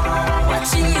now.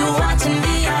 Watching you, watching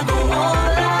me, I go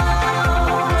all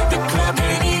out. The club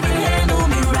ain't even handle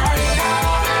me right now.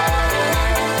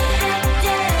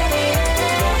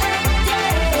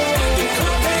 The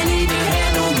club ain't even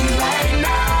handle me right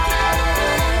now.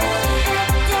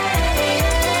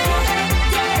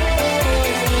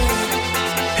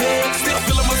 Hey, still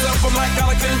feeling myself, I'm like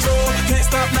Alex and Joe. Can't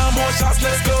stop now, more shots,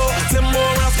 let's go. 10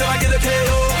 more rounds till I get a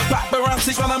KO. Pop around,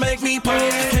 she tryna make me pay.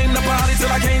 Came to party till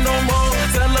I can't no more.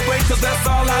 Celebrate, cause that's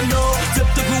all I know. Tip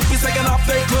the groupies taking off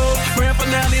their clothes. Grand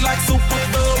finale like Super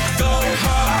Bowl. Go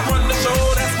hard, I run the show.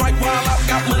 That's right, while I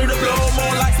got money to blow.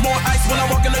 More lights, more ice when I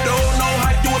walk in the door. No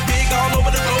hype, do it big all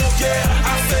over the globe. Yeah,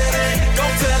 I said it, go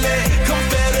tell it,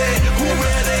 confetti. Who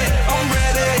ready? I'm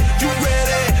ready, you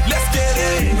ready? Let's get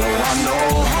it. You know I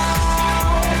know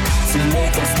how to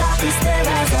make them stop and stare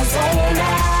as I zone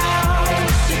out.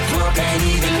 The club can't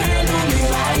even handle me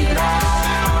right now.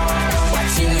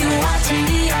 Watching you, watching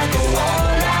me, I go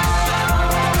all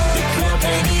out. The club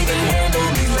can't even handle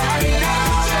me right now.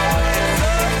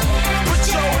 Put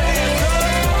your hands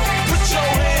up, put your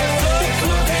hands up. The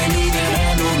club can't even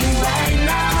handle me right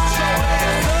now.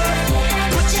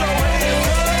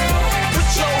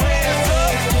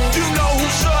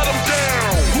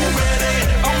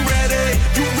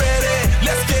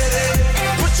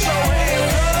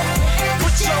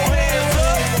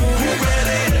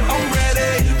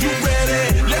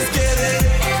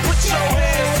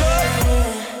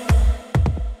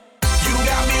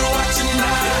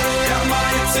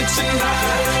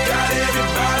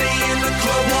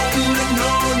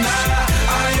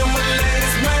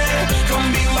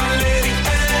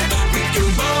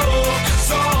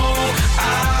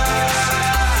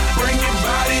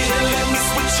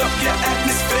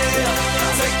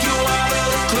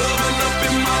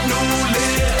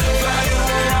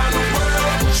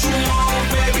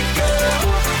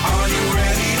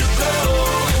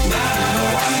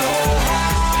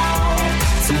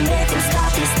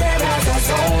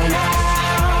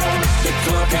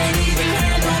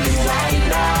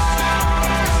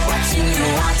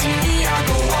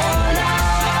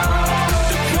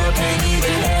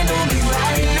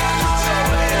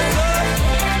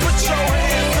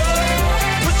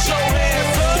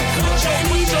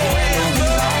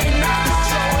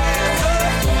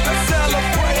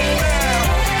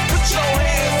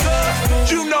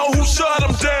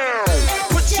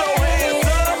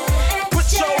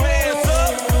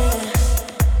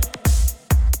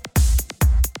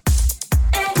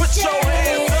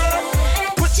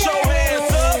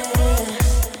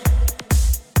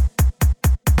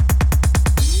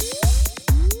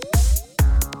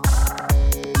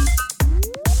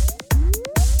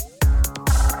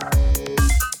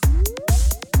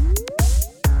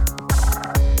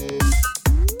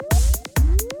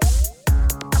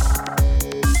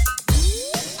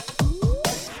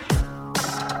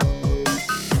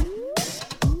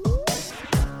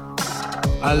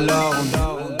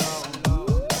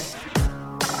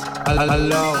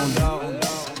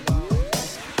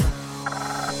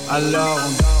 Alors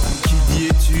qui dit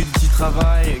études, dit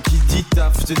travail, qui dit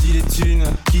taf, te dit les thunes,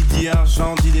 qui dit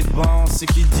argent, dit dépenses, et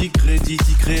qui dit crédit,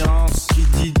 dit créance, qui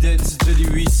dit dette, te dit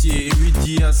huissier, et lui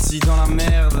dit assis dans la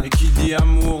merde, et qui dit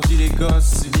amour, dit les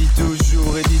gosses, dit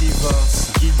toujours et dit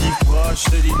divorce, qui dit proche,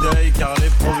 te dit deuil, car les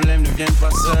problèmes ne viennent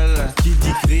pas seuls, qui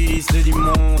dit crise, te dit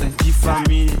monde, et dit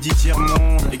famille, dit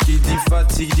tiers-monde, et qui dit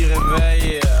fatigue, dit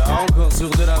réveil, encore sur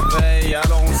de la veille,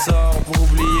 alors on sort pour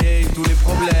oublier tous les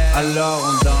problèmes, alors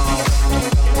on danse.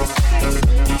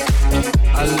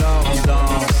 Alors on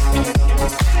danse.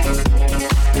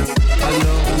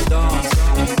 Alors on danse.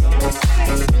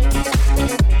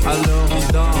 Alors on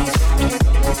danse.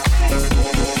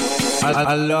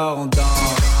 Alors on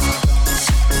danse.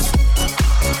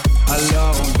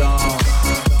 Alors on danse.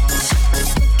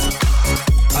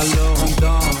 Alors on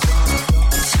danse.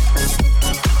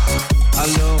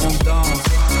 Alors on danse.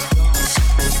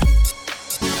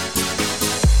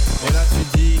 Et là tu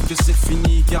dis que c'est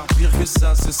fini, car pire que ça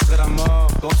ce serait la mort.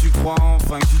 Quand tu crois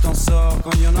enfin que tu t'en sors,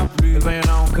 quand il y en a plus, ben y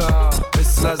en a encore.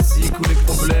 Est-ce la zik ou les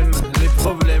problèmes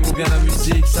ou bien la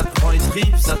musique, ça te prend les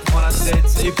tripes, ça te prend la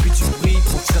tête, et puis tu pries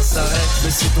pour que ça s'arrête.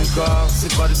 Mais c'est ton corps,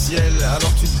 c'est pas le ciel,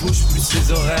 alors tu te bouges plus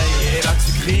les oreilles, et là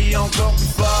tu cries encore plus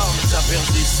fort, mais ça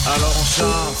persiste, alors on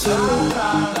chante.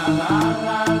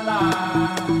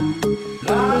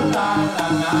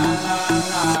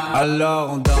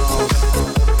 Alors on danse.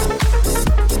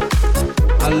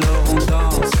 Alors on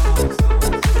danse.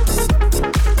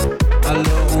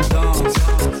 Alors on danse.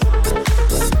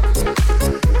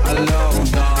 Alors on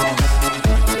danse.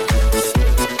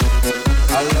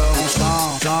 Alors on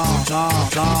chante, chante,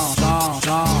 chante, chante,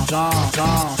 chante,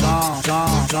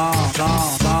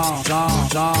 chante,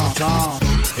 chante, chante.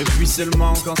 Et puis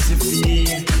seulement quand c'est fini,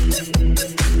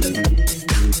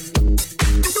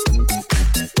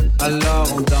 alors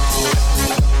on danse.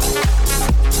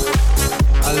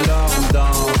 Alors on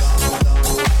danse.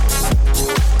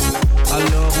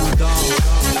 Alors on danse.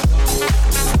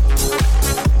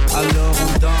 Alors on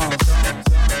danse.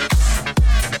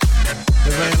 Et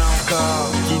ben y'en a encore.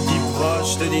 Qui dit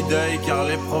proche te dit deuil, car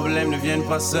les problèmes ne viennent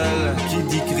pas seuls. Qui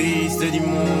dit crise te dit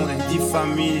monde, dit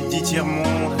famille, dit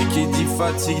tiers-monde. Et qui dit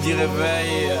fatigue dit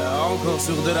réveil, encore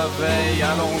sur de la veille.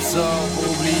 Alors on sort pour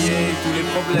oublier tous les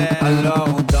problèmes. Alors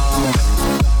on danse.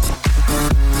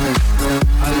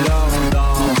 Alors on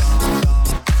danse.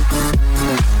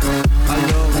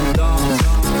 Alors on danse.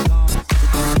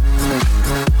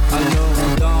 Alors on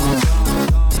danse.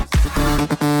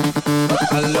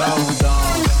 Alors on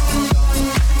danse.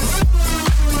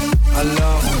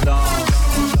 Alors on danse.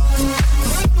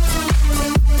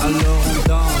 Alors on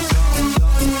danse.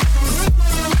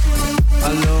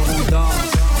 Alors on danse.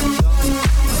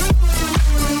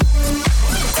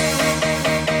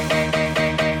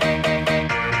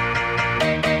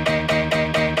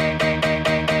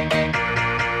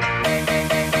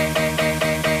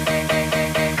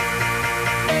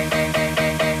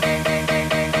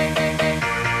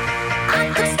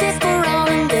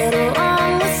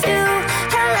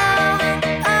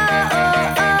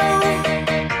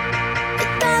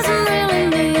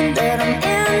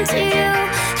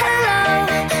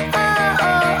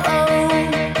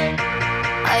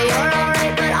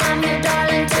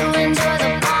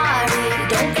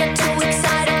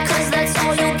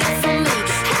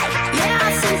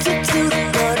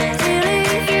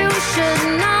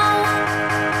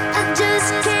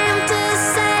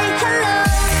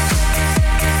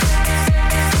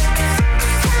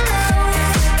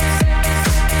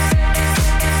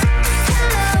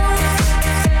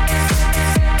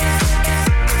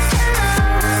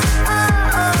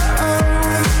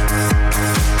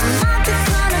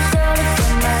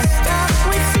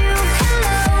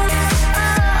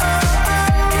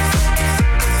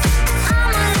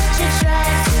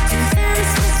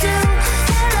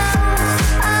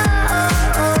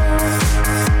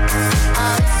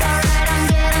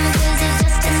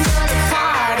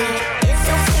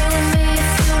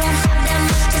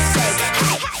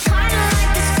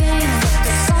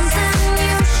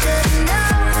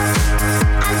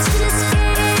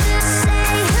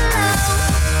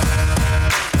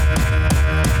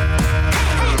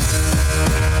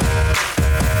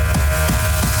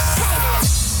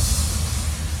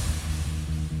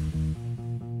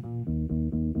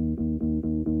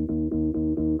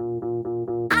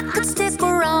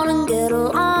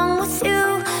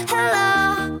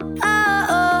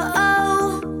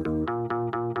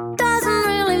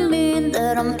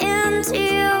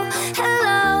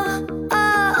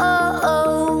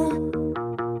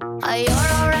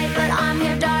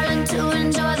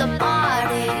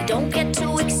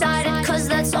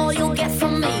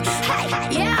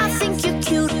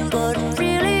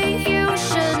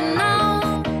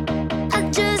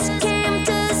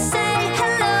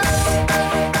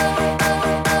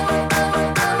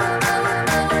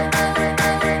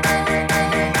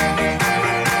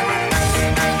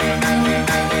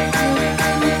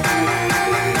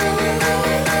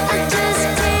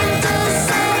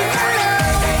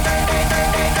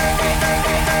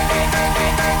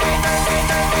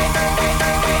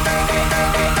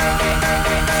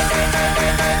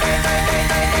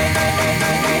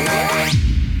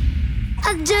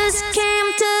 just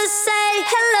came to say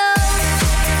hello.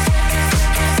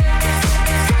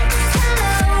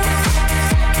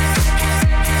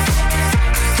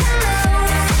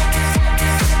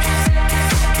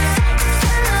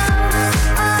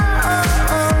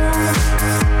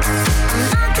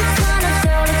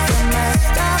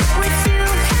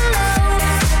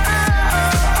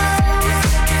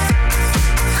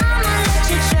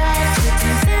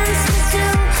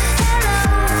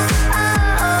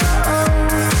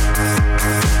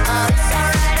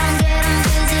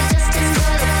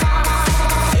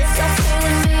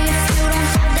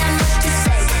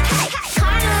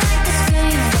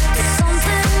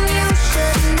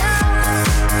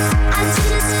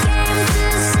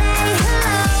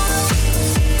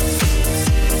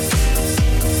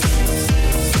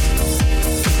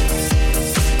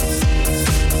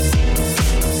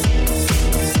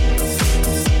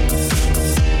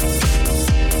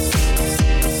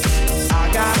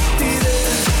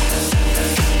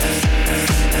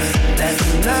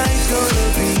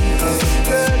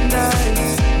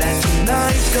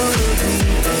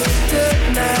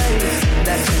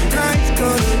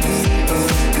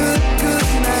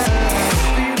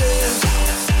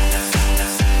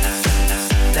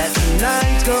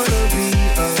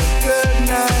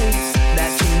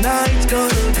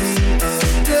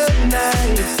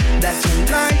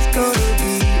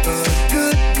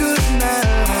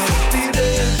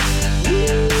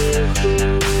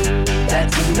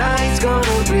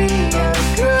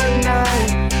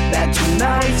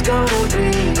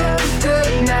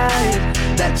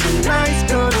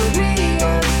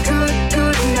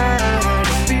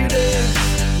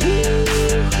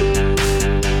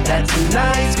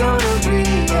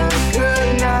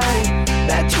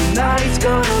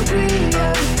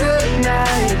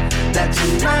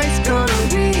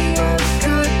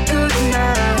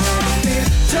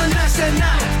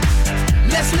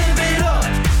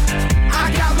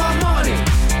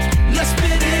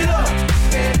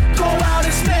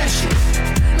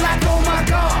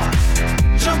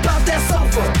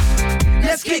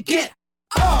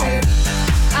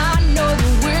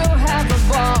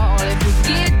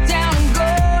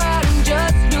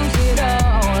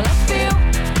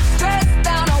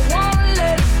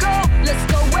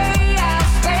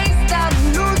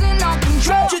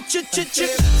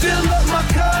 Fill up my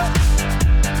cup,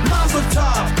 Mazel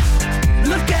tov.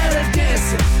 Look at her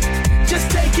dancing, just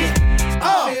take it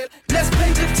off. Let's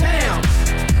paint the town,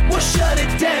 we'll shut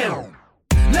it down.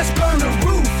 Let's burn the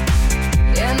roof,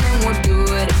 and then we'll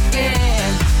do it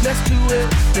again. Let's do it,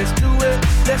 let's do it,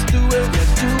 let's do it,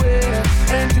 let's do it,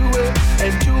 and do it,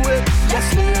 and do it.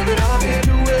 Let's live it up and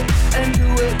do it, and do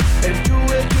it, and do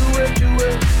it, do it, do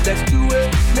it. Let's do it,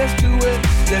 let's do it,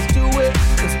 let's do it.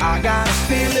 Cause I got a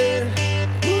feeling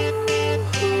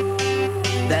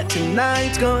that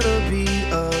tonight's gonna be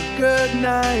a good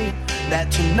night.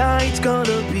 That tonight's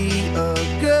gonna be a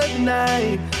good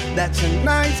night. That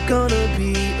tonight's gonna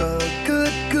be a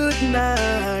good, good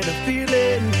night. A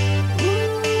feeling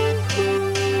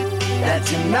that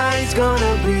tonight's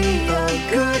gonna be a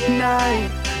good night.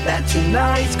 That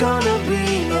tonight's gonna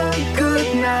be a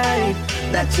good night.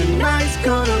 That tonight's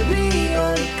gonna be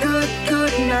a good,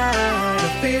 good night. I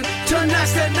feel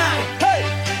tonight's the night. Hey,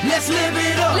 let's live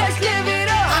it up. Let's live it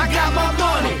up. I got my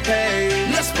money. Hey,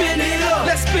 let's spin it up.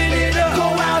 Let's spin it up. Go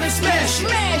out and smash it.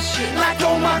 Smash it. Like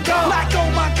oh my god. Like oh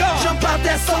my god. Jump out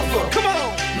that sofa. Come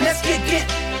on. Let's get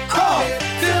off.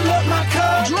 Fill up my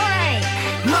cup. Drink.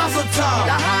 Mazel tov.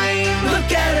 Look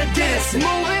at her dancing.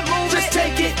 Move it, move Just it.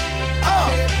 take it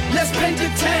off. Let's paint the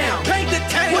town. Paint the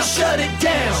town. We'll shut it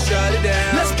down. Shut it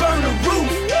down. Let's burn the roof.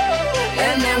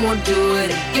 And then we'll do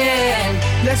it again.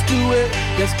 Let's do it,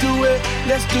 let's do it,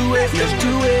 let's do it, let's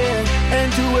do it, and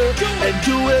do it, and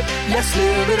do it. Let's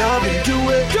live it up and do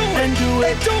it, and do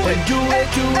it, and do it,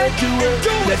 do it, do it.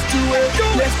 Let's do it,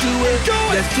 let's do it,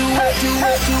 let's do it, do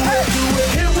it, do it, do it.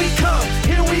 Here we come,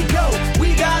 here we go.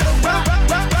 We gotta rock,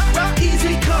 rock, rock, rock.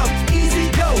 Easy come, easy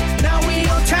go. Now we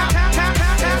on top,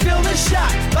 feel the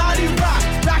shot, body rock,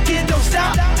 rock it, don't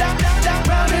stop.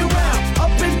 Round and round,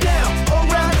 up and down,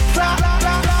 around the clock.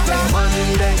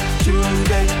 Monday,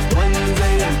 Tuesday,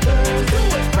 Wednesday, and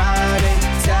Thursday, Friday,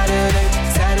 Saturday,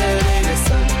 Saturday to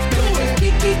Sunday.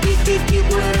 Get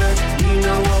with us, you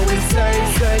know what we say.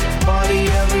 Party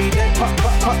every day,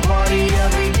 party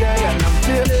every day, and I'm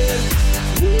feeling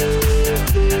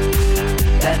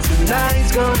that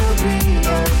tonight's gonna be a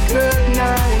good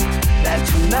night. That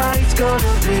tonight's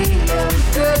gonna be a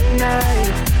good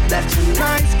night. That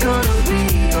tonight's gonna be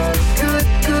a good,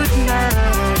 good night.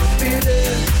 I'm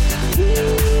feeling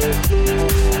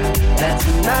that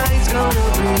tonight's gonna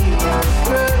be a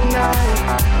good night.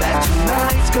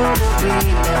 gonna be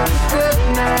a good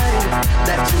night.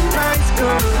 That tonight's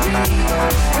gonna be a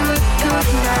good, good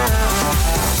night.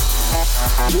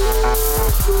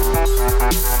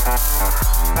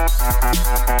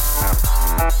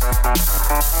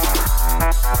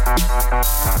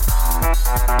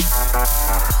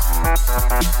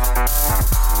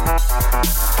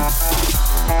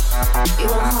 You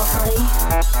want a hot body?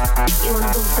 You want a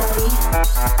Bugatti?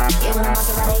 You want a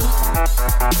Maserati?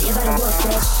 You better work,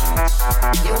 bitch.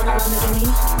 You want a Lamborghini?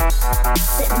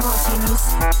 Sitting martinis,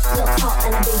 look hot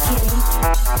in a bikini.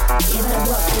 You better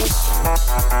work, bitch.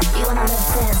 You wanna live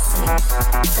fancy,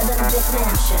 live in a big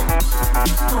mansion,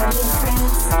 party in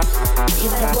France. You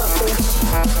better work, bitch.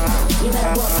 You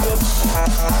better work, bitch.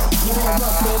 You better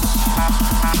work, bitch.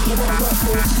 You better work,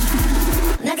 bitch.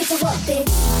 Now get to work, bitch.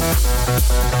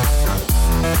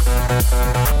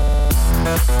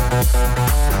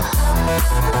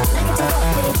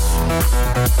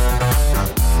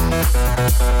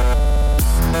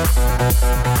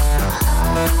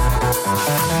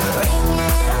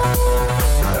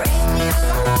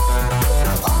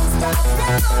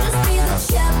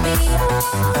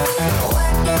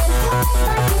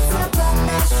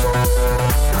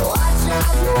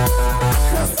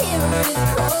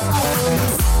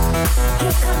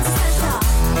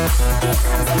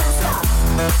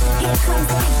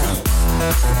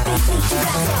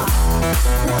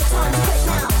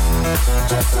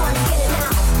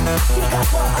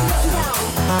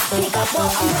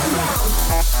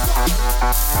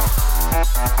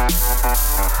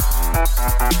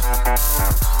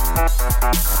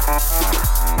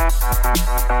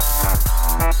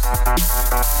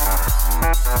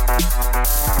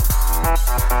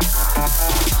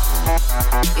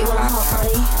 You want a hot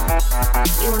body?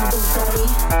 You want a Bugatti?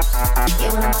 You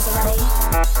want a Maserati?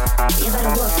 You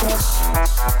better work, bitch.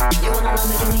 You want a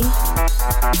Lamborghini?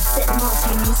 Sitting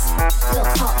martinis, look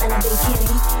hot in a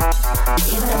bikini.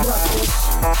 You better work, bitch.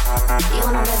 You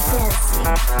wanna live fancy,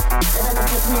 live in a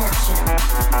big mansion,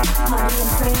 party in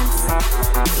France.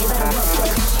 You better work,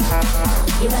 bitch.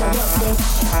 You better work, bitch.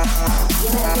 You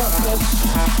better work, bitch.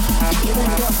 You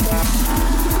better work, bitch.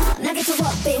 Now get to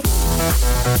work, bitch.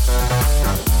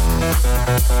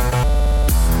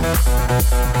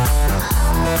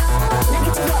 Now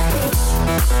get to work, bitch.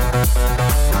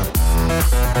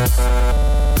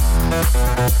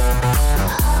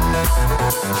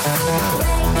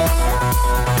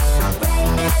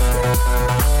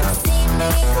 See me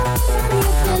calling,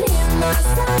 you can hear my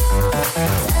sound.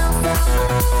 Tell somebody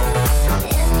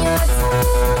in your town.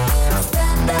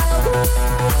 Spread the word,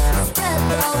 spread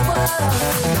the word.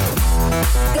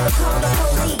 Go call the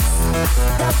police,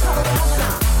 go call the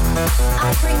governor. I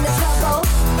bring the trouble,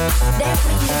 they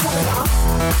bring the trouble.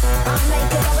 I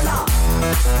make it bubble up,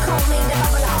 call me the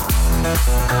bubble up.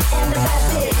 I am the bad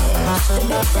bitch, the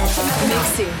bitch that's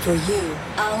Mixing for you,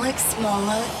 Alex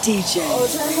Mala DJ.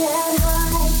 Hold your head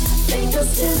high, fingers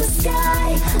to the sky.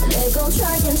 They gon'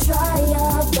 try and try ya,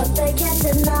 but they can't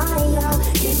deny ya.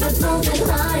 Keep it moving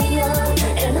higher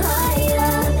and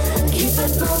higher. Keep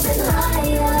it moving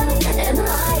higher and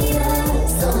higher.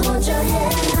 So hold your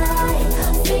head high,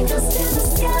 fingers to the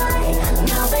sky.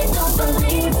 Now they don't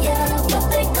believe ya, but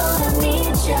they gonna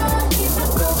need ya. Keep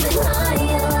it moving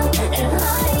higher and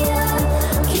higher.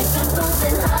 Keep it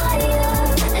moving higher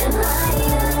and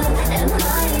higher and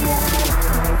higher.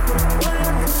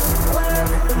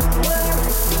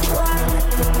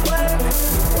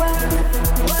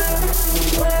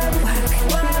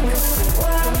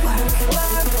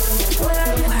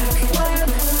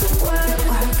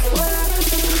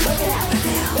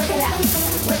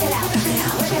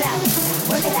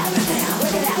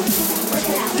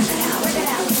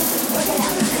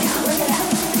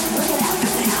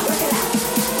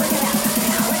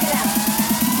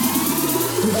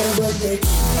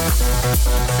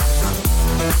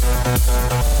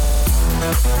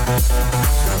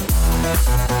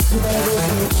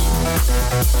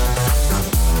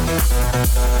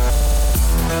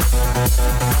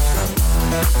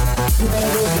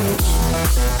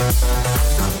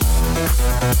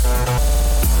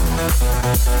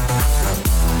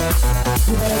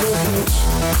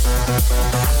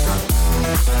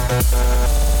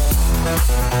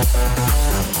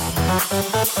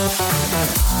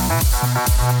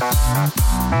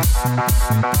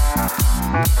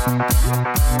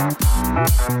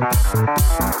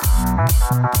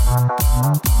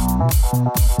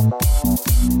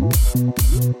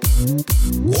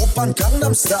 Open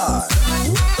Gangnam Style.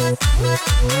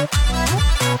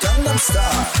 Gangnam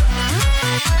Style.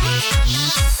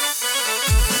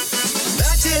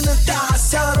 낮에는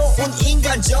따사로운 인간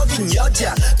습관적인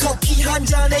여자 커피 한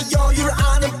잔에 여유를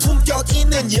아는 품격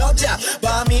있는 여자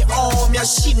밤이 오면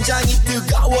심장이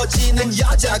뜨거워지는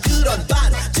여자 그런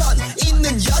반전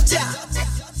있는 여자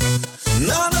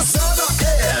너는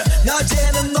선호해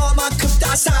낮에는 너만큼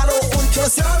따사로운 그런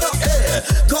선호해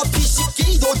커피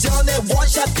식기도 전에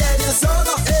원샷 때리는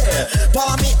선호해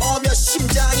밤이 오면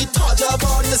심장이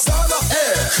터져버리는 선호해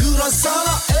그런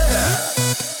선호해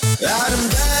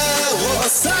아름다워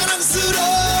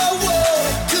사랑스러워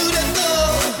그래 너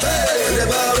hey, 그래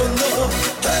바로 너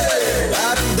hey.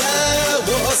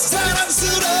 아름다워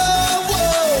사랑스러워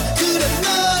그래 너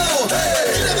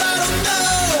hey, 그래 바로 너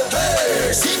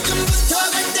hey. 지금부터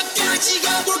갈 때까지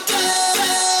가볼까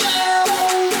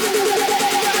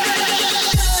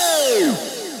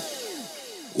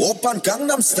오빤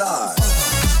강남스타일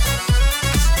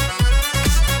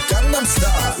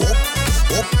강남스타일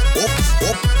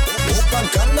오빤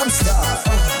강남스타일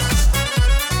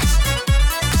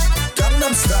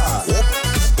강남스타일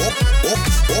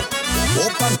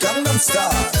오빤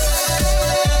강남스타일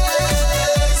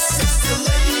Sexy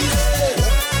lady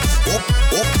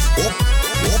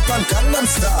오빤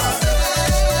강남스타일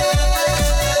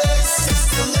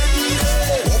Sexy lady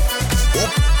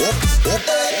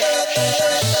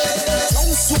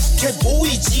성숙해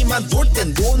보이지만 놀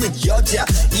땐 노는 여자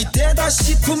이때다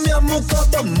싶으면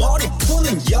묶었던 머리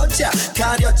푸는 여자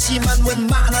가렸지만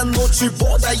웬만한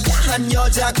노출보다 야한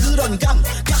여자 그런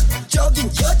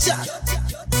감각적인 여자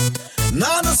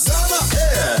나는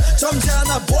선호해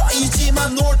점잖아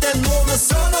보이지만 놀 땐 노는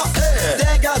선호해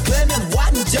때가 되면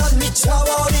완전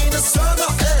미쳐버리는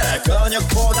선호해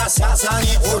근육보다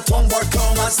사상이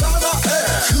울퉁불퉁한 선호해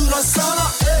그런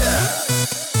선호해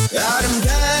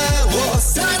아름다워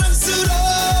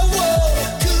사랑스러워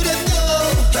그래 너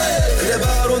hey, 그래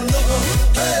바로 너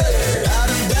hey.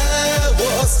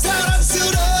 아름다워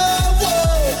사랑스러워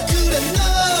그래 너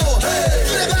hey,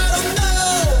 그래 바로 너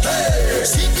hey.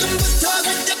 지금부터 갈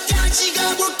때까지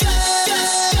가볼까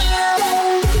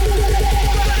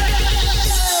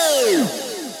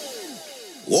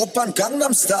오빤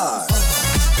강남스타일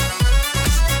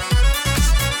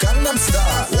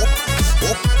강남스타일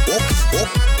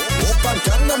오빤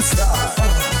강남스타일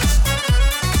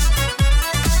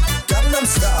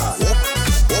강남스타일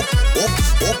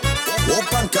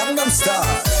오빤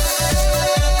강남스타일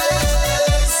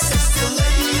Sexy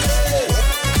lady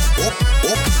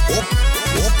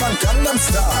오빤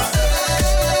강남스타일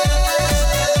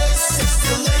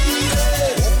Sexy lady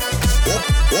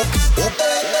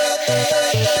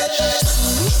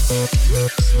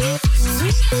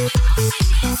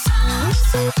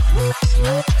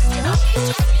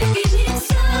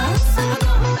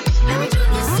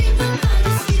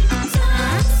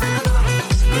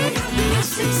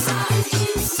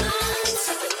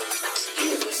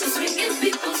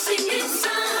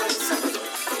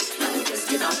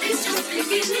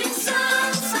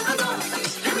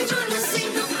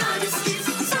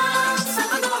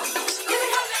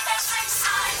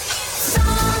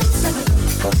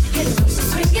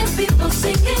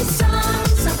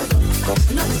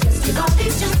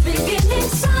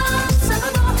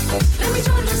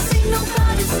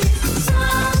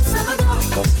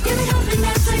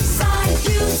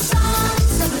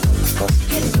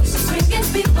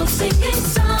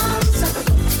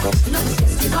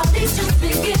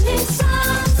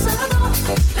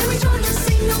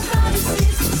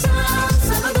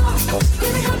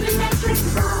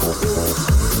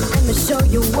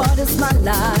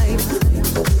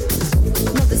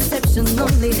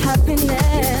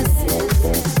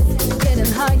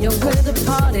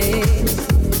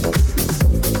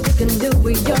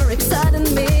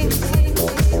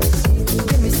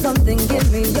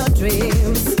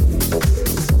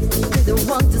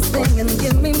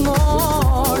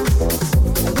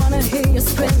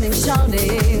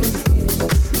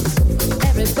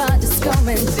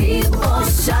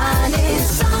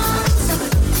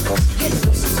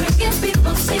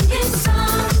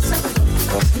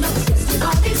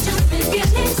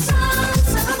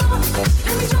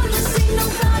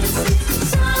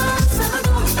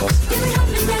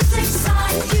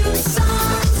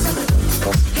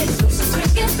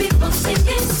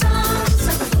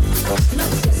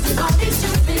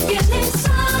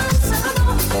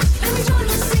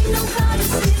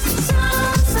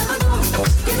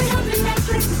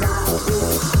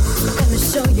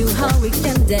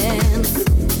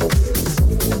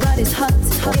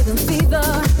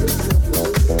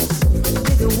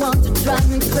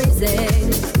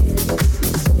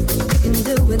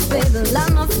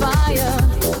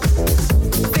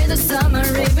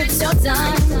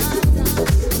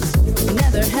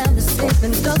Never have the sleep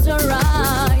and close your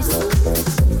eyes.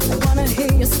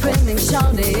 you're screaming,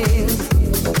 shouting.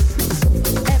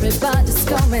 Everybody's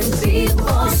going,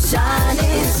 people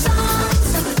shining. Songs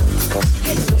of the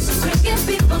get loose, drinking,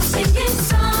 people singing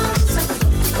songs of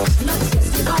the no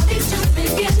festivals, just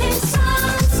beginning.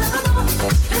 Songs of the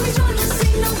let me join you,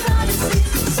 sing, nobody sing.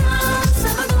 Songs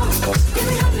of the give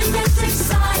me happiness,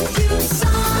 excite you.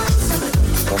 Songs of the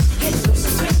get loose,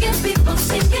 drinking, people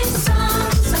singing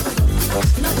songs of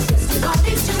the no festivals,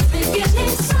 just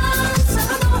beginning. Songs of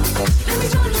the let me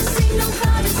join you, sing,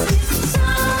 nobody sing.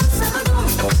 Songs of the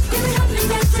give me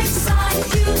happiness, excite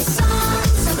you.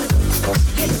 Songs of the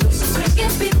get loose,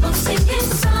 drinking, people singing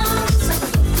songs of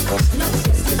the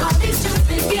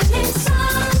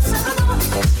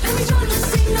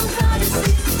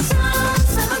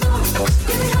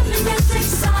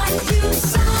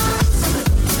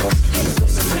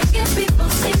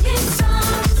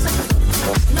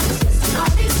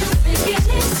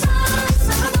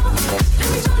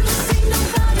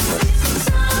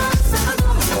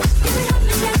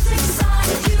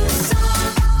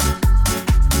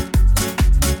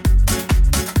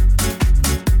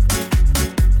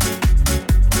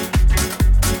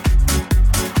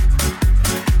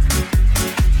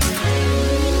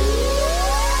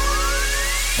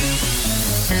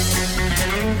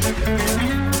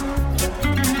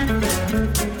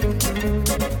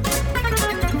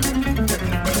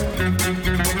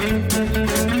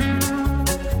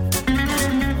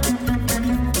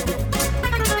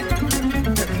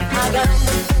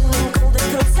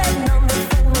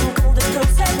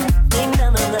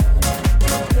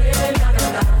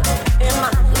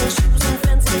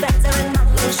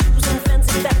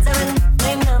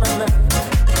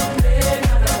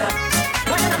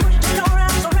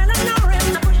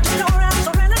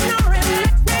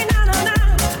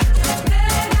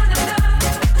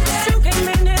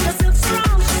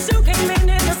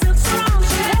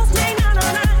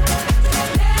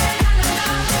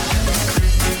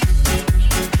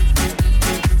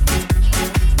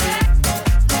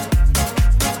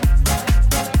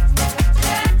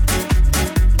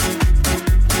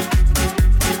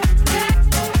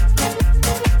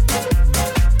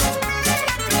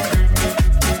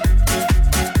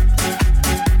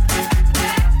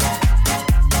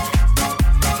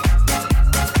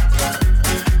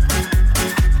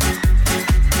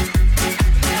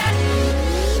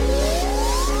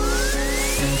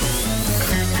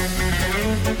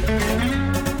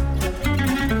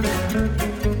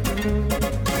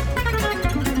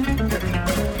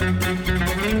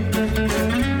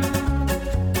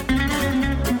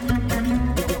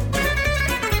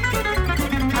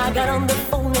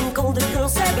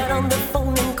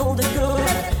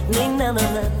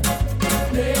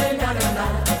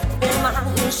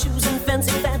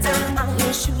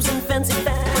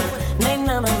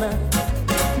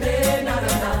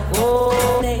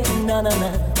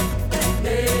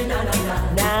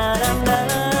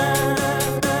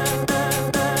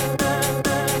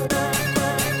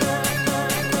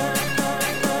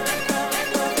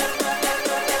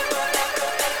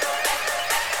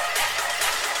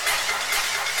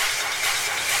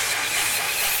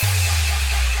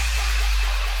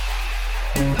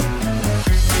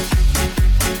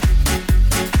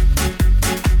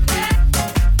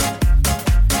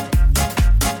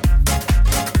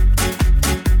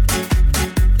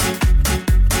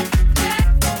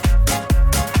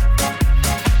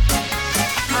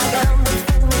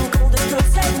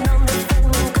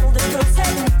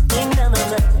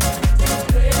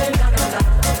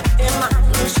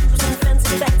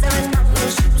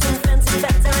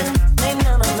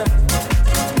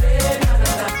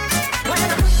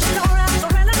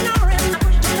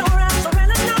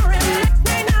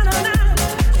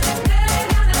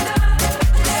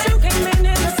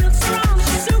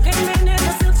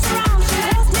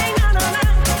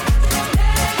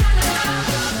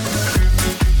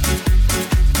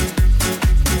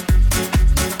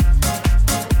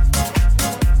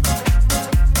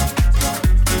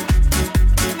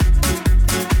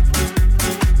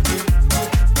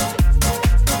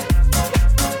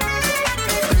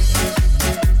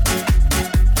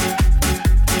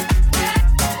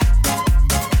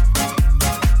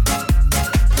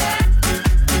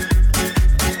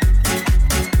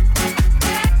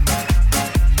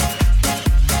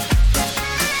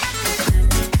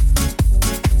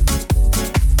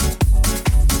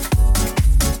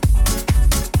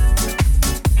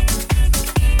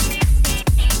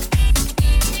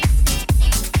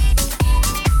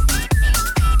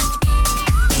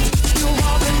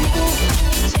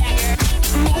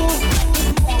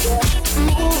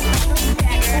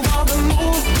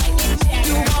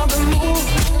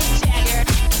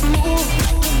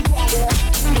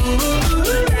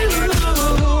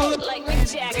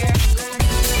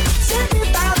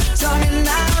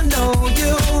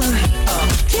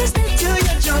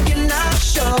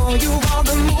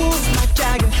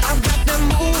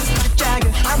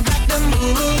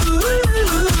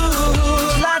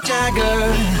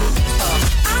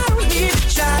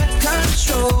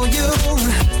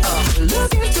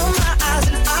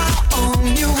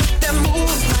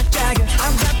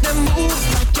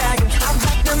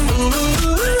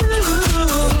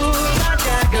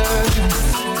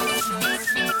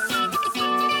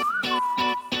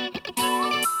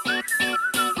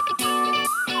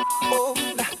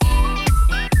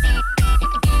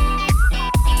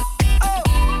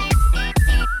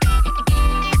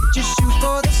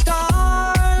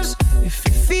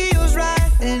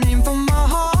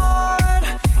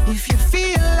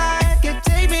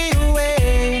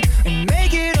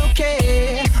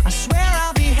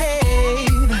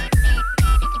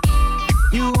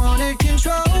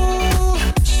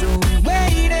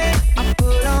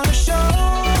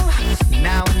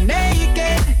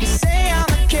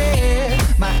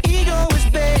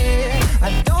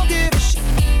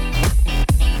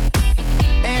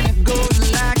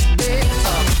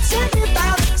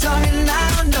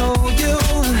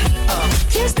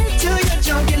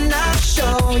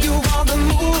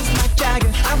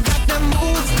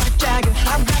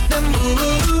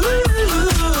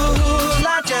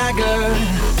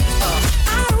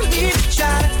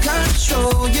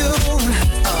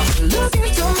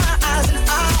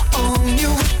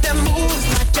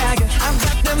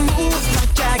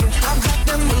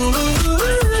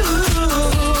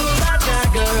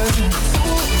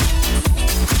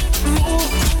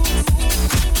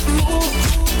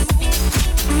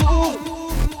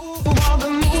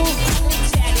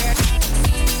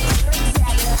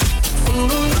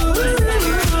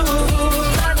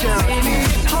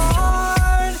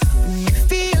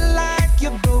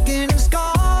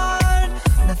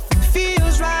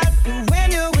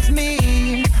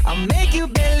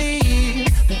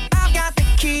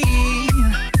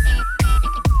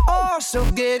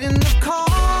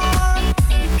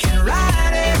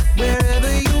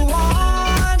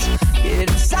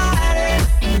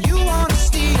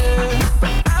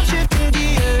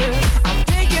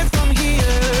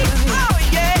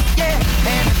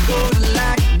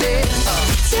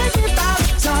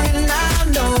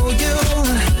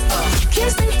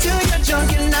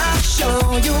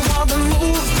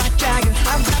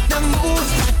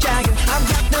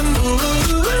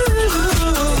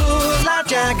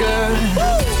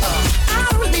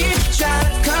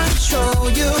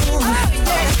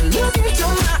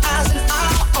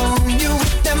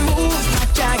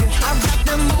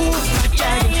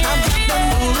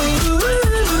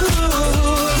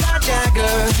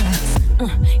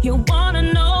You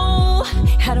wanna know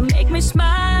how to make me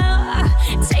smile?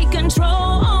 Take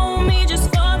control on me just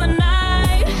for the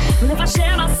night. But if I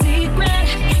share my secret,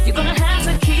 you're gonna have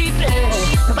to keep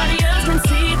it. Nobody else can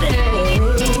see this.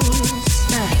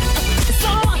 So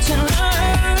I want you to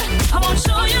learn. I won't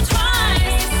show you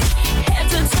twice. Head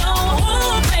to toe,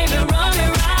 ooh, baby, run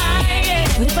it right.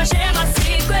 But if I share my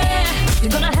secret,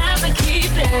 you're gonna have to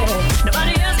keep it.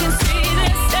 Nobody else can see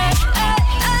this.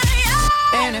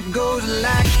 And it goes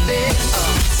like this.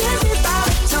 Tell me about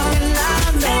the tongue and I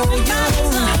know you.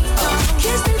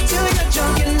 Kiss me till you're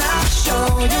drunk and I'll show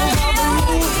you all the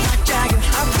moves like Jagger.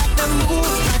 I've got the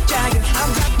moves like Jagger.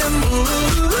 I've got the moves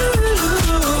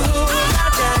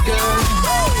like Jagger.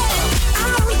 I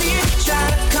don't need to try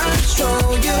to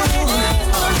control you.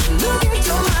 Look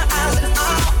into my eyes and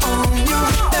I'll own you.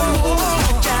 The moves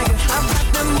like Jagger. I've got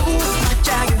the moves like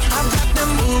Jagger. I've got the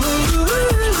moves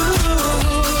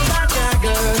like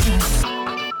Jagger.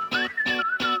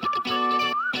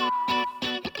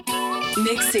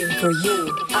 Mixing for you,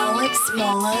 Alex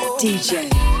Mala DJ.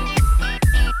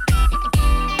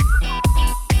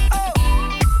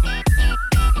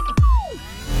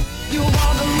 You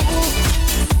wanna move,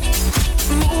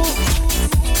 move,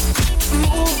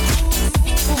 move.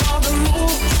 You wanna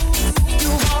move,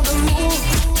 you wanna move,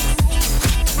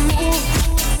 move,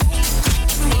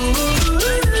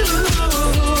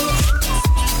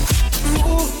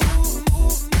 move.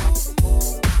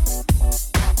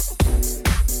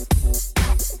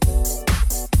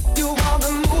 You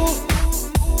wanna move.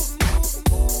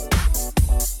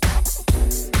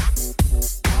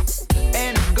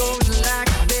 And it goes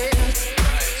like this.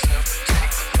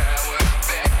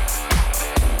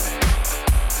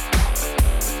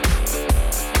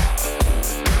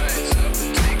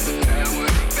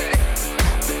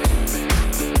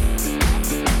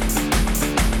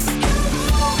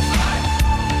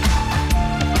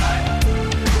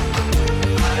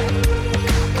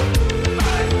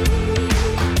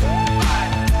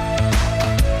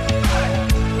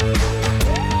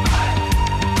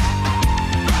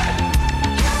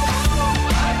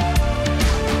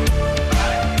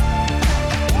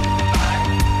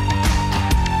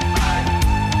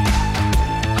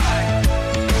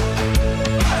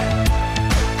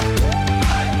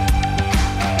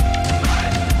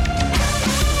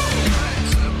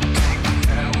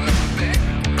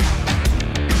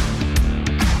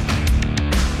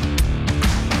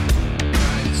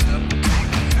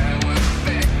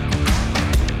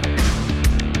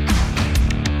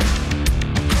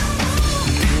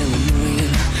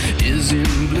 Is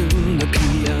in bloom, the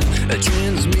PR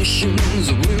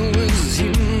transmissions will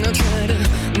resume. I try to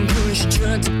push,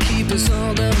 try to keep us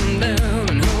all down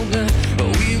and hope that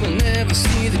we will never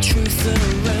see the truth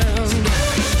around.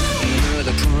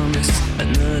 Another promise,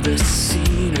 another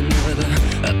scene, another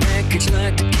package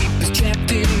like to keep us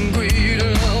trapped in greed.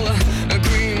 All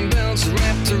green belts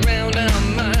wrapped around our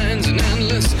minds, and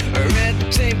endless red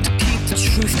tape to keep the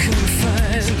truth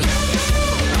confined.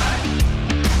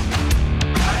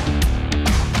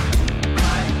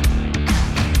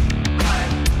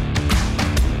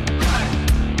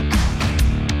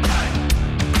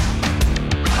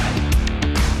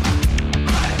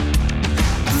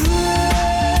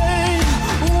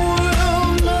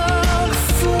 Will not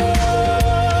fall.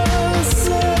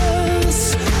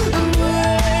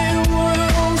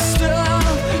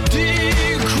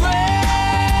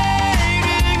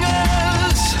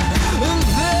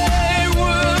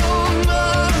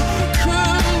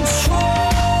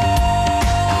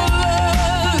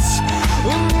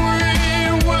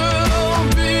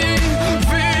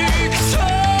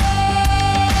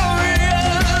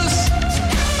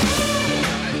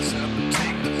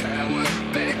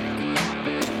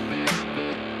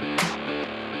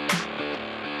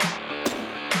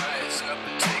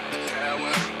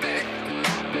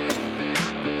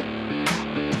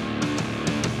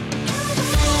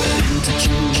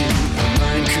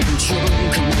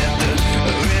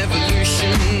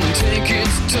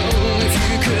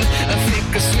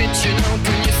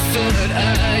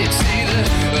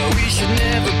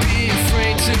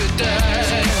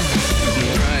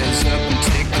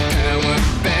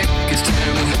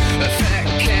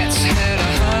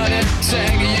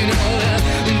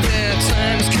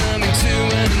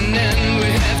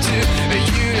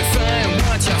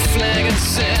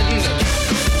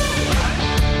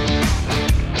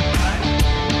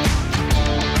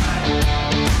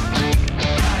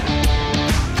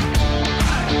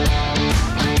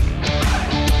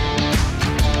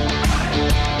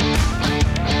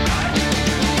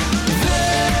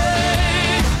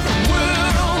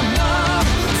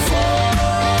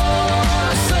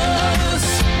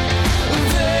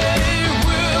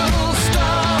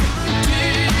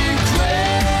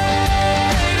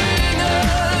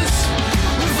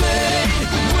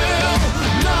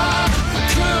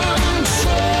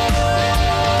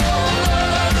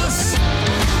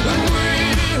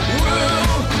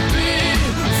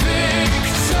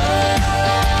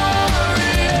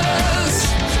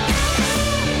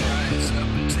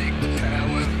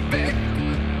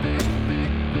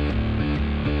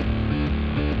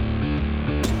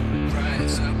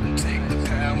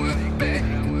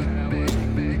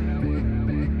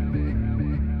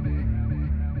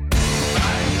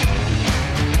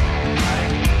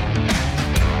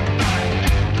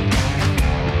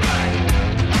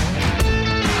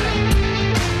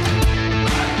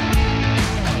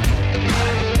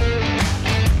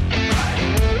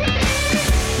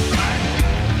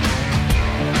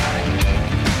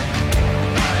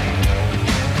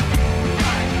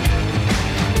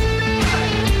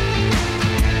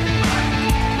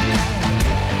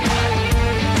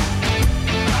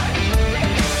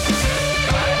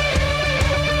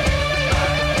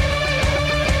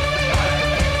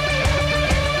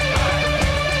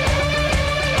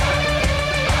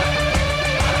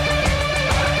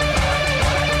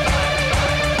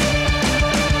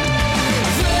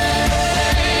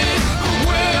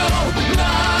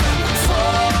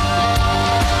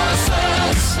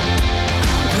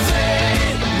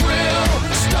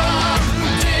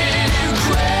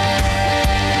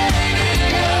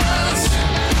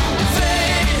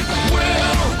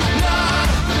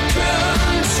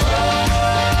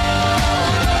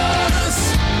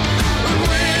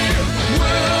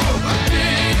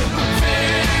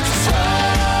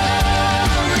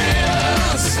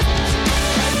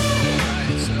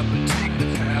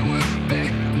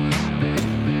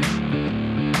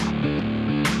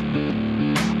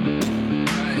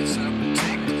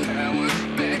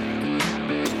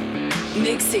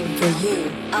 Mixing for you,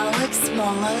 Alex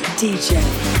Mala DJ.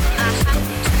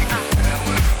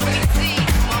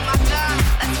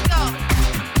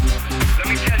 Let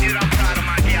me tell you that I'm proud of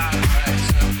my girl.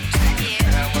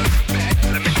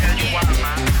 Let me tell you why,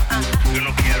 ma. Yo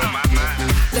no quiero mamá.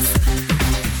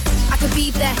 I could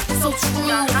be that so true,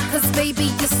 cause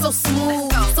baby you're so smooth,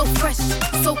 so fresh,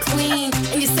 so clean,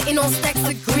 and you're sitting on stacks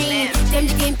of green. Damn,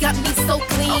 your game got me so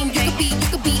clean. You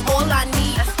could be all I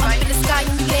need. Up in the sky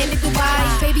and you land in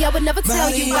Dubai, baby I would never tell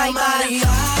you bye bye.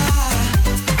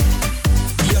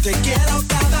 Yo te quiero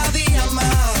cada día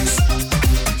más.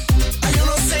 Ay, yo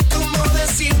no sé cómo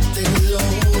decírtelo.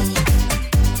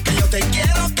 Que yo te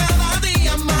quiero cada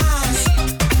día más.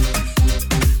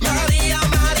 María,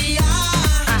 María.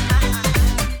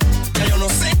 Que yo no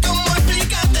sé cómo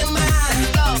explicarte más.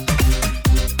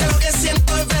 Que lo que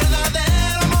siento es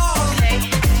verdadero amor.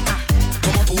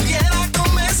 Como pudiera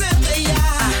convencerte ya.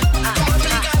 Cómo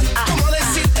explicar, cómo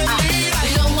decirte mira.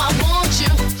 You know I want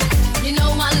you, you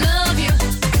know I love you.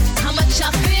 How much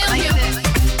I feel you,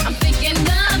 I'm thinking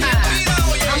of you.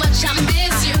 How much I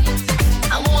miss you,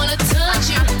 I wanna touch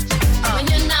you. When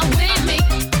you're not with me,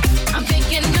 I'm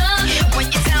thinking of you. When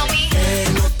you tell me que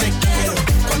no te quiero,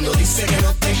 cuando dice que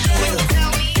no te quiero.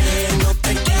 Que no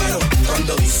te quiero,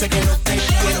 cuando dice que no te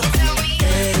quiero.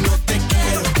 Que no te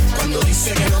quiero, cuando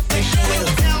dice que no te quiero.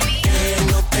 Que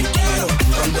no te quiero,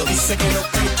 cuando dice que no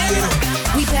te quiero.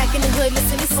 we back in the hood,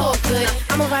 listen, it's all good.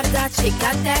 I'm a ride or die chick,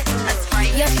 got that?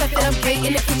 Yeah, chef it up great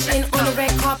in the kitchen, on the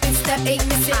red carpet, step ain't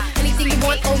missing. Anything you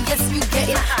want, oh yes, you get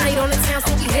it. Night on the town,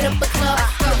 so we hit up the club.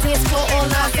 On the dance floor, all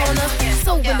eyes on us.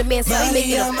 So when the man said we make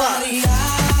it a fuck. María,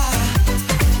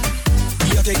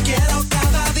 yo te quiero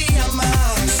cada día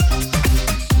más.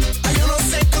 Ay, yo no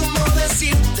sé cómo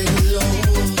decírtelo.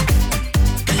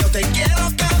 Que yo te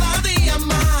quiero cada día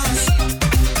más.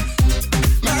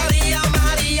 María,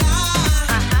 María.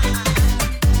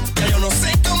 Que yo no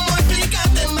sé cómo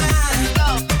explicarte más.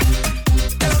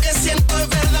 Que lo que siento es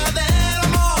verdadero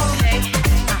amor.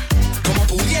 Como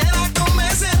pudiera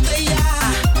convencerte ya.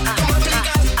 Cómo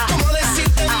explicar, cómo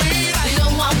decirte mira. You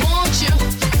know I want you,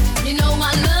 you know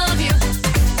I love you.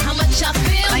 How much I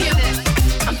feel you,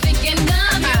 I'm thinking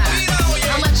of you.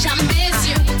 How much I miss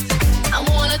you, I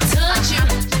wanna touch you.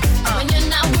 When you're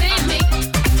not with me,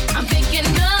 I'm thinking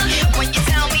of you. When you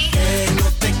tell me Que no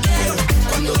te quiero,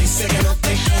 cuando dice que no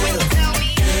te quiero.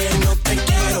 Que no te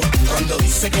quiero, cuando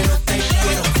dice que no te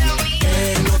quiero.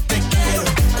 Que no te quiero,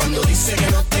 cuando dice que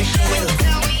no te quiero.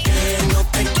 Que no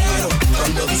te quiero,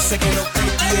 cuando dice que no te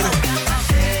quiero.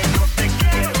 Que no te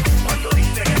quiero, cuando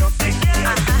dice que no te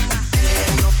quiero.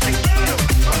 Que no te quiero,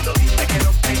 cuando dice que no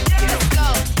te quiero.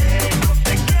 Que no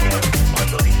te quiero,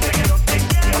 cuando dice que no te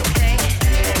quiero.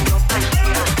 Que no te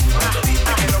quiero, cuando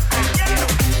dice que no te quiero.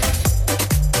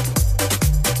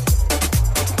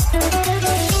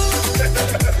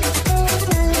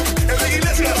 Enrique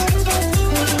Iglesias.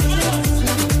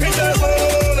 Ella es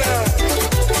buena.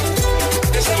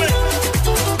 Ésame.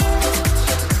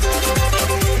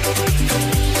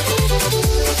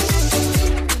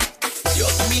 Yo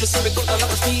te miro y se me corta la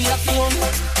respiración.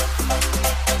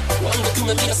 Cuando tú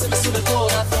me miras se me sube el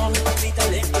corazón.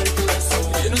 Grítale al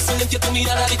corazón. Y en un silencio tu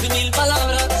mirada dice mil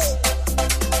palabras.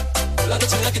 La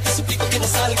noche en la que te suplico que no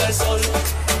salga el sol.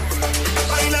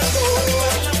 Bailando,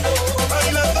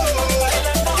 bailando,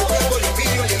 bailando. Tu cuerpo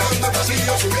limpio llenando el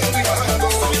pasillo, subiendo y bajando.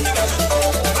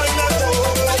 Bailando,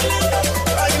 bailando,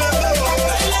 bailando.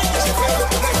 Ese fuego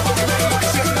por dentro que me va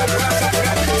diciendo que vas a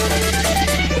pegar.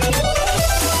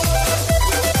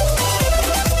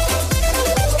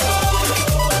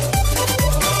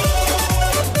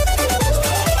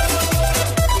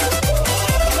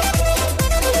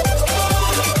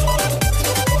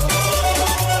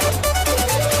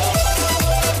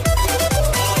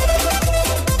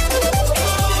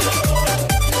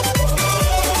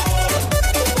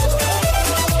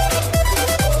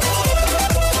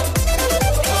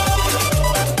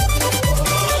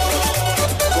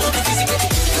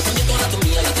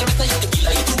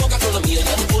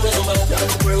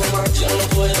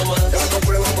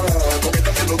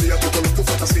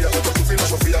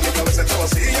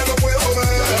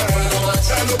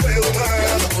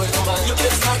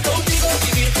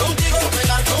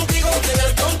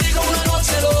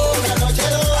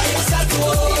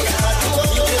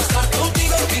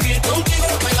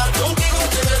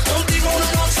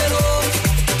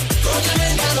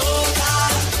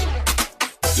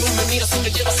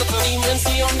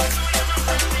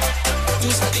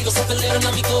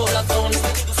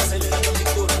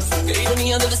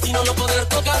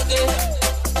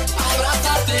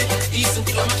 Y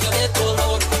sentir la magia de tu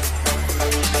olor.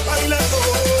 Bailando,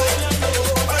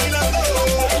 bailando, bailando.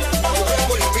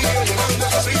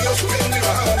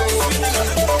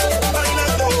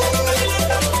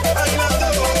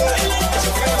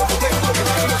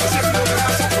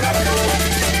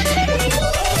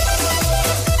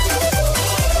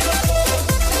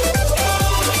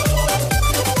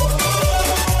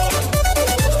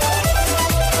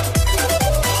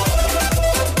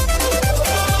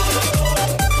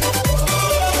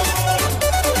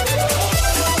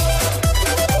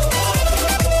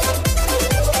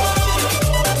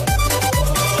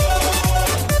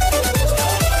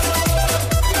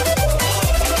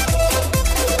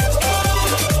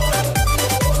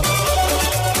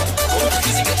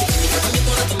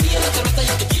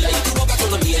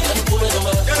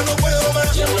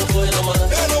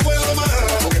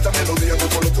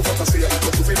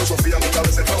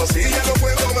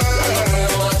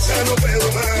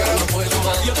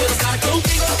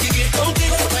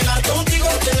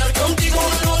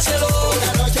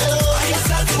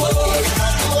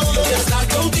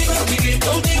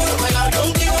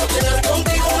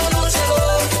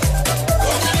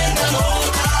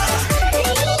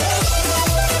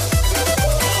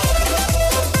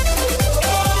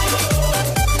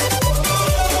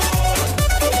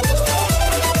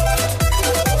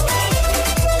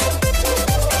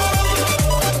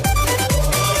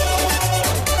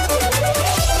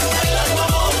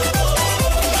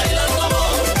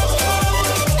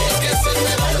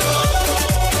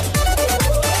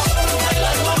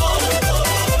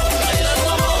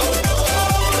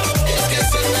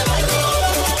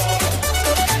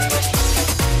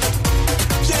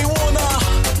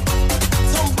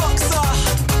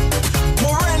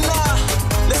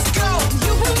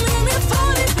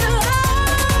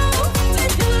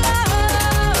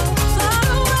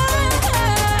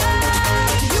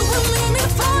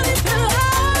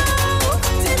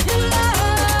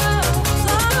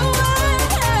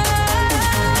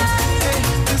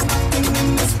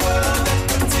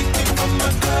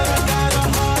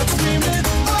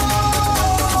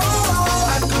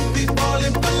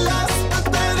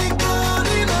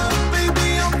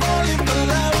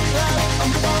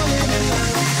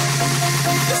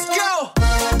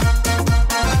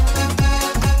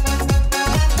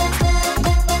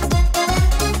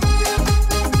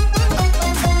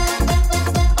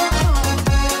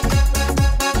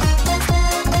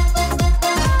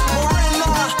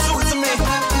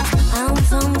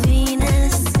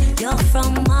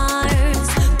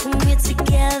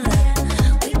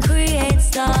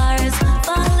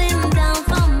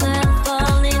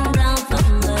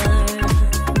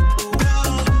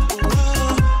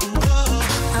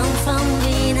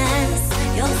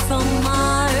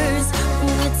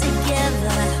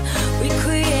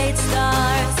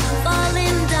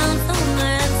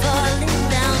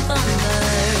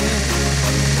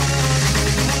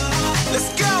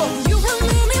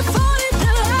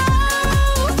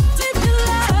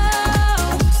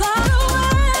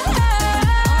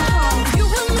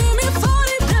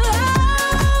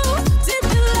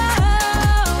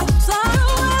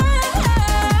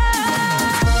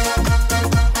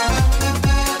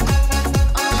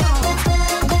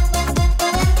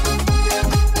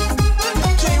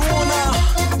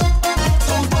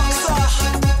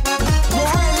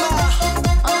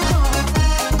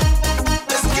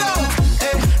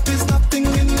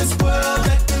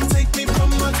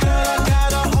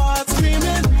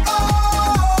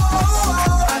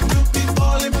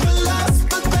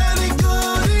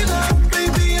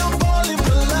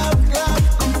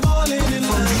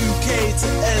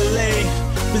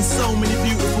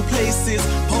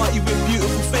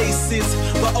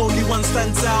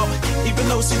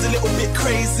 know she's a little bit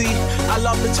crazy. I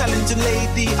love the challenging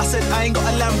lady. I said I ain't got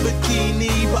a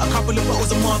Lamborghini, but a couple of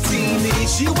bottles of martini.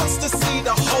 She wants to see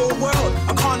the whole world.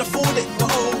 I can't afford it, but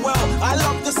oh well. I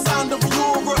love the sound of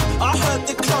Europe. I heard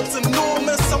the club's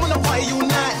enormous. I wanna party you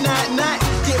night, night, night.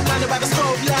 Get blinded by the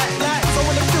strobe light, light. I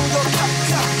wanna feel your cup,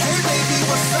 cup. Hey baby,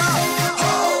 what's up?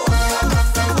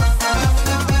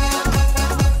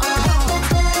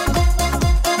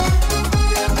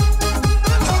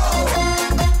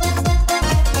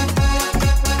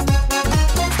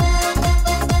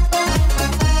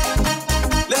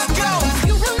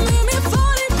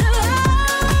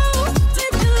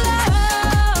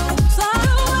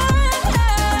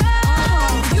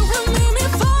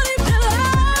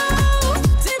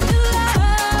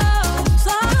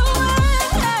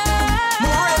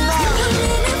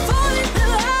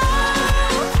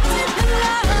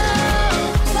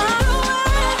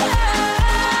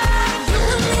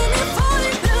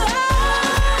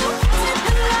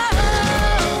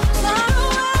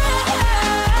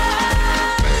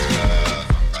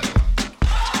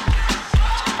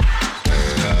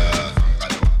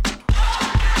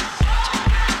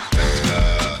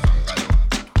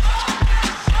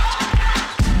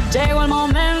 Llegó el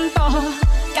momento,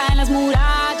 caen las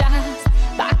murallas,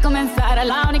 va a comenzar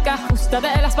la única justa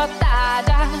de las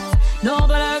batallas. No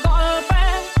duele el golpe,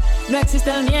 no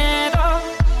existe el miedo,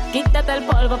 quítate el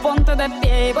polvo, ponte de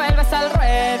pie y vuelves al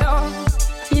ruedo.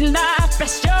 Y la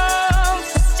presión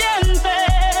se siente,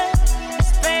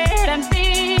 espera en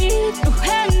ti tu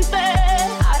gente.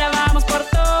 Ahora vamos por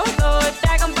todo y te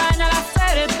acompaña la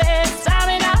suerte.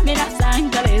 Samina, mira,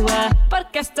 Sankalegua,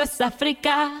 porque esto es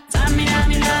África. Samina,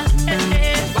 mira,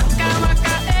 waka,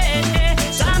 waka,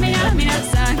 Samina, mira,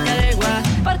 Sankalegua,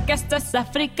 porque esto es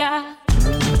África.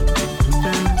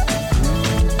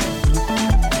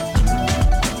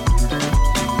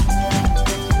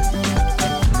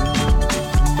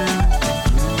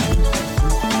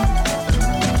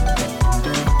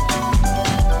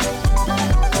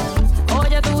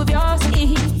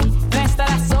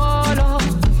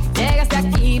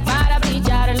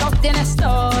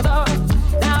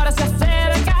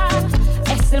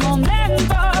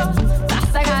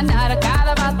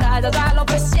 Ya lo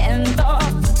presiento,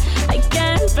 hay que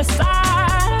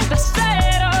empezar de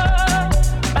cero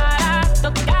para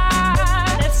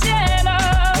tocar el cielo.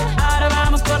 Ahora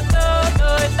vamos por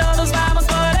todo y todos vamos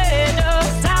por ello.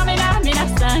 Samina, mira,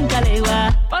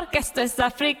 Sankalegua, porque esto es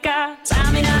África.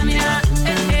 Samina, mira,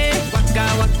 waka,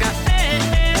 waka,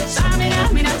 Samina,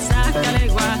 mira,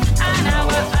 Sankalegua,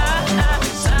 Anawa,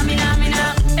 Samina,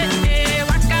 mira,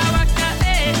 waka, waka,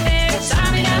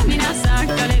 Samina, mira,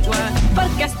 Sankalegua,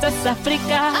 porque esto es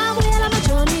África. I'm way on my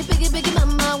journey, biggie, biggie,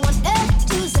 mama, 1 A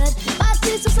to Z.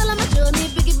 Party to sell on my journey,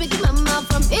 biggie, biggie, mama,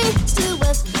 from east to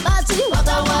west. Party,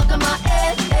 waka, waka, my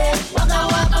waka,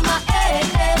 waka, my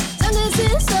Singing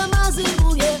since summer's in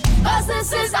Booyah, 'cause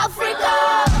this is Africa.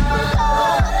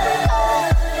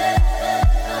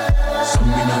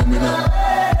 Samina, mina,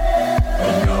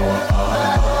 Anawa,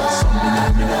 Samina,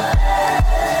 mina,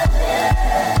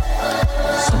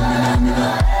 Samina, mina,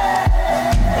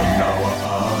 Anawa,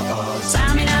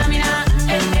 Samina, mira,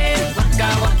 waka,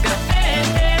 waka,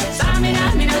 Samina,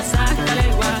 mira,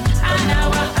 Sankalegua,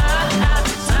 Anawa,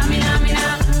 Samina, mira,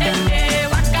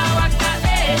 waka, waka,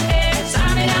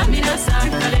 Samina, mira,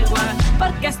 Sankalegua,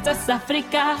 porque esto es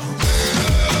África.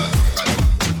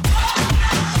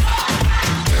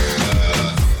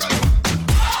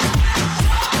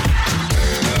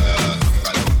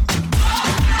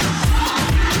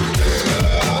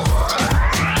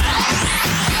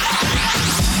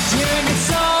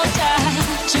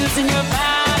 Choosing your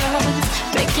battle,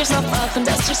 pick yourself up and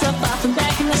dust yourself off and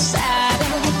back in the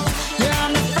saddle. You're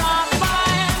on the front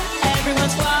line,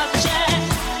 everyone's watching.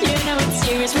 You know it's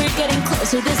serious, we're getting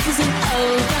closer, this isn't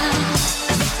over.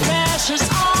 The pressure's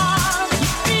on, you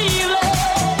feel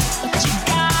it, but you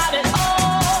got it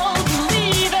all,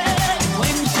 believe it.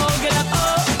 When you fold it up,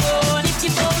 oh, and if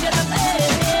you fold it up,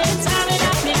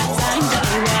 Samina, mira,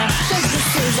 Sankalegua, 'cause this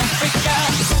is Africa.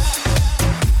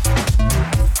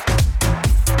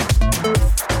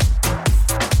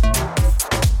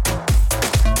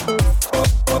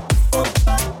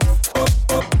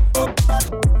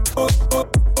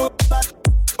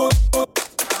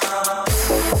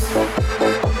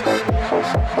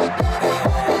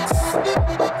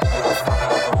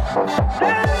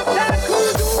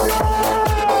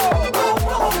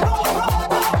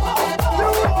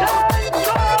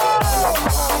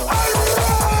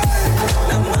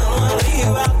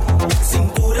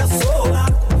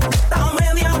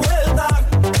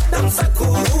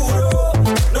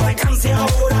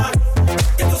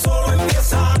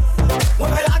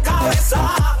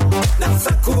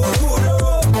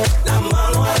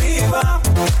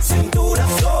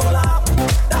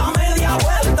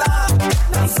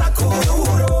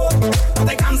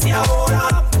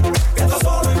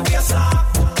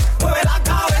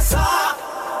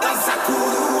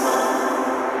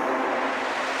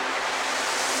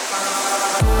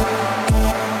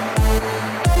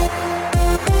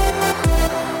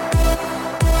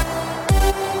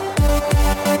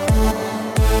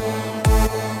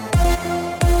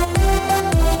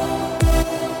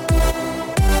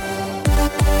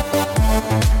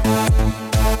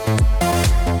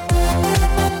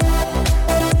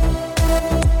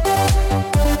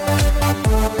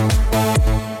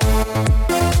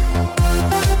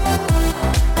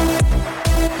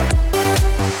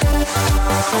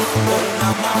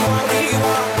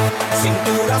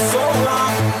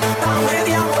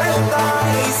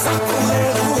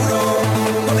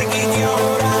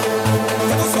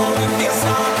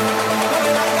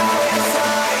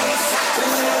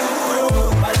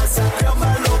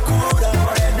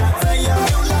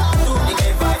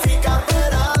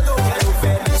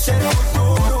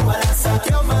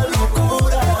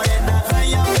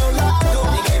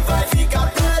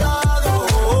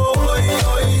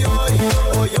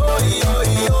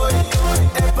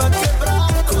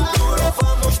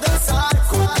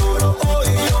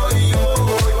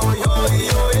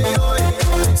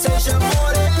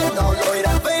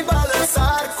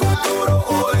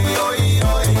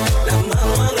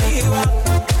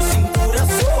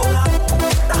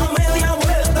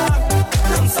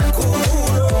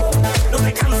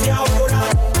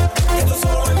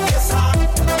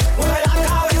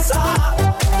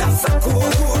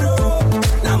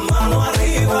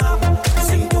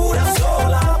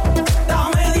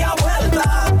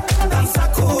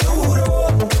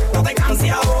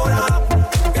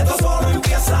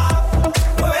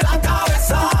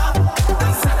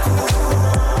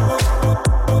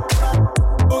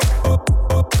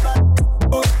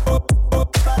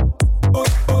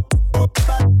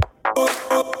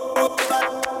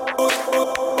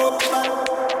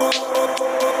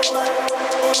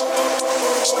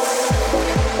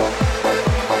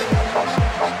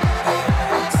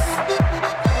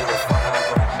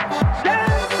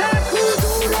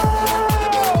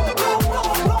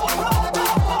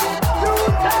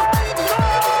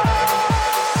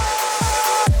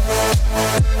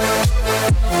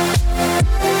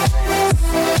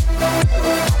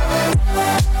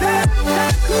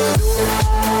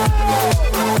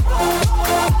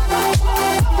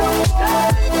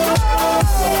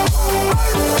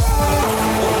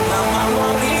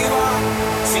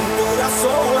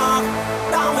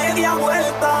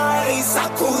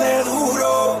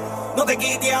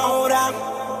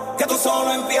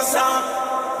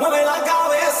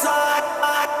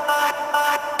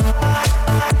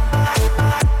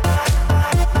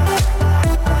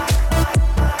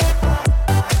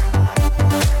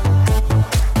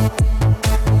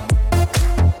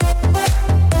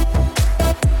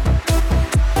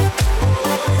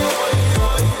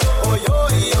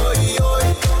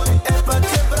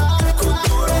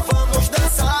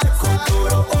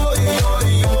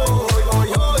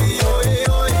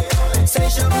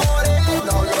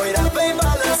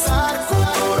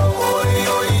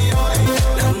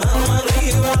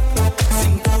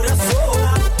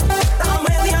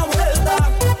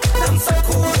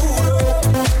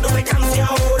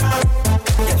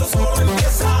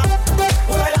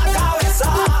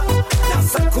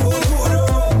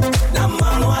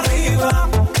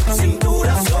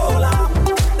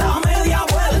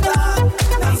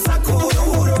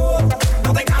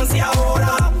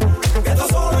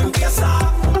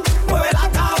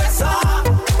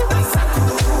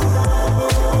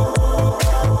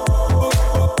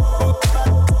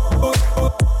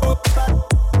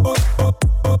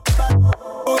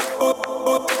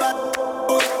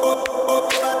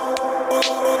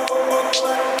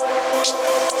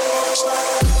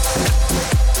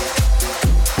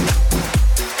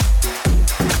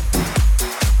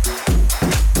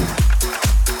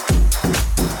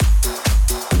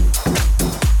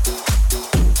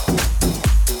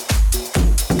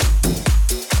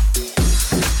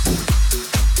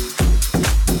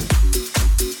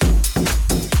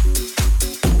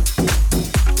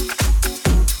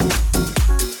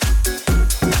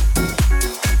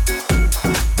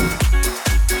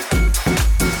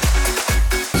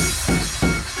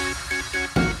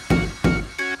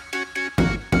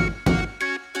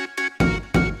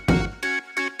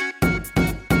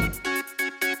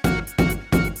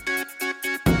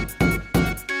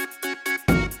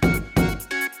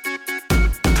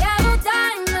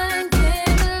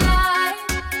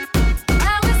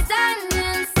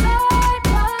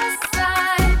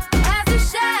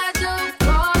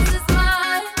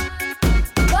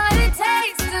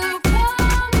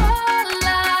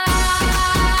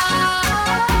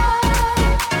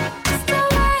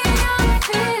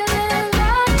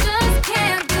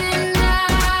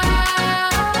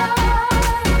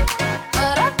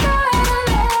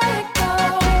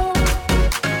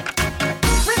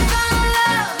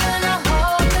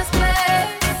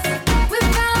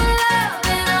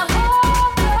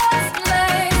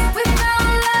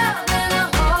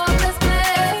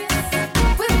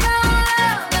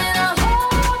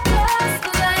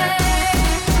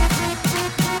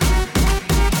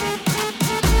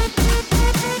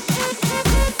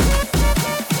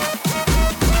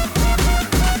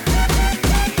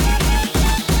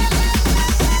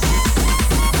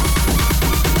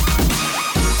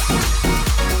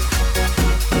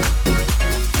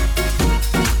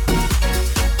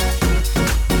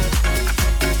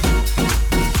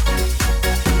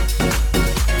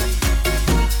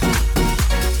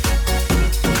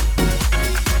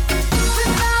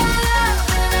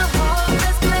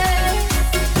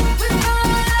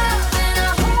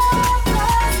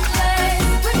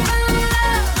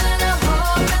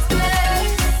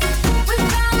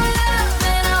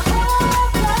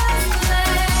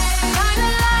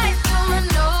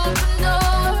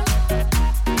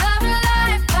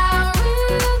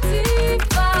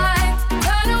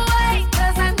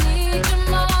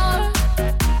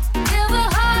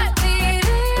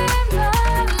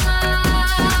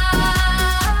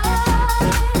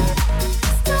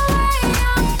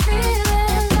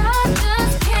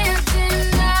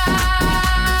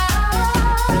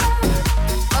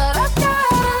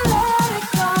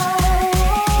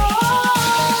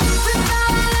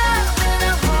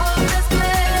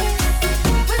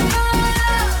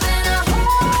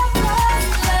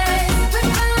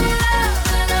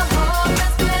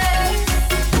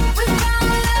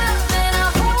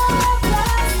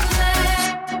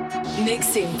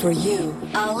 For you,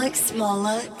 Alex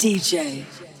Mola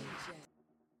DJ.